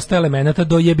ima i dosta elemenata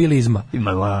dojebilizma.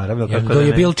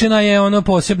 Dojebilčina je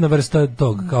posebna vrsta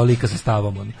tog, kao lika sa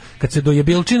stavom. Kad se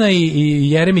dojebilčina i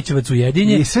Jeremićevac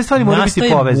ujedinje, i sve stvari moraju biti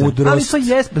povezane. Ali to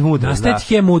jeste mudrost.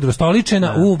 Nastaje mudrost,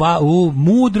 oličena u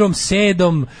mudrom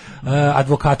sedom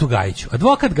advokatu Gajiću.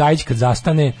 Advokat Gajić kad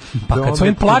zastane, pa kad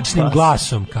svojim plačnim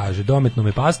glasom kaže, dometno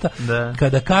me pasta,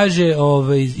 kada kaže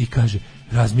i kaže,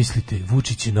 razmislite,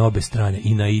 Vučić je na obe strane,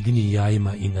 i na Idini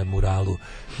jajima i na muralu.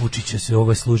 Vučić se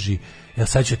služi.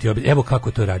 Sad ću ti evo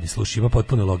kako to radi, slušaj, ima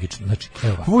potpuno logično. Znači,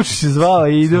 evo ovako. Vučić se zvao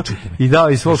i dao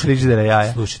iz svog frižidera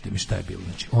jaja. Slušajte mi šta je bilo.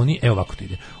 Znači, evo ovako to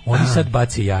ide. Oni sad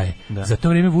bace jaje. Za to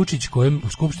vrijeme Vučić, kojem u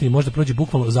skupštini možda prođe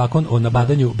bukvalno zakon o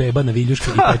nabadanju beba na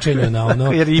viljuške i pečenju na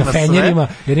na fenjerima,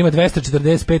 jer ima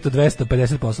 245 od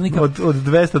 250 poslanika. Od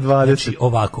 220. Znači,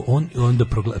 ovako, on onda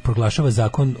proglašava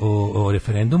zakon o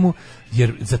referendumu,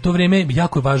 jer za to vrijeme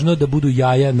jako je važno da budu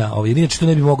jaja na jer inače to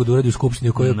ne bi mogao da uradi u skupštini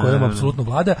u kojoj apsolutno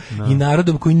vlada i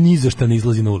narodom koji ni za šta ne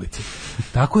izlazi na ulici.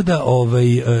 Tako da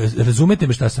razumete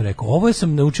me šta sam rekao. Ovo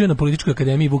sam naučio na Političkoj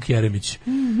akademiji Vuk Jeremić.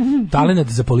 Talenat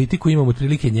za politiku imam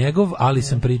otprilike njegov, ali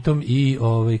sam pritom i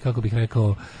kako bih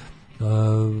rekao,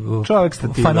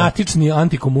 fanatični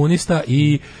antikomunista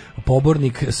i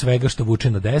pobornik svega što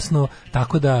vuče na desno,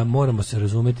 tako da moramo se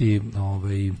razumeti.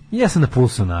 Ja sam na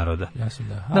pulsu naroda. Ja sam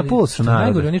na pulsu naroda.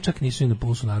 Najgore, oni čak nisu i na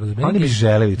pulsu naroda. Oni bi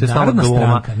želeli, to je Narodna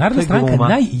stranka. Narodna stranka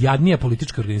najjadnija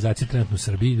politička organizacija trenutno u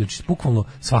Srbiji, znači bukvalno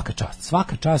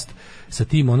svaka čast sa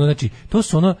tim, znači to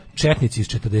su četnici iz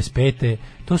 45.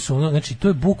 To su znači to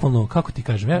je bukvalno, kako ti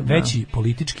kažem, veći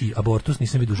politički abortus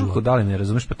nisam vidio u životu. Kako da li ne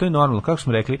razumeš, pa to je normalno, kako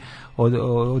smo rekli, od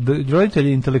roditelja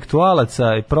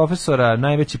intelektualaca i profesora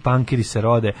najveći pankiri se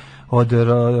rode, od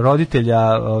roditelja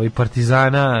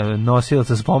partizana,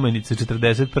 nosilaca spomenice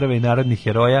 41. i narodnih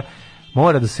heroja,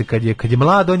 mora da se, kad je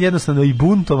mlad, on jednostavno i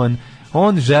buntovan,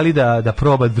 on želi da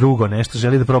proba drugo nešto,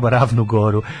 želi da proba Ravnu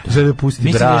goru, želi da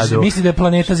pusti bradu. Misli da je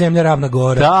planeta Zemlja Ravna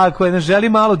gora. Tako je, želi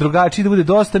malo drugačiji da bude,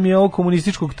 dosta mi je ovog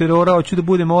komunističkog terora, hoću da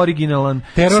budem originalan,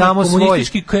 samo svoj.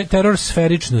 Komunistički teror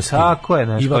sferičnosti. Tako je,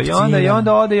 i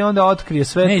onda ode i onda otkrije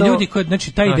sve to. Ne, ljudi,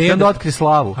 znači ta ideja, onda otkrije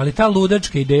slavu. Ali ta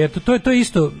ludačka ideja, to je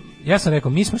isto, ja sam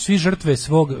rekao, mi smo svi žrtve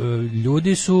svog,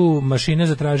 ljudi su mašine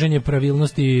za traženje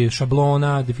pravilnosti,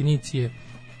 šablona, definicije,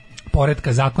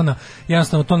 poretka zakona.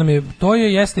 Jednostavno to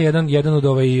jeste jedan od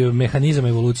mehanizama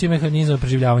evolucije, mehanizama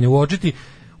preživljavanja.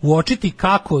 Uočiti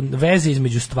kako veze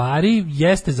između stvari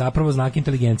jeste zapravo znak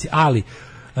inteligencije, ali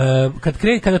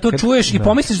kada to čuješ i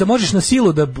pomisliš da možeš na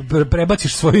silu da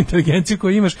prebaciš svoju inteligenciju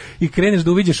koju imaš i kreneš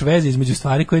da uviđaš veze između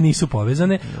stvari koje nisu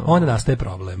povezane, onda nastaje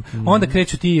problem. Onda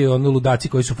kreću ti ludaci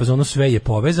koji su u fazonu sve je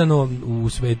povezano,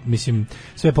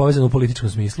 sve je povezano u političkom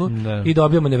smislu i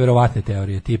dobijamo neverovatne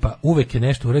teorije, tipa uvek je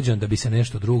nešto urađeno da bi se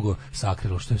nešto drugo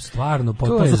sakrilo, što je stvarno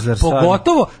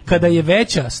pogotovo kada je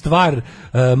veća stvar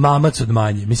mamac od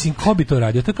manje. Mislim, ko bi to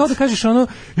radio? To je kao da kažeš šta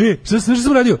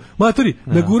sam radio? Matori,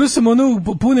 nagurao sam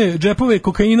pune džepove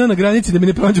kokaina na granici da mi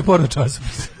ne pronađu porno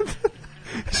časopis.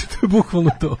 To je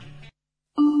bukvalno to.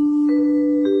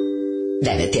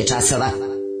 9 je časova.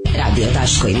 Radio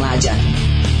Daško i Mlađa.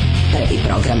 Prvi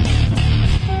program.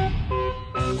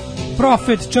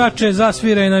 Profet Čače,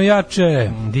 zasviraj nam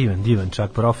jače. Divan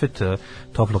Čak Profet,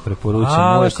 toplo preporučujem uvek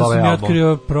ovaj album. Što sam mi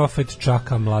otkrio Profet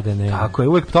Čaka Mladene. Tako je,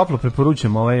 uvek toplo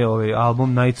preporučujem ovaj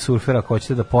album Night Surfer, ako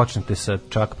hoćete da počnete sa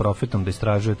Čak Profetom, da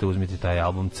istražujete, uzmite taj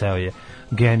album, ceo je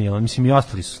genijalan, mislim i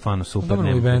ostali su stvarno super.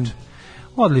 Dobro, band.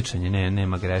 Odličan je,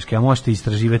 nema greške, a možete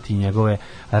istraživati njegove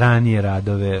ranije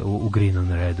radove u Green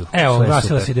on Redu. Evo,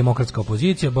 glasila se demokratska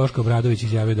opozicija, Boško Obradović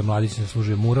izjavio da Mladić ne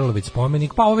zaslužuje mural, već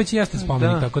spomenik, pa ovo već jeste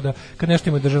spomenik, tako da kad nešto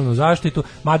ima državnu zaštitu,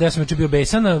 mada ja sam već bio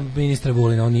besan na ministra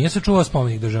Vulina, on nije sačuvao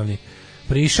spomenik državni.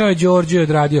 Prišao je Đorđe i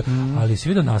odradio, ali si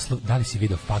vidio naslov, da li si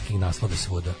vidio fucking naslove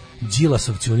svuda?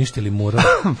 Đilasovci uništili mural.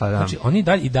 Pa da. Znači, oni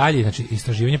i dalje, znači,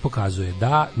 istraživanje pokazuje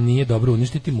da nije dobro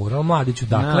uništiti mural Mladiću.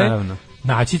 Dakle,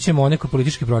 naći ćemo one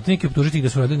političke protivnike i optužiti ih da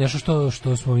su radili nešto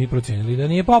što smo mi procenili da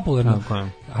nije popularno.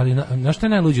 Ali na što je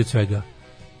najluđe od svega?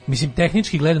 Mislim,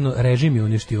 tehnički gledano, režim je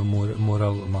uništio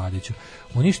mural Mladiću.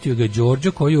 Uništio ga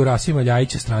Đorđe koji u Rasima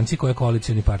Ljajića stranci koja je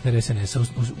koalicioni partner SNS-a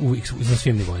na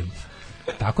svim nivoima.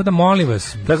 Tako da molim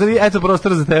vas. Tako da eto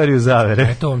prostor za teoriju zavere.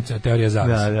 Eto teorija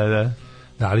zavere.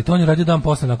 Da, ali to on je radio dan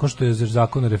posle nakon što je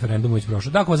zakon o referendumu već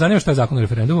prošao. Dakle, vas zanima šta je zakon o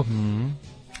referendumu?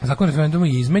 Zakon o referendumu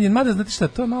je izmenjen, mada znate šta,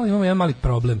 to malo imamo jedan mali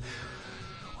problem.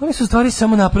 Oni su stvari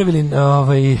samo napravili,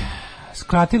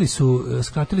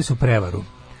 skratili su prevaru.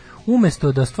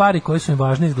 Umesto da stvari koje su im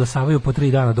važne izglasavaju po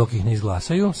 3 dana dok ih ne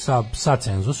izglasaju sa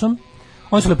cenzusom,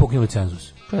 oni su lepo ukinuli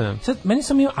cenzus. Sad, meni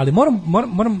sam ali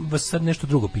moram vas sad nešto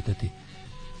drugo pitati.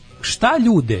 Šta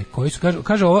ljude koji su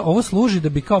kaže ovo služi da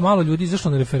bi kao malo ljudi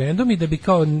izašlo na referendum i da bi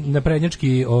kao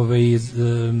naprednjački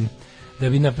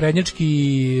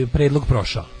predlog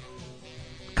prošao.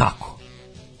 Kako?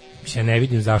 Ja ne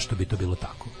vidim zašto bi to bilo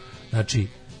tako. Znači,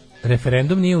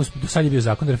 referendum nije do sad je bio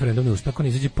zakon da referendum ne uspeo,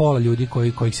 izađe pola ljudi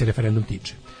kojih se referendum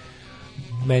tiče.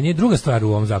 Meni je druga stvar u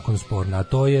ovom zakonu sporna, a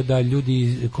to je da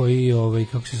ljudi koji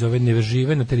ne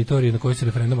žive na teritoriji na kojoj se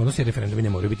referendum odnosi, referendumi ne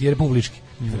moraju biti republički,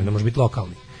 referendum može biti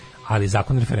lokalni, ali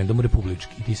zakon o referendumu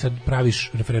republički. I ti sad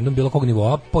praviš referendum bilo kog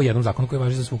nivoa po jednom zakonu koji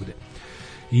važi za svugde.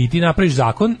 I ti napraviš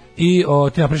zakon i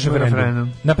ti napraviš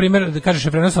referendum. Na primjer, da kažeš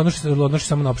referendum se odnosi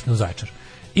samo na opštinu Zaječar.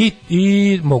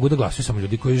 I mogu da glasuju samo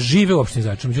ljudi koji žive u opštini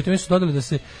Zaječar. Međutim, su dodali da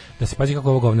se pazi kako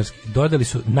ovo govnarski. Dodali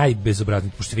su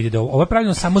najbezobrazniji, pošto se vidi da ovo je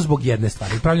pravljeno samo zbog jedne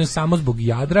stvari. Pravljeno samo zbog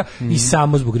Jadra i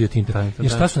samo zbog Rio Tinta.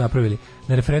 Jer šta su napravili?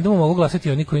 Na referendumu mogu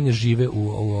glasati oni koji ne žive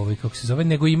u kako se zove,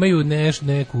 nego imaju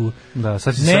neku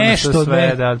sad će nešto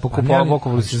sve da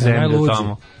pokupovali se zemlju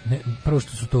tamo. Prvo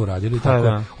što su to uradili,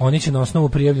 tako. Oni će na osnovu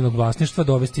prijavljenog vlasništva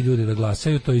dovesti ljude da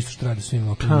glasaju, to isto što radi svim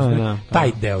lokalnim.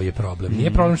 Taj deo je problem.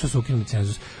 Nije problem što su ukinuli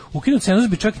cenzus. Ukinut cenzus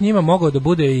bi čak njima mogao da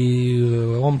bude i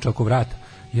omča oko vrata.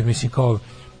 Jer mislim kao,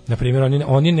 na primjer,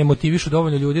 oni ne motivišu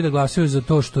dovoljno ljudi da glasaju za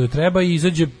to što je treba i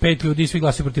izađe 5 ljudi i svi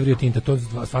glasaju protiv Rio Tinta. To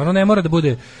stvarno ne mora da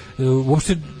bude,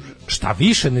 uopšte šta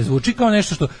više ne zvuči kao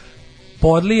nešto što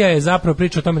podlija je zapravo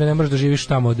priča o tome da ne možeš da živiš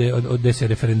tamo gde se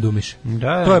referendumiše.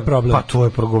 To je problem. Pa to je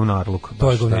progovnarluk.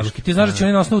 To je govnarluk. Ti znaš da će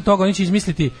oni na osnovu toga, oni će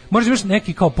izmisliti, možda imaš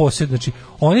neki kao posjed, znači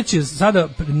oni će sada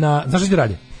znaš što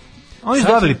radi? Oni su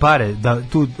dobili pare da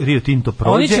tu Rio Tinto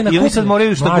prođe i oni sad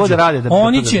moraju što god rade.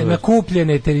 Oni će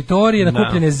nakupljene teritorije,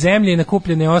 nakupljene zemlje i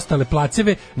nakupljene ostale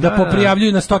placeve da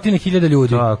poprijavljuju na 100.000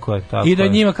 ljudi. Tako je. I da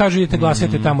njima kažu idete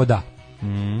glasajte tamo da.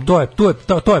 To je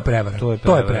prevara. To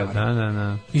je prevara.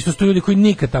 Da. Isto su ljudi koji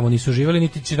nikad tamo nisu živjeli,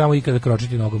 niti će tamo ikada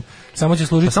kročiti nogom. Samo će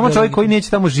služiti. Samo čovjek koji neće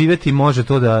tamo živjeti može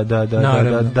to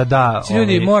da.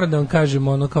 Ljudi, moram da vam kažem,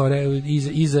 ono kao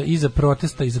iza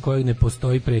protesta iza kojeg ne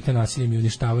postoji pretnja nasiljem i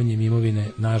uništavanjem imovine,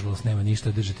 nažalost nema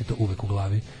ništa, držite to uvek u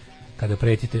glavi. Kada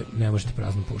pretite, ne možete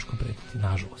praznom puškom pretiti,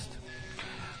 nažalost.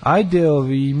 Ajde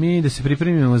mi da se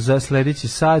pripremimo za sledeći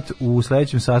sat, u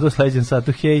sledećem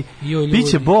satu, hej,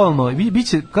 biće bolno,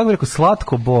 biće, kako bih rekao,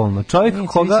 slatko bolno. Čovjek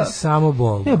koga... Biće samo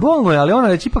bolno. Ne, bolno je, ali ona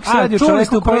već ipak se radi o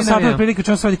čovjeku koji nam je... Prilike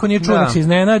čovjek se radi, ko nije čuo, nek se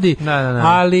iznenadi,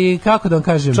 ali kako da vam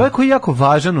kažem... Čovjek koji je jako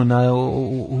važan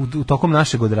u tokom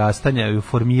našeg odrastanja i u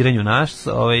formiranju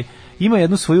ima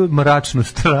jednu svoju mračnu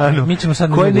stranu. Mi ćemo sad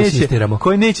na njoj da insistiramo.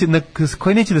 Koji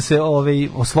neće da se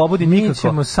oslobodi nikako. Mi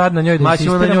ćemo sad na njoj da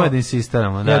insistiramo. Maćemo na njoj da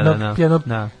insistiramo.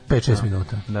 Jedno 5-6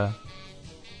 minuta. Da.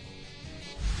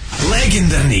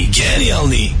 Legendarni,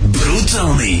 genijalni,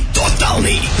 brutalni,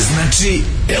 totalni. Znači,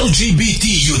 LGBT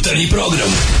jutarnji program.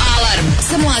 Alarm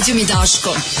sa Mlađom i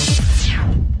Daškom.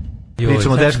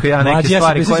 Pričamo Daško ja neke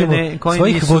stvari koje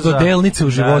svojih vododelnica u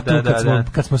životu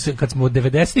kad smo od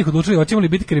 90-ih odlučili hoćemo li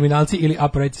biti kriminalci ili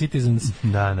upright citizens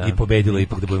i pobedilo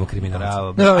ipak da budemo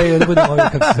kriminalci.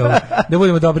 Da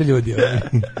budemo dobri ljudi.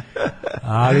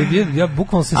 Ali ja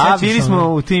bukvalno se sećam. Bili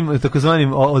smo u tim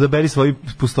takozvanim odaberi svoju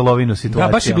pustolovinu situaciju.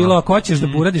 Da, baš je bilo, ako hoćeš da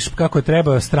uradiš kako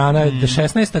treba strana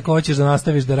 16, ako hoćeš da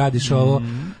nastaviš da radiš ovo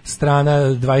strana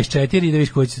 24 i da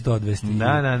viš ko će se to odvesti.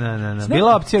 Da.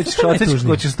 Bila opcija,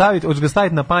 hoćeš ga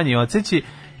staviti na panj i odseći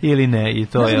ili ne, i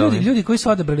to je... Ljudi koji su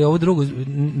odabrali ovu drugu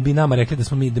bi nama rekli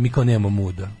da mi kao nemamo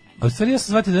muda. A u stvari ja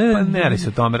sam shvatio da... Pa ne radi se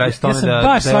o tome, radi se o tome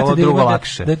da je ovo drugo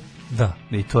lakše. Da.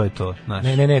 I to je to, znaš.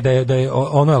 Ne, da je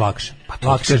ono je lakše.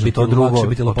 Lakše biti to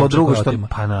drugo što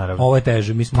pa naravno. Ovo je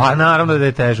teže, pa naravno da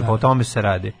je teže, pa o tome se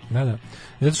radi. Da.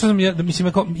 Zato što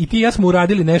i ti i ja smo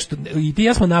uradili nešto, i ti i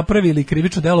ja smo napravili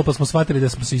krivično delo, pa smo shvatili da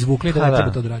smo se izvukli, da ne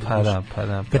treba to odraditi. Pa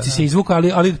da. Kad si se izvukao,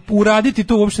 ali uraditi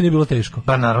to uopšte nije bilo teško.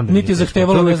 Pa naravno. Niti je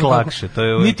zahtevalo ne znam lakše, to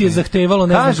je niti je zahtevalo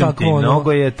ne znam kako. Kažem ti,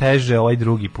 mnogo je teže ovaj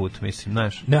drugi put, mislim,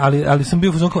 znaš. Ne, ali sam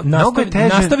bio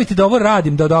nastaviti da ovo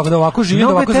radim, da ovako živim,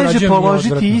 da ovako zarađujem. Mnogo je teže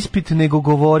položiti ispit nego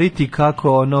govoriti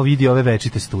kako vidi ove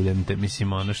večite studente,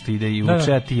 mislim, što ide i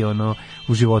uče, a ti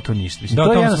u životu ništa. Mislim,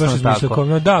 to je jednostavno tako.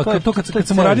 Da, to kad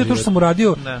sam uradio to što sam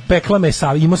uradio, pekla me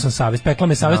savjest, imao sam savjest,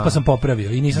 pa sam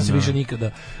popravio i nisam se više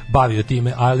nikada bavio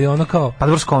time, ali ono kao... Pa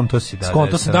dobro, skonto si,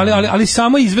 ali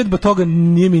samo izvedba toga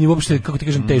nije mi ni uopšte, kako ti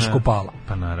kažem, teško pala.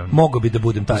 Pa naravno. Mogu bi da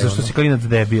budem taj zašto si klinac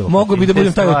debil. Mogu bi da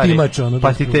budem taj otimač.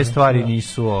 Pa ti te stvari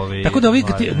nisu Tako da ovi,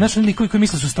 znaš, likovi koji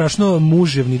misle su strašno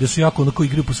muževni, da su jako onako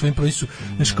igraju po svojim proisu,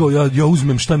 znaš kao, ja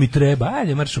uzmem šta mi treba,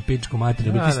 ajde, marš u pičku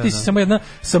materiju. Ti si samo jedna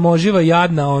samoživa,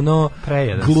 jadna,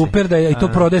 gluper, da i to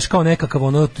prodaješ kao nekakav,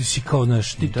 ti si kao,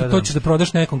 znaš, ti to ćeš da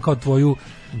prodaš nekom kao tvoju,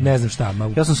 ne znam šta.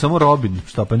 Ja sam samo Robin,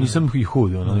 šta, pa nisam i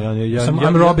hud.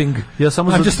 I'm robbing.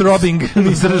 I'm just robbing.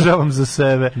 Izdržavam za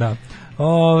sebe. Da.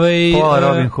 Pola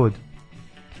Robin Hood.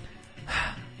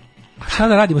 Šta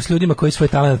da radimo s ljudima koji svoj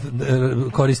talent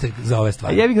koriste za ove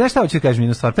stvari? Ja bih, znaš šta hoću da kažem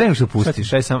jednu stvar, pre nego što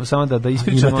pustiš, samo da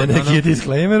ispričamo. Imate neki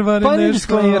disclaimer, bar pa ne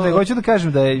disclaimer, nego hoću da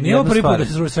kažem da je jedna stvar. Nije prvi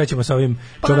put da se srećemo sa ovim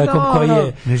čovekom koji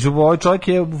je... Ovaj čovjek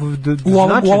je u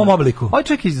ovom obliku. Ovaj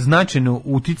čovjek je značajno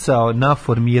uticao na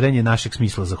formiranje našeg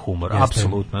smisla za humor,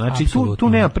 apsolutno. Znači, tu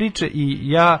nema priče i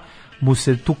ja mu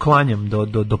se tu klanjam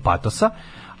do patosa.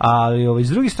 Ali s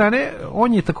druge strane,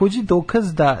 on je također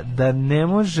dokaz da ne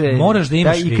može... Moraš da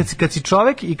imaš... I kad si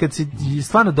čovjek i kad si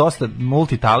stvarno dosta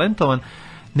multitalentovan,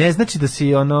 ne znači da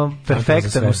si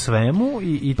perfektan u svemu.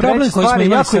 I treća stvar,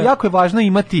 jako je važno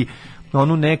imati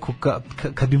onu neku,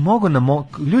 kad bi mogo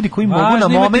ljudi koji mogu na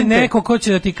momente... Važno imati neko ko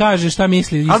će da ti kaže šta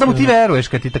misli istina. Ali da mu ti veruješ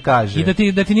kad ti to kaže.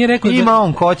 I da ti nije rekao... Ima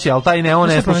on ko će, ali taj on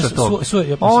ne sluša to.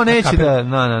 On neće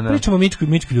da... Pričamo o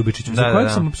Mičku Ljubičiću, za kojeg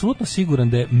sam apsolutno siguran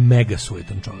da je mega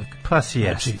sujetan čovjek. Pa si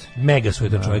jest. Znači, mega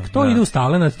sujetan čovjek. To ide u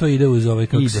stalenat, to ide uz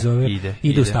kako se zove...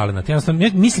 Ide u stalenat. Jednostavno,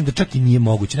 mislim da čak i nije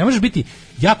moguće. Ne možeš biti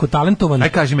jako talentovan... Aj,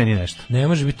 kaži meni nešto. Ne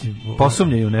može biti...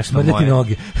 Posumnjaju nešto moje. Smrdeti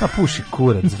noge. Pa puši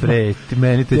kurac, bre,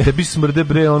 tebi smrde,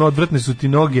 bre, odvrtne su ti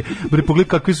noge, bre, pogledaj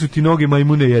kakve su ti noge,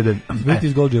 majmune jedan. Vidite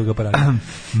iz Golđevog aparata.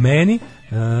 Meni,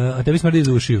 a tebi smrdi iz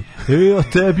ušiju. A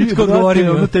tebi,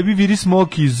 brate, tebi viri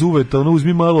smoki iz uveta,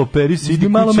 uzmi malo perisi, idi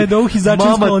malo medouhi,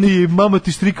 začin skloni. Mama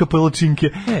ti štrika palačinke.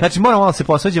 Znači, moramo malo se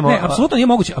posvađamo. Ne, apsolutno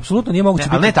nije moguće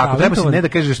biti. Ali ne tako, treba si ne da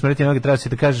kažeš smrti noge, treba si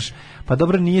da kažeš, pa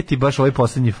dobro, nije ti baš ovaj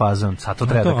poslednji fazon, sad to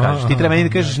treba da kažeš. Ti treba meni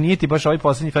da kažeš, nije ti baš ovaj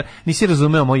poslednji fazon, nisi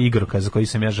razumeo moj igrokaz za koji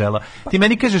sam ja žela. Ti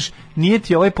meni kažeš, nije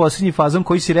ti ovaj poslednji fazon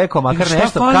koji si rekao, makar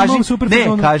nešto,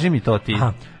 kaži mi to ti.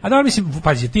 A dobro, mislim,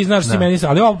 pazi, ti znaš da si meni,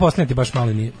 ali ovo poslednje ti baš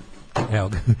malo nije. Evo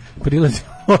ga, prilazi,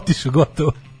 otišao,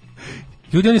 gotovo.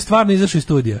 Ljudi, on je stvarno izašao iz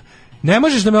studija. Ne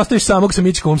možeš da me ostaviš samog sa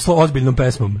Mičkovom ozbiljnom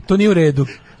pesmom. To nije u redu.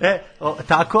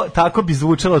 Tako bi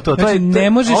zvučalo to.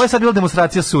 Znači, ovo je sad bila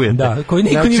demonstracija sujete. Da, koji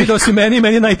niko nije vidio osim meni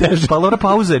je najteže. Pa lora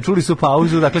pauze, čuli su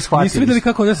pauzu, dakle shvatili. Niste vidjeli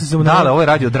kako ja sam se... Da, ovo je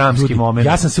radio dramski moment.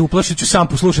 Ja sam se uplašio, ću sam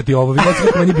poslušati ovo, vidjeti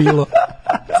kako meni bilo.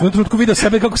 U trenutku video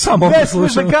sebe kako sam ovdje slušam. Ne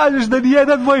smiješ da kažeš da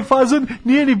nijedan moj fazon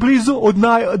nije ni blizu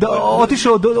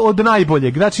otišao od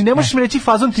najboljeg. Znači, ne možeš mi reći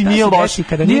fazon ti nije loš.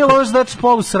 Nije loš, znači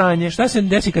polu sranje. Šta se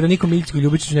desi kada Niko Milićko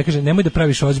Ljubičić ne kaže nemoj da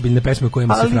praviš ozbiljne pesme u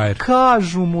kojima si frajer? Ali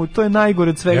kažu mu, to je najgore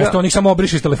od svega. Jeste, on ih samo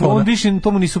obriše iz telefona. On više,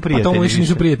 tomu nisu prijatelji. A tomu više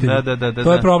nisu prijatelji. Da.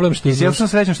 To je problem što... Ja sam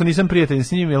srećan što nisam prijatelj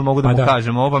s njim, jer mogu da mu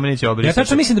kažem, ovo pa me neće obrisati. Ja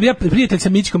tačno mislim da bi ja prijatelj sa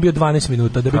Mićkom bio 12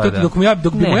 minuta, da bi dok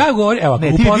bi mu ja govorio, evo,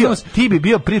 ti bi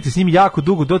bio prijatelj s njim jako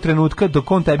dugo do trenutka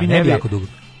dok on tebi ne bi jako dugo.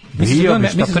 Bio bi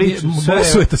šta priča, moja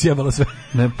sujeta sjebala sve.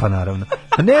 Ne, pa naravno.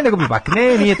 Ne, nego bi pak,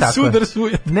 nije tako. Sudar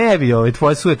sujet. Ne bi,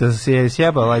 tvoja sujeta se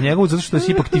sjebala njegovu, zato što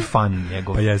si ipak ti fan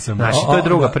njegov. Pa jesam. Znači, to je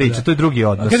druga priča, to je drugi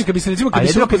odnos. Kad bi se recimo,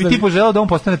 kad bi ti poželao da on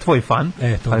postane tvoj fan,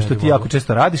 pa što ti jako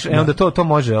često radiš, onda to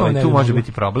može, tu može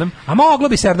biti problem. A moglo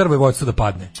bi Serdar Vojvodstvo da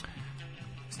padne.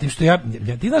 S tim što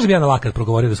ti znaš da bi ja na lakat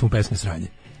progovorio da smo u pesme sranje.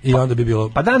 I onda bi bilo...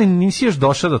 Pa da, nisi još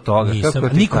došao do toga. Nisam,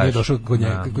 niko nije došao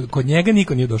kod njega,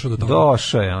 niko nije došao do toga.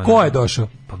 Došao je. Ko je došao?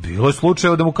 Pa bilo je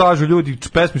slučajeva da mu kažu ljudi,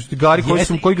 pesmi štigari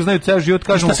koji ga znaju ceo život,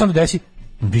 kažu mu... Šta se onda desi?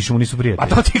 Više mu nisu prijatelji.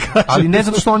 Pa to ti kažem. Ali ne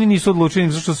zato što oni nisu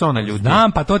odlučeni, zato što se ona ljudi.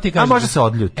 Znam, pa to ti kažem. A može se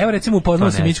odljuti. Evo recimo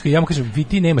upoznao se Mićko i ja mu kažem,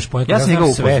 ti nemaš pojma. Ja sam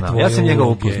njega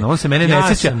upoznao. On se mene ne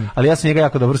sjeća, ali ja sam njega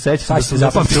jako dobro sećam. Da se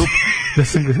zapamtio. Da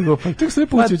sam ga upao. Ček sve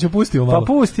pustimo malo. Pa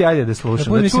pusti, ajde da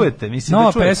slušam. Da čujete, mislim da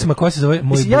čujete. Nova pesma koja se zove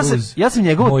Moj blues. Ja sam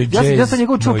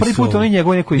njegov čuo prvi put, on je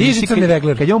njegov neko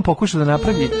kad je on pokušao da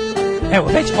napravi. Evo,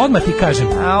 već odmah ti kažem,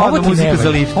 ovo ti ne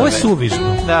valja, ovo je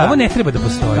suvižno, ovo ne treba da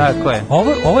postoji. Tako je.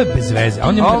 Ovo je bez veze, a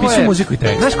on je napisao muziku i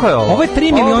tekst. Znaš ko je ovo? Ovo je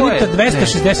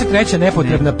 3.263.000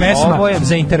 nepotrebna pesma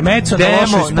za intermezzo na lošoj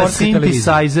sportskoj televiziji.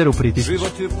 Demo na synthesizeru pritisneš.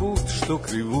 Život je put što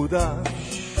krivuda.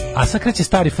 A sad kreće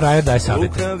stari frajer daje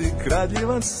savjete.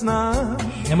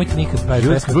 Nemojte nikad praviti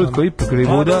pesmu. Život koji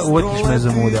krivuda, uvatiš me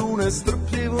za muda. U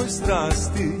nestrpljivoj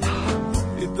strasti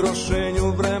i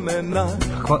trošenju vremena.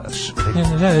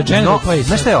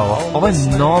 Znaš šta je ovo? Ovo je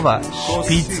nova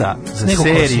špica za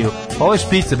seriju. Ovo je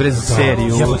špica za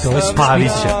seriju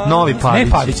Pavića. Novi Pavić.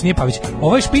 Ne Pavić, nije Pavić.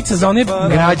 Ovo je špica za one...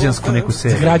 Građansku neku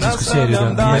seriju. Građansku seriju,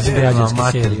 da.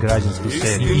 Građansku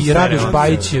seriju. I Radoš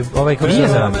Bajić je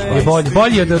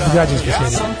bolji od građanske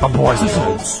serije. Pa bolji.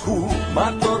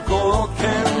 Mator ko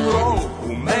rock'n'roll, u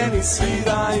meni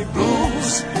svira i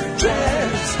blues,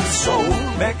 jazz, soul.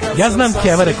 Ja znam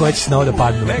kevare koje će se na ovo da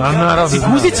padnu.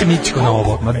 Uzit će Mićko na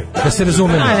ovo, da se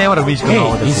razumemo. Ne mora Mićko na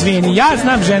ovo. Izvini, ja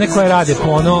znam žene koje rade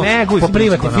po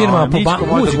privatnim firmama, po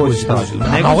guzi.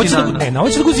 Na ovo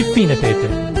će da guzi fine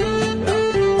tete.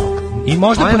 I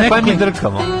možda po nekako... mi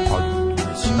drkamo.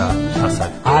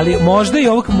 Ali možda i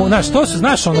ovo,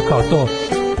 znaš ono kao to,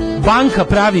 banka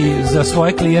pravi za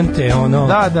svoje klijente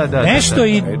nešto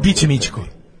i bit će Mićko.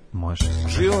 Može.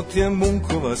 Život je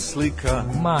Munkova slika.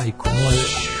 Majko moja.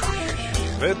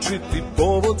 Večiti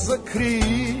povod za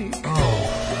krik.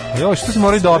 Jo, što si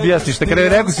morali da objasniš? Kada je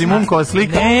rekao si Munkova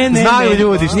slika, znaju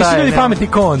ljudi šta je. Nisu ljudi pametni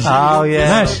kon.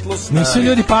 Znaš, nisu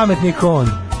ljudi pametni kon.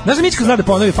 Znaš da Mićko zna da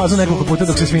ponovi fazu nekoliko puta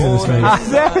dok se svi ne smeju?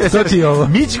 To ti je ovo.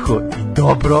 Mićko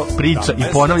dobro priča i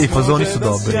ponavlja i fazoni su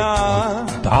dobri.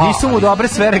 Nisu mu dobre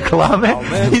sve reklame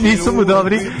i nisu mu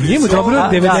dobri... Nije mu dobro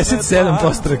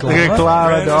 97% reklama.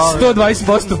 Reklama, dobro.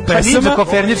 120% pesama. Nije za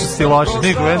Koferniču si loši,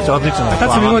 niko venče odlična reklama.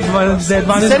 Tad sam imao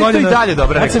 12 godina. I dalje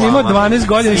dobra reklama. Tad sam imao 12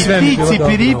 godina i sve mi bilo dobro. I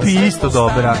Tici Piripi isto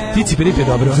dobra. Tici Piripi je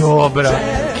dobro. Dobra.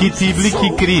 Kitibli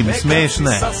Kikrim,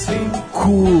 smešne.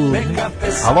 Cool.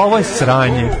 Ali ovo je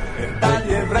sranje.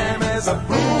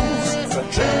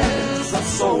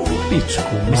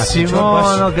 Pičku. Mislim,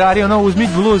 Gari, uzmi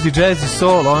blues i jazz i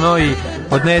soul, i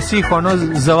odnesi ih,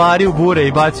 zavari u bure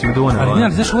i baci u Dunav. Ali ne,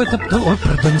 znaš, ovo je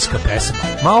prdonjska pesma.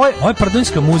 Ovo je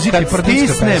prdonjska muzika i prdonjska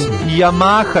pesma. Kad stisnem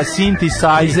Yamaha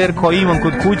synthesizer koji imam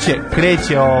kod kuće,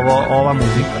 kreće ova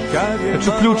muzika. Znači,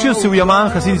 uključio se u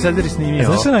Yamaha synthesizer i snimio.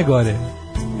 Znaš što najgore?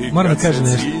 Moram da kažem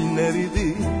nešto.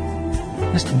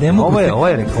 Ne mogu ovo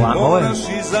je reklama,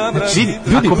 vidi,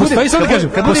 ljudi, postoji sad da kažem,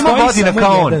 kad budem imao godina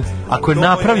kao on, ako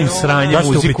napravim sranje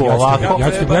muziku ovako,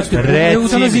 recimo,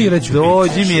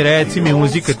 dođi mi, reci mi,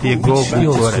 muzika ti je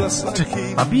gore.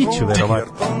 A bit ću,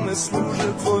 verovatno.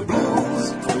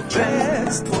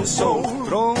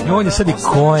 On je sad i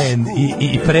Cohen,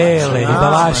 i Prele, i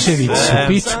Balašević, i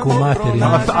pičku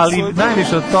materinu. Ali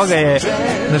najviše od toga je,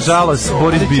 nažalost,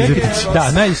 Boris Bizetić.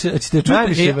 Da, najviše, ćete čuti,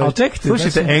 ali čekajte.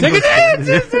 Slušajte, engleski.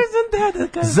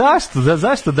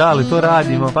 Zašto da li to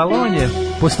radimo? Pa on je...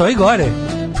 Postoji gore.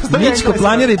 Mićko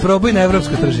planira i probuje na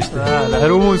evropsko tržište. Da,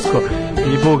 rumunsko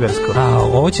i bugarsko.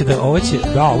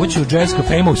 Ovo će u Jazz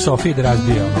Cafe-ima u Sofiji da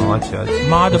razbija.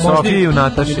 U Sofiji i u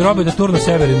Nataši. I drobe da turno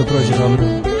Severinu prođe dobro.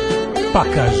 Pa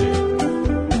kaže.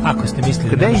 Ako ste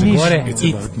mislili da može gore,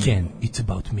 it's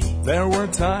about me. There were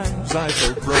times I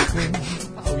felt broken.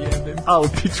 Au,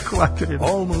 pičku materinu.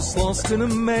 Almost lost in a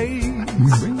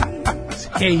maze.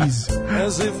 Haze.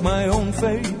 As if my own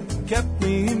fate kept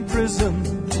me in prison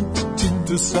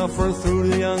to suffer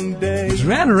through the young days.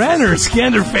 Renner,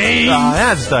 Scanner Face.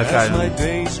 Ja ću tako kažem. As my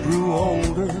days grew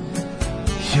older.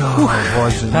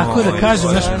 Tako da kažem,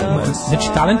 znači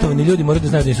talentovani ljudi moraju da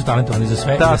znaju da nisu talentovani za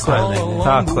sve. Tako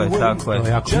je.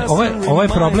 Ovo je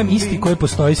problem isti koji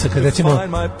postoji sa kad recimo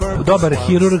dobar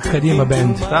hirurg kad ima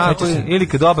bend. Tako je, ili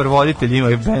kad dobar voditelj ima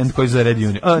bend koji zaredi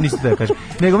uniju. Niste da kažem.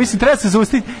 Nego mislim treba se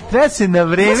zaustaviti, treba se na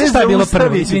vreme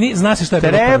zaustaviti. Izvini, zna se šta je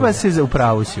bilo prvo. Treba se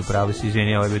upravo si,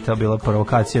 izvini, ovo je to bila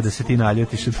provokacija da se ti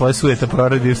naljotiš, tvoja sujeta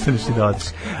proradi i ustaneš i da odeš.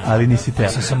 Ali nisi teo.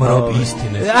 Sam samo rob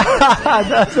istine. Da.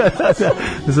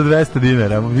 Za 200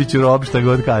 dinara, bit ću rob šta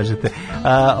god kažete.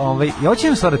 Ja hoću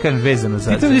jednu stvar da kažem vezano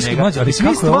za njega.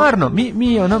 Mi stvarno,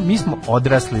 mi smo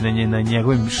odrasli na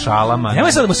njegovim šalama.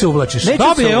 Nemoj sad da mu se uvlačiš.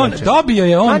 Dobio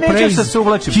je on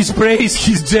praise, his praise,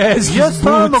 his jazz, ja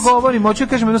stvarno govorim, hoću da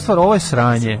kažem jednu stvar, ovo je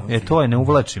sranje. To je, ne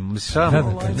uvlačim.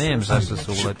 Nemam zašto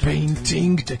se uvlačim.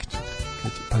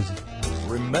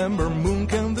 Remember moon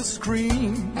can the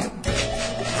screen.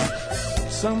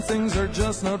 Some things are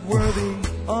just not worthy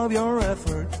of your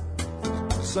effort.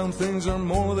 Some things are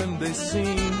more than they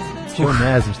seem.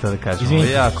 Ne znam šta da kažem.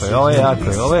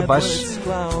 Ovo je baš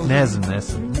ne znam.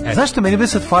 Zašto meni bi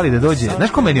sad fali da dođe? Znaš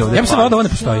ko meni ovdje? Ja bih se volao da ovo ne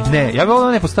postoji. Ne, ja bih volao da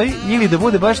ovo ne postoji ili da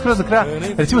bude baš skroz do kraja.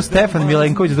 Recimo Stefan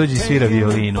Milenković dođe i svira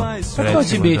violinu. Pa to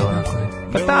će biti.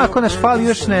 Pa tako, naš fali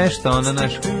još nešto,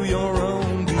 naš.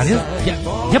 Ali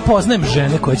ja poznajem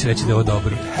žene koje će reći da je ovo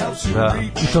dobro. Da.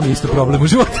 I to mi je isto problem u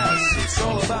životu.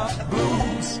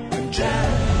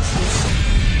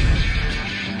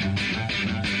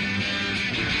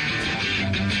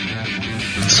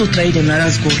 Sutra idem na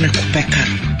razgovor neku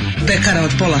pekaru. Pekara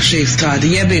od 5:30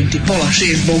 radi, jebem ti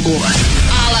 5:30 bogova.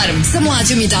 Alarm sa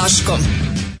Mlađom i Daškom.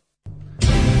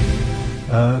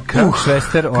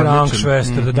 Krankšvester,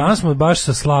 Krankšvester. Danas smo baš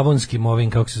sa slavonskim ovim,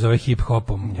 kako se zove,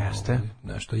 hip-hopom. Jeste.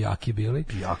 Nešto jaki bili.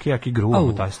 Jaki grubo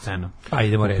u taj scenu. A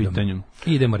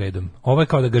idemo redom. Ovo je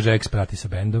kao da ga Žeks prati sa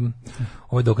bendom.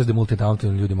 Ovo je dokaz da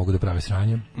multitalentovani ljudi mogu da prave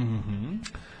sranje.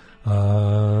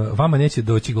 Vama neće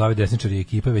doći glave desničari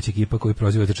ekipa, već ekipa koju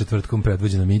prozivate četvrtkom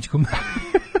predvođena Mićkom.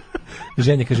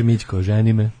 Ženja kaže Mićko,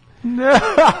 ženi me.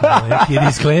 Neki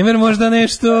disclaimer možda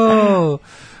nešto.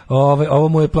 Ovo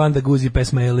mu je plan da guzi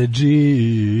pesma je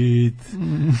legit.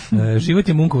 Život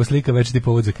je Munkova slika, već ti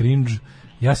povod za cringe.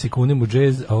 Ja se kunem u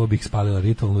džez, a ovo bih spalila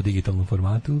ritualno u digitalnom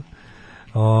formatu.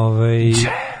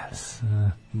 Jazz.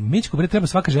 Mićku, bre, treba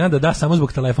svaka žena da da samo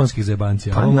zbog telefonskih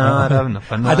zajebancija. Pa naravno.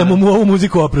 A da mu ovu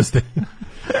muziku oproste.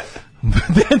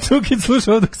 Dejan Cukić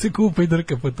slušao dok se kupa i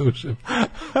drka po tušem.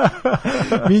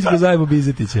 Mićko zajebo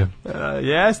Bizetića.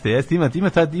 Jeste,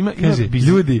 ima kaže,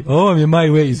 ljudi, ovo vam je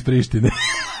my way iz Prištine.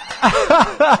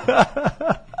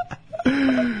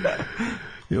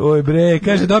 Oj bre,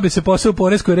 kaže, dobije se posao u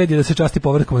poreskoj red je da se časti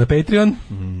povratkom na Patreon.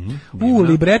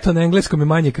 Libreto na engleskom je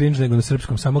manje cringe nego na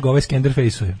srpskom, samo ga ovaj Skender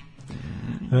face-uje.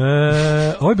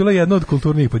 Ovo je bilo jedno od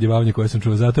kulturnih podjevavanja koje sam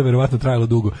čuo, zato je verovatno trajalo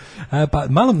dugo. Pa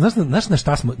malo, znaš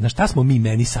na šta smo mi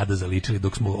meni sada zaličili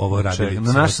dok smo ovo radili?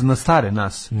 Na stare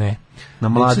nas? Ne. Na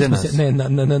mlade nas? Ne,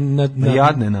 na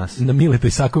jadne nas? Na Mileta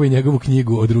Isakova i njegovu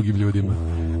knjigu o drugim ljudima.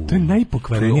 To je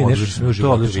najpokvarenije nešto što je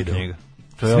životu video.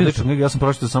 To je odlična knjiga, ja sam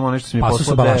pročitao samo nešto što mi je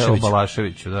poslao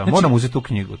Balaševiću. Moram uzeti tu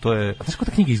knjigu. Znaš kako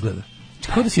ta knjiga izgleda?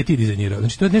 Kao da si je ti dizajnirao.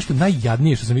 Znači, to je nešto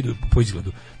najjadnije što sam vidio po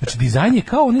izgledu. Znači, dizajn je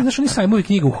kao, znaš, oni sajmovi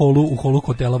knjige u holu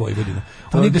hotela Vojvodina.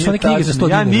 Oni gde su one knjige za 100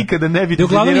 dinara. Ja nikada ne bi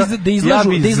dizajnirao. Da izlažu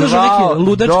neke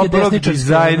ludačke desničarske.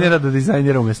 Dizajnera da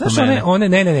dizajnira umjesto mene. Znaš,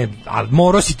 ne, ali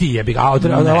morao si ti jebi. A od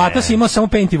alata si imao samo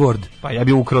Paint i Word. Pa ja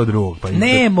bi ukrao drugog.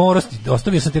 Ne, morao si.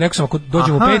 Ostavio sam ti, rekao sam, ako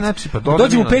dođem u 5,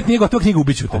 dođem u 5, nije gotova knjiga,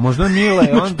 ubiću te. A možda Mile,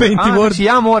 znači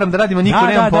ja moram da radim, a niko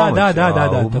nema pomoć.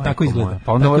 Da, to tako izgleda.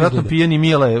 Pa onda vjerojatno pijeni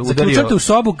Mile udario. Zaključate u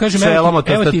sobu, kažem, evo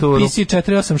ti PC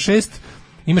 486,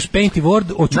 imaš Paint i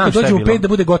Word, hoću kad dođem u 5 da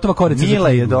bude gotova koreca.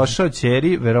 Mile je došao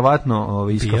ćeri, verovatno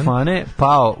iz kafane,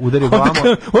 pao, udario glavom.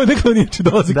 Onda kloniče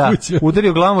dolazi kuće.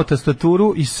 Udario glavom o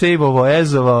tastaturu i sejvovao,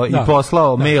 ezovao i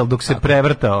poslao mail dok se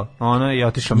prevrtao. Ono je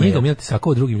otišao mail. Njega Mila ti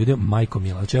sakao drugim ljudima, majko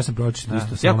Mila. Znači ja sam pročitao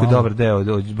isto samo. Jako dobar deo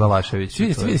od Balaševića.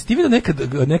 Ti vidio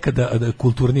nekada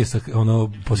kulturnije sa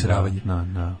ono posiravanje.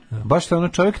 Da. Baš to ono,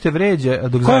 čovjek te vređa dok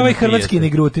zajedno. Ko je ovaj hrvatski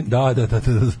nigrutin? Da.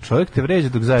 Čovjek te vređa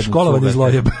dok zajedno. Školovan iz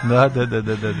Zlojeb. Da.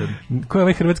 Ko je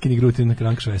ovaj hrvatski nigrutin na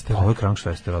Krankšvester? Ovo je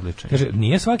Krankšvester, odličan. Kaže,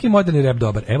 nije svaki moderni rap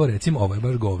dobar. Evo recimo, ovo je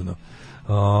baš govno.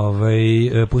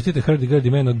 Pustite Hurdy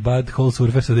Gurdy Man od Bad Hole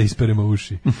Surfersa da isperemo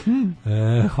uši.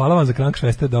 Hvala vam za Krank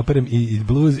Švester da operem i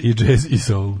blues i jazz i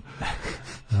soul.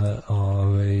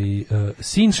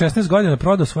 Sin 16 godina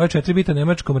prodao svoje 4 bita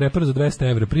nemačkom reperu za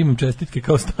 200 evra. Primim čestitke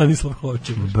kao Stanislav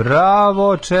Hočević.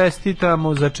 Bravo,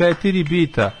 čestitamo za 4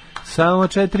 bita. Samo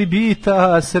 4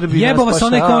 bita, a Srbi nas spašavaju. Jebo vas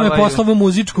onaj kao me poslao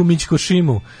muzičku Mićko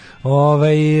Šimu.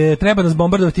 Treba nas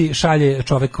bombardovati, šalje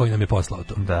čovek koji nam je poslao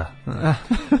to. Da.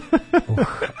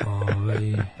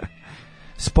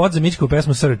 Spot za Mićkovu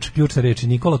pesmu Search, ključne reči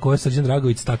Nikola Koja, Srđan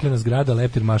Dragović, Staklena zgrada,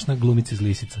 Leptir Mašna, glumica iz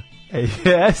Lisica.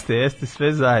 Jeste,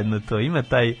 sve zajedno to. Ima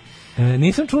taj...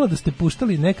 Nisam čula da ste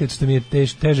puštali nekad što mi je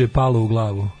teže palo u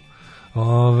glavu.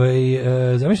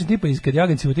 Zamišljam tipa kad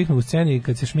jaganci utihnu u sceni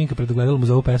kad se šminka pred ogledalom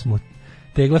za ovu pesmu.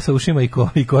 Tegla sa ušima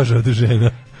i koža od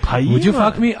žena. Pa ima. Would you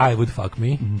fuck me? I would fuck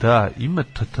me. Da, ima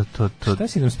to. Šta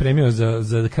si nam spremio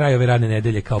za kraj ove radne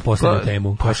nedelje kao poslednju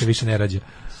temu, koja se više ne rađa?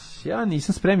 Ja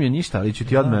nisam spremio ništa, ali ću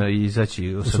ti odmah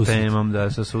izaći sa temom,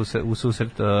 u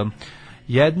susret.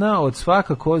 Jedna od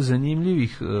svakako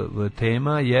zanimljivih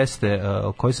tema jeste,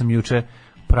 koju sam juče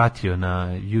pratio na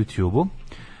YouTube-u,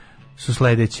 su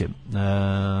sledeće.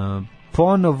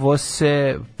 Ponovo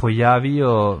se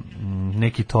pojavio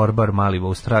neki torbar mali u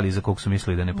Australiji za kog su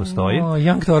mislili da ne postoji.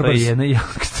 Young Torbars. To je jedna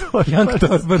Young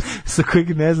Torbars sa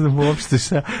kojeg ne znam uopšte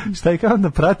šta je, kao da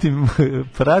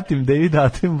pratim Davida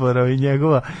Attenborough i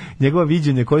njegova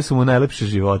viđenja koje su mu najlepše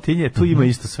životinje. Tu ima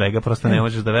isto svega, prosto ne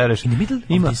možeš da veruješ. In the middle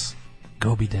of this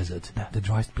Gobi Desert, the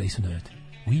driest place on earth,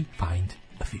 we find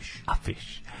a fish. A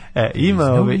fish. Ima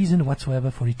no reason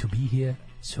whatsoever for it to be here.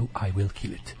 So I will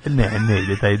kill it. Ne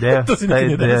ide taj ideja. Taj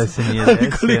ideja se nije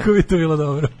desio. Koliko bi to bilo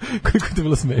dobro. Koliko je to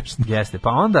bilo smešno. Jeste. Pa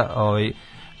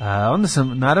onda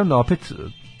sam naravno opet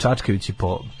čačkajući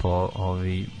po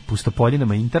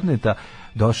pustopoljinama interneta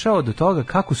došao do toga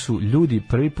kako su ljudi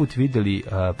prvi put videli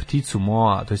pticu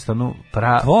moa, to je stvarno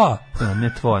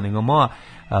ne tvoa, nego moa,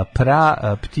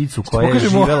 pticu koja je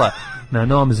živela na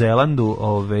Novom Zelandu,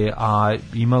 a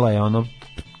imala je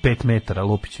 5 metara,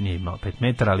 Lupić nije imao 5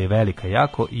 metara, ali je velika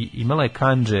jako i imala je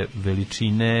kandže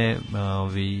veličine,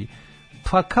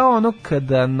 pa kao ono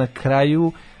kada na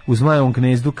kraju u Zmajevom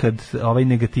gnezdu kad ovaj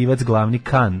negativac glavni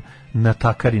kan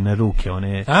natakari na ruke,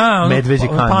 one medveđe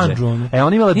kandže.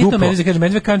 On imala duplo.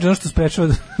 Medveđe kandže, ono što sprečava,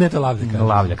 ne to lavlja kandže.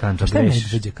 Lavlja kandže, šta je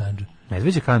medveđe kandže?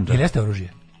 Medveđe kandže. Ili jeste oružje?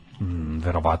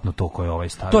 Verovatno to koje ovaj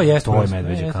stavio. To jeste. To je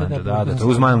medveđe kandže, da, to je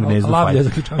u Zmajevom gnezdu.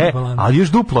 Ali još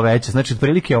duplo veće, znači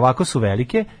otprilike ovako su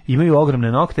velike, imaju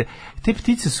ogromne nokte. Te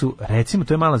ptice su, recimo,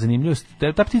 to je mala zanimljivost,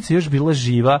 ta ptica je još bila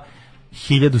živa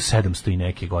 1700 i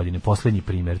neke godine, poslednji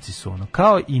primjerci su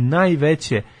kao i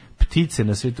najveće ptice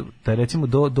na svetu, da recimo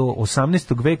do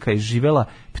 18. veka je živela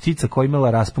ptica koja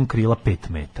imala raspon krila 5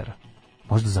 metara.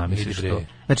 Možda zamisliš to.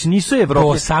 Znači nisu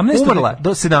Evropljani umrla do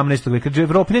 17. veka, znači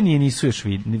Evropljani nisu još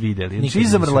videli. Znači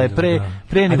izamrla je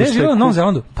pre nego što je živela na Novom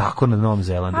Zelandu. Tako na Novom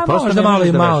Zelandu. Prosto možda malo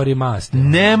i Maori maste.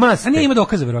 Nemaste. A nije ima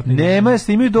dokaze verovatno.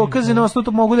 Nemaste, imaju dokaze na osnovu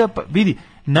to mogu da vidi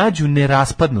nađu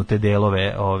neraspadnute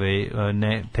delove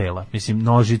ne tela, mislim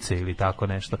nožice ili tako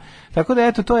nešto. Tako da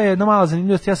eto to je jedna mala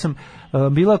zanimljivost. Ja sam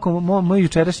bila moj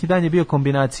jučerašnji dan je bio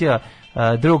kombinacija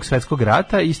Drugog svjetskog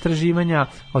rata, istraživanja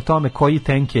o tome koji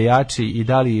tank je jači i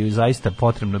da li je zaista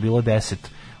potrebno bilo 10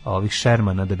 ovih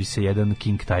Shermana da bi se jedan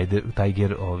King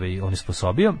Tiger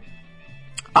onesposobio.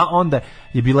 A onda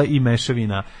je bila i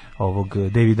mešavina ovog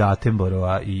Davida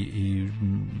Attenborougha i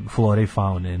flore i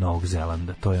faune Novog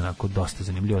Zelanda. To je onako dosta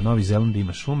zanimljivo. Novi Zeland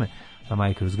ima šume, a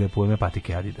majka uzgaja pojme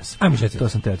patike Adidas. To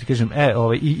sam teo ti kažem.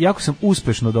 I jako sam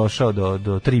uspešno došao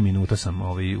do 3 minuta sam u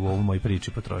ovoj mojoj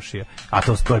priči potrošio. A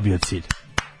to je bio cilj.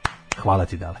 Hvala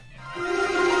ti, Dale.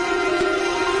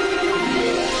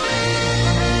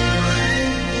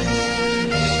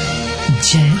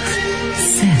 Jet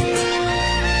set.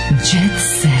 Jet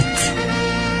set.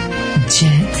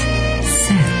 Jet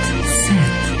set.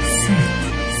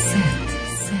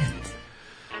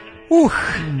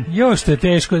 Još to je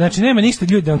teško, znači nema ništa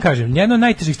ljudi da vam kažem, jedna od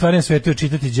najtežih stvari na svetu je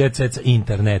čitati jet set sa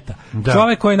interneta.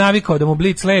 Čovek koji je navikao da mu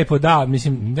blic lepo da,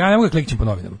 mislim, ja ne mogu da klikćem po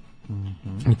novinama.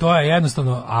 I to je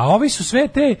jednostavno, a ovi su sve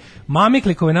te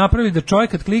mamiklikove napravili da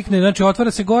čovjek kad klikne, znači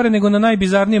otvara se gore nego na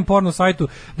najbizarnijem porno sajtu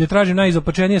gdje tražim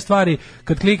najizopačenije stvari,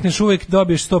 kad klikneš uvijek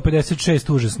dobiješ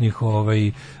 156 užasnih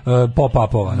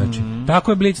pop-upova, znači.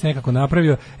 Tako je Blic nekako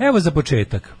napravio. Evo za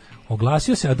početak.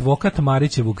 Oglasio se advokat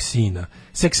Marićevog sina,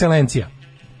 Sekselencija.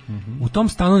 U tom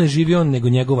stanu ne živi on, nego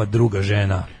njegova druga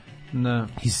žena.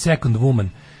 His second woman.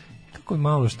 Kako je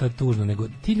malo šta je tužno, nego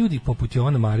ti ljudi poput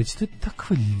Jovana Marić, to je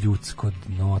takva ljudsko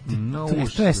dno.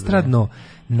 To je estradno,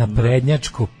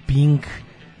 naprednjačko, pink,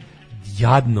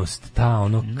 jadnost, ta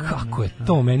ono, kako je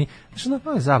to meni.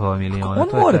 To je zabava miliona.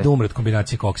 On mora da umre od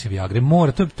kombinacije koksa i Viagre,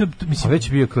 mora, to mislim... A već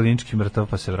je bio klinički mrtav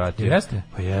pa se vratio. Jeste?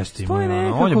 Pa jeste,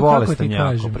 nekako, on je bolestan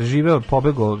jako, preživeo,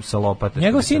 pobegao sa lopate.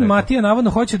 Njegov sin Matija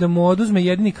navodno hoće da mu oduzme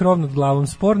jedini krov nad glavom.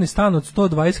 Sporni stan od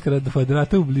 120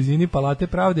 kvadrata u blizini Palate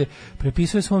Pravde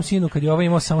prepisuje svom sinu kad je ovaj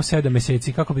imao samo 7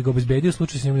 meseci kako bi ga obezbedio u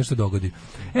slučaju se njemu nešto dogodi.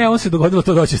 On se dogodilo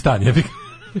to doći stan, jebi.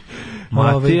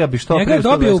 Matija bi što njega je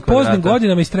dobio u poznim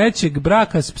godinama iz trećeg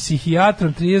braka s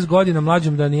psihijatrom 30 godina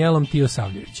mlađom Danijelom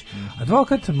Tijosavljević.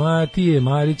 Advokat Matije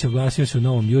Marić oglasio se u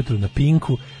Novom jutru na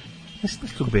Pinku.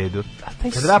 Tu bedu.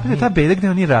 Kad rapide ta beda gde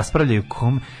oni raspravljaju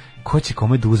ko će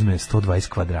kome da uzme 120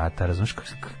 kvadrata, razumiješ?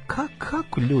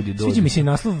 Kako ljudi dođu? Sviđa mi se i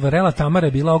naslov, Varela Tamara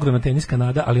je bila ogromna teniska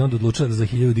nada, ali onda odlučila da za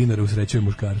 1000 dinara usrećuje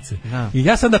muškarce. Da. I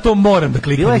ja sad na to moram da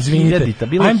kliknem, izvinite.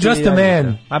 I'm just a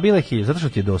man. A bila je 1000, zato što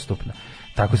ti je dostupna.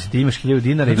 Tako se ti imaš 1000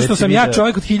 dinara. Zato što sam ja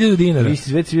čovjek od 1000 dinara. Već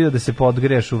si vidio da se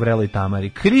podgreješ u Vreloj Tamari.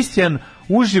 Kristijan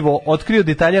uživo otkrio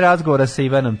detalje razgovora sa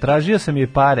Ivanom. Tražio sam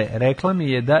joj pare, rekla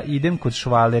mi je da idem kod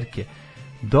švalerke.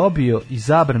 Dobio i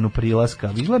zabranu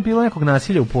prilaska. Bilo nekog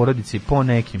nasilja u porodici po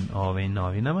nekim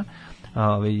novinama.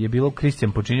 Je bilo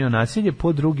Kristijan počinio nasilje,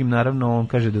 po drugim naravno on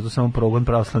kaže da je to samo progon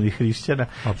pravoslavnih hrišćana,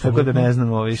 tako da ne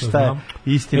znam šta je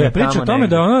istina tamo. Priča o tome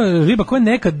da ona riba koja je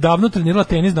nekad davno trenirala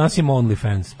tenis danas ima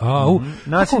OnlyFans.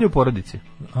 Nasilje u porodici.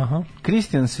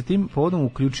 Kristijan se tim povodom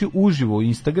uključio uživo u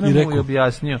Instagramu i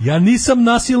objasnio: ja nisam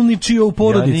nasilničio u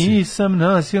porodici. Ja nisam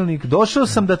nasilnik. Došao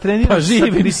sam da treniram sa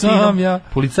Kristinom.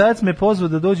 Policajac me pozvao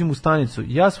da dođem u stanicu.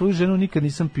 Ja svoju ženu nikad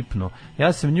nisam pipnuo.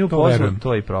 Ja sam nju pozvao,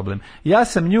 to je problem. Ja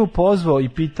sam nju pozvao i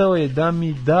pitao je da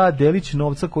mi da delić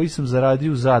novca koji sam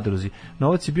zaradio u zadruzi.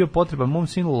 Novac je bio potreban mom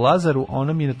sinu Lazaru,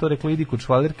 ona mi je na to rekla idi kod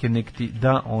švalerke nek ti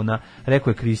da ona,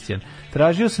 rekao je Kristijan.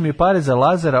 Tražio sam je pare za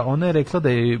Lazara, ona je rekla da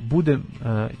je budem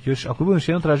još, ako budem još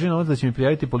jednom tražio novac da će mi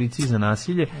prijaviti policiji za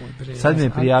nasilje. Sad mi je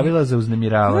prijavila za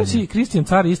uznemiravanje. Znači Kristijan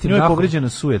car istim dahom. Njoj je povređena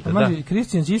sujeta, da.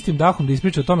 Kristijan istim dahom da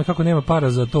ispriča o tome kako nema para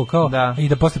za to, kao i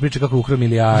da posle priča kako ukrao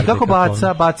milijarde. Kako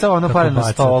baca ono pare na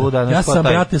stolu, da. Ja sam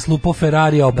brate slupo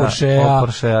Ferrarija o Porschea,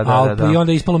 i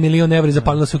onda je ispalo $1.000.000 i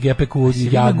zapalilo se u gepeku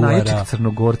Jaguara. Najjačeg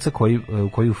Crnogorca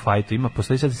koji u fajtu ima,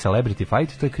 postoji sad celebrity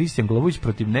fight, to je Kristijan Glovović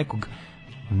protiv nekog,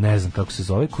 ne znam kako se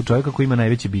zove, čovjeka koji ima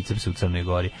najveći biceps u Crnoj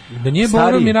Gori. Da nije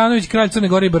Boro Miranović kralj Crne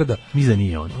Gore i Brda? Mislim da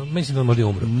nije on. Mislim da on možda je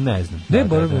umro. Ne znam. Da je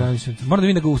Boro Miranović. Moram da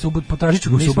vidim da ga u subotu, potražit ću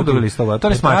ga u subotu. Nismo dobili iz toga, to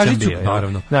ne smačem bio.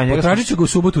 Naravno. Potražit ću ga u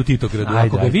subotu u Titogradu.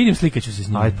 Ako ga vidim, slikaću se s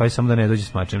njim. Ajde, pa samo da ne dođe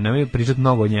smačem. Nemoj pričati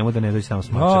mnogo o njemu da ne dođe samo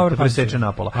smačem. Te preseče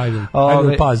napola. I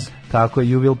will paz. Tako je,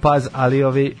 you will paz,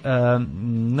 ali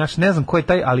naš ne znam ko je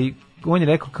taj, ali on je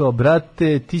rekao kao,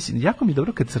 brate, ti si, jako mi je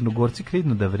dobro kad Crnogorci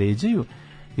krenu da vređaju,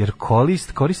 jer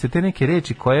koriste te neke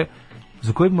reči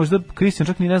za koje možda Kristijan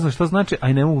čak ni ne zna šta znači, a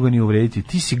i ne mogu ga ni uvrediti.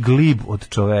 Ti si glib od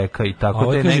čoveka i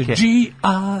tako te neke...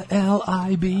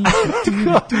 G-A-L-I-B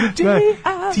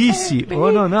ti si,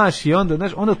 ono, naš, i onda,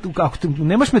 ako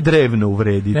nemaš me drevno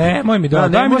uvrediti. Nemoj mi,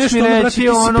 daj mi nešto, brate, ti si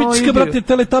pička, brate,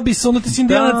 Teletubbies, ono ti si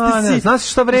indijanac, ti si...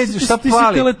 Znaš šta vređiš, šta pali? Ti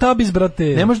si Teletubbies,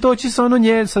 brate. Ne možeš doći sa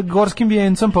sa gorskim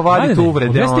vijencom pa vaditi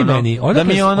uvrede, da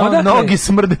mi nogi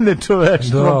smrdene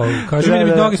čoveštvo. Da, kaži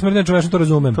mi nogi smrdene čoveštvo, to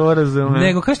razumem.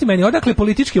 Nego, kaži ti meni, odakle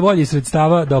političke volje i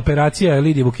sredstava da operacija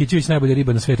Lidije Vukićević, najbolja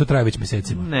riba na svetu, traje već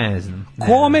mesecima? Ne znam.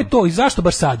 Kome to i zašto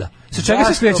baš sada? Sa čega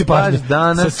se skreće pažnja?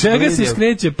 Sa čega se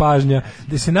skreće pažnja?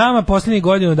 Da se nama posljednjih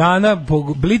godinu dana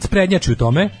Blic prednjači u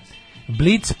tome.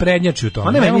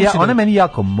 Ona meni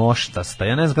jako moštasta.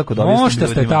 Ja ne znam kako da objasnim.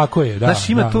 Moštasta je, tako je, da.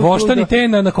 Voštani te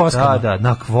na koskama.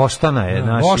 Da, voštana je.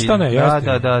 Voštana je,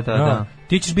 jeste. Da.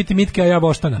 Ti ćeš biti Mitke, a ja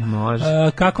Voštana.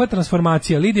 Kakva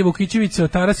transformacija? Lidija Vukićević se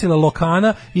otarasila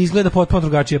lokana i izgleda potpuno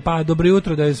drugačije. Pa, dobro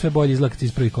jutro, da je sve bolje izlakati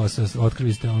iz prvih kosa.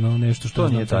 Otkrili ste ono nešto što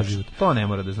nije tačno. To ne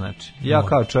mora da znači. Ja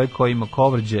kao čovjek koji ima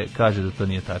kovrđe, kaže da to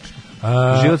nije tačno.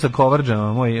 Život sa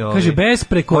kovrđama, kaže,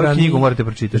 besprekorani... knjigu morate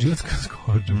pročitati. Život sa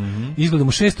kovrđama. Izgledom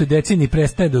u 6. deceniji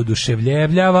prestaje da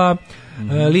oduševljavljava.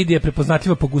 Lidija je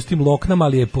prepoznatljiva po gustim loknama,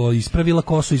 ali je ispravila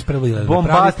kosu, ispravila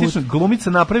bombastično. Glumica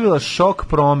napravila šok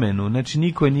promenu. Znači,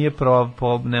 niko je nije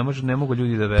ne mogu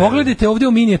ljudi da veruju. Pogledajte ovdje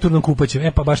u minijaturnom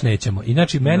kupaćem. Pa baš nećemo. I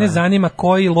znači, mene zanima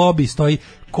koji lobby stoji,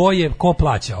 ko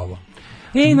plaća ovo.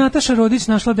 Nataša Rodić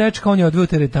našla dečka, on je odveo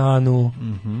teretanu.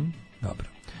 Dobro.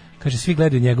 Kaže, svi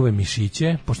gledaju njegove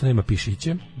mišiće, pošto nema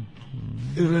pišiće.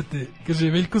 Kaže,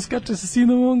 Veljko skače sa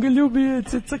sinom, on ga ljubi,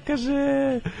 ceca,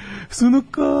 kaže, s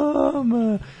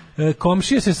unukom.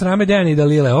 Komšije se srame Dejana i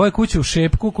Dalile. Ovo je kuća u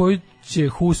Šepku koju će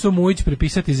Huso Mujić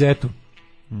prepisati zetu.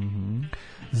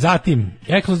 Zatim,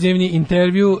 ekskluzivni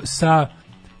intervju sa...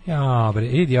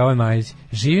 idi ovaj majici.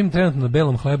 Živim trenutno na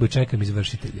belom hlebu i čekam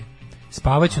izvršitelje.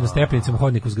 Spavaću na stepenicama u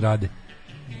hodniku zgrade.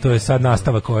 To je sad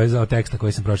nastavak od teksta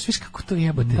koji sam pročitao. Viš kako to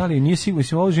jebote. Da li nije sigurno,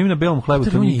 mislim, ovo živim na belom hlebu,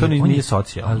 to nije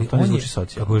socijalno, ali to ne zvuči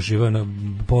socijalno. Kako je živio na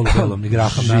polubelom i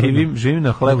grahom narodom. Živim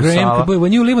na hlebu sala.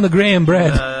 When you live on a Graham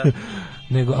bread.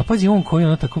 Nego, a pazi, on koji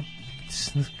ono tako,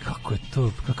 kako je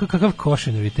to, kakav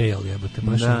cautionary tale jebote,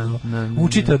 baš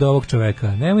učite od ovog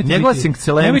čoveka.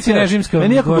 Nemojte režimska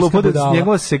gorska budala.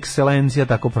 Njegova sekscelencija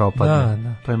tako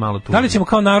propadne. To je malo tužno. Da li ćemo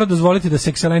kao narod dozvoliti da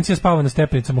sekscelencija spava na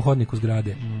stepenicama u hodniku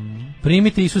zgrade?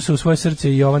 Primite Isusa u svoje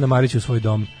srce i Jovana Marića u svoj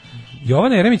dom.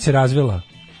 Jovana Jeremić se razvila.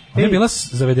 Ona je bila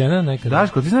zavedena nekada.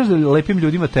 Daško, ti znaš da lepim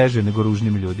ljudima teže nego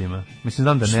ružnim ljudima? Mislim,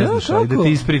 znam da ne znaš, ali da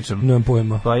ti ispričam. Nemam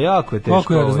pojma. Pa jako je teško.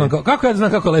 Kako ja da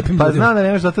znam kako lepim ljudima? Pa znam da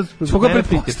nemaš, zato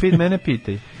mene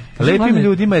pitaj. Lepim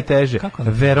ljudima je teže.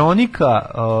 Veronika,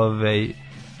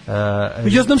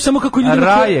 ja znam samo kako ljudi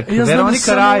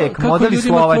Veronika Rajek, modeli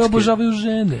slovački. Obožavaju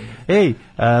žene. Ej,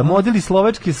 modeli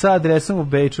slovački sa adresom u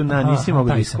Beču, nisi mogu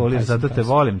da iskoliraš, zato te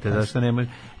volim te, zašto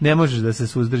ne možeš da se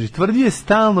suzdržiš. Tvrdi je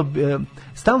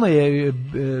stalno je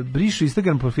brišu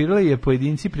Instagram profile i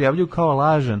pojedinci prijavljuju kao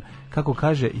lažan, kako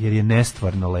kaže, jer je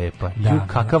nestvarno lepa.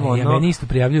 Kakav ono... Ja meni isto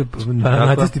prijavljuju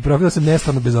natesti profil, sam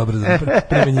nestvarno bezobrazan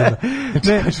prema njima.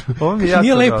 Ovo mi je jako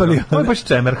nije lepo. Ovo je baš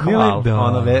čemer hval.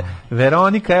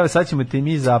 Veronika, evo sad ćemo te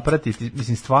mi zapratiti,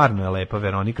 mislim, stvarno je lepa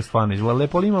Veronika, stvarno izgleda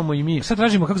lepo, ali imamo i mi. Sad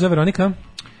tražimo kako zove Veronika?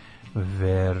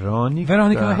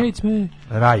 Veronika hates me.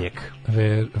 Rajek.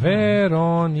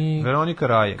 Veronika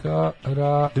Rajek.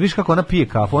 Da vidiš kako ona pije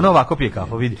kafu, ona ovako pije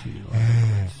kafu, vidi.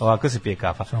 Ovako se pije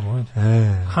kafa.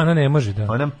 Ona ne može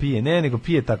da. Ona pije, nego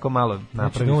pije tako malo,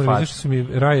 napravi fat. Što su mi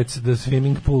Rajec the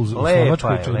swimming pools u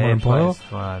Slovačkoj, lepa je,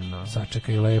 stvarno.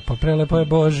 Sačekaj, lepa, prelepa je,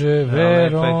 Bože,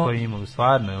 Lepa je koja ima,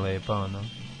 stvarno je lepa, ono.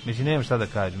 Mislim, nemam šta da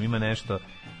kažem, ima nešto...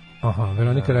 Aha,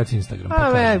 Veronika Rajec Instagram.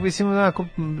 Mislim, onako,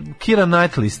 Kira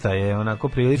Knightlista je onako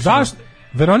prilično... Zašto?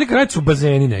 Veronika Rajec u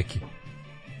bazeni neki.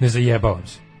 Ne zajebavam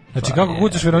se. Znači, kako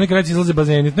kucaš Veronika Rajec izlaze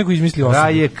bazeni, neko izmisli osobu.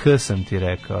 Rajek sam ti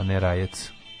rekao, ne Rajec.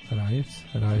 Rajec?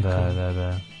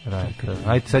 Da. Rajek.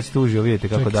 Ajde, sad ćete uživo, vidite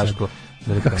kako Daško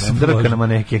drka na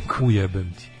manekenku.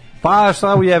 Ujebem ti. Pa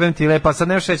šta ujebem ti, lepa, sad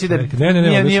nemaš reći da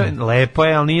nije lepo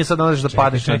je, ali nije sad onda da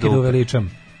padneš na dupe. Čekaj da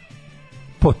uveličam.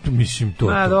 Mislim,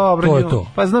 to je to.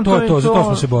 Pa znam, to je to, za to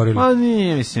smo se borili. Pa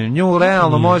nije, mislim, nju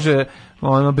realno može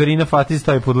Berina Fatih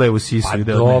stavi pod levu sisu i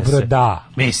da odnese. Dobro, da.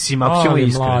 Mislim, ako ćemo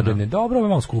iskreno. Dobro, ovo je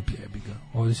malo skuplje,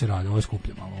 ovdje se radi, ovo je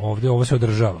skuplje malo. Ovo se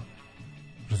održava.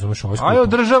 Razumeš, ovo je skuplje. Aj,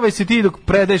 održavaj se ti dok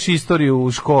predaješ istoriju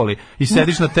u školi i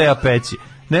sediš na Teja peći.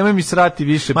 Nemoj mi srati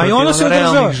više protiv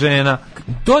realnih žena.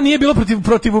 To nije bilo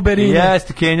protiv Berine.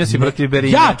 Jeste, Kenjo si protiv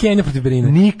Berine. Ja Kenjo protiv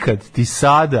Berine. Nikad ti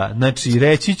sada, znači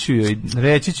reći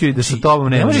ću joj da sa tobom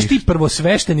nema. Ne možeš ti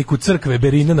prvosveštenik u crkve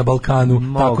Berine na Balkanu,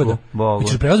 tako da. Mogu.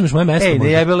 Preuzmeš moje mesto. Ej,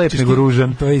 ne jebe lep nego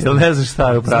ružan. Jel ne znaš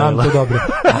šta je upravila? Znam to dobro.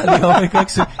 Ali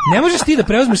ne možeš ti da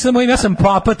preuzmeš samo mojim, ja sam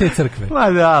papa te crkve. Ma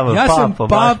da, ja sam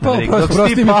papa,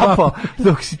 prosti mi papa.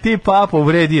 Dok si ti papa,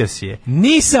 uvredio si je.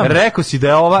 Nisam. Rekao si da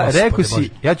je ova, rekao si,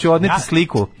 ja ću odneti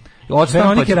sliku.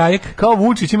 Veronike Rajek. Kao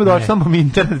Vučić ima da odštampam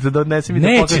internet da odnesem i da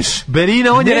pokažem. Nećeš.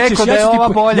 Berina, on je rekao da je ova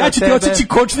bolja. Ja ću ti odsjeći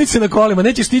kočnice na kolima,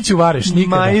 nećeš stići u Vareš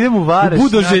nikada. Ma idem u Vareš. U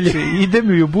Budoželje. Znači,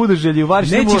 idem i u Budoželje, u Vareš,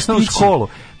 idem u osnovnu školu.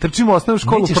 Trčimo u osnovnu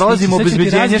školu, prolazimo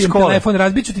obezbeđenje škole.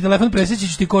 Razbiću ti telefon, presjeći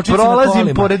ću ti kočnice na kolima.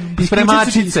 Prolazim pored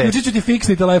spremačice. Isključit ću ti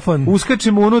fiksni telefon.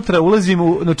 Uskačemo unutra, ulazim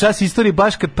u čas istorije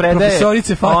baš kad predaje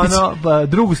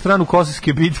drugu stranu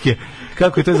Kosovske bitke.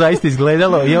 Kako je to zaista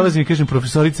izgledalo. Ja ulazim i kažem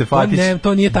profesorice Fatić. Ne,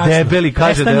 to nije tačno. Debeli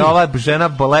kaže da je ova žena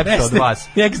lepša od vas.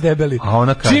 Eks debeli. A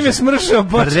ona kaže, čim je smršao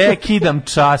prekidam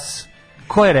čas.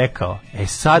 Ko je rekao?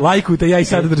 Sad lajkujte, ja i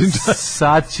sad držim čas.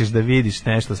 Sad ćeš da vidiš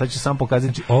nešto. Sad ću samo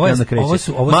pokazati. Ovo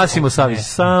su Masimo Savić.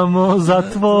 Samo za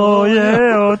tvoje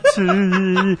oči,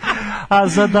 a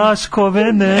za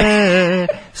Daškove ne.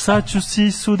 Sad ću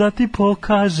sisu da ti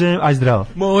pokažem. Aj zdravo.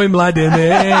 Moj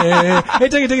mladene.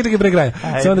 Čekaj, pre kraja.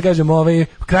 Samo da kažem,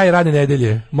 kraj radne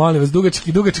nedelje. Molim vas,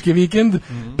 dugački je vikend.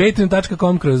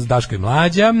 Patreon.com kroz Daško i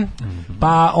Mlađa.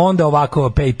 Pa onda ovako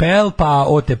PayPal, pa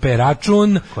OTP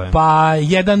račun, pa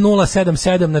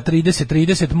 1077 na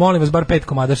 3030, molim vas bar 5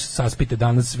 komada saspite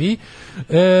danas svi.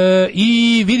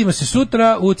 I vidimo se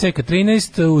sutra u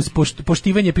CK13 uz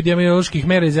poštivanje epidemioloških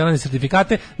mera i zelene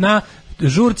sertifikate na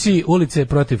žurci ulice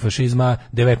protiv fašizma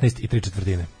 19 i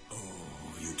 3/4.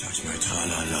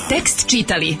 Tekst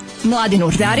čitali Mladin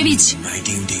Urdarević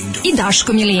i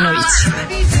Daško Milinović.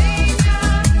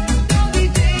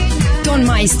 Ton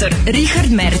majstor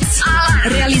Richard Merc.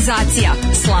 Realizacija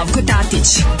Slavko Tatić.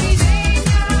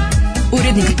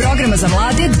 Urednik programa za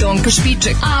mlade Donka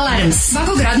Špiček. Alarms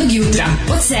svakog radnog jutra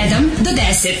od 7 do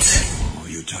 10.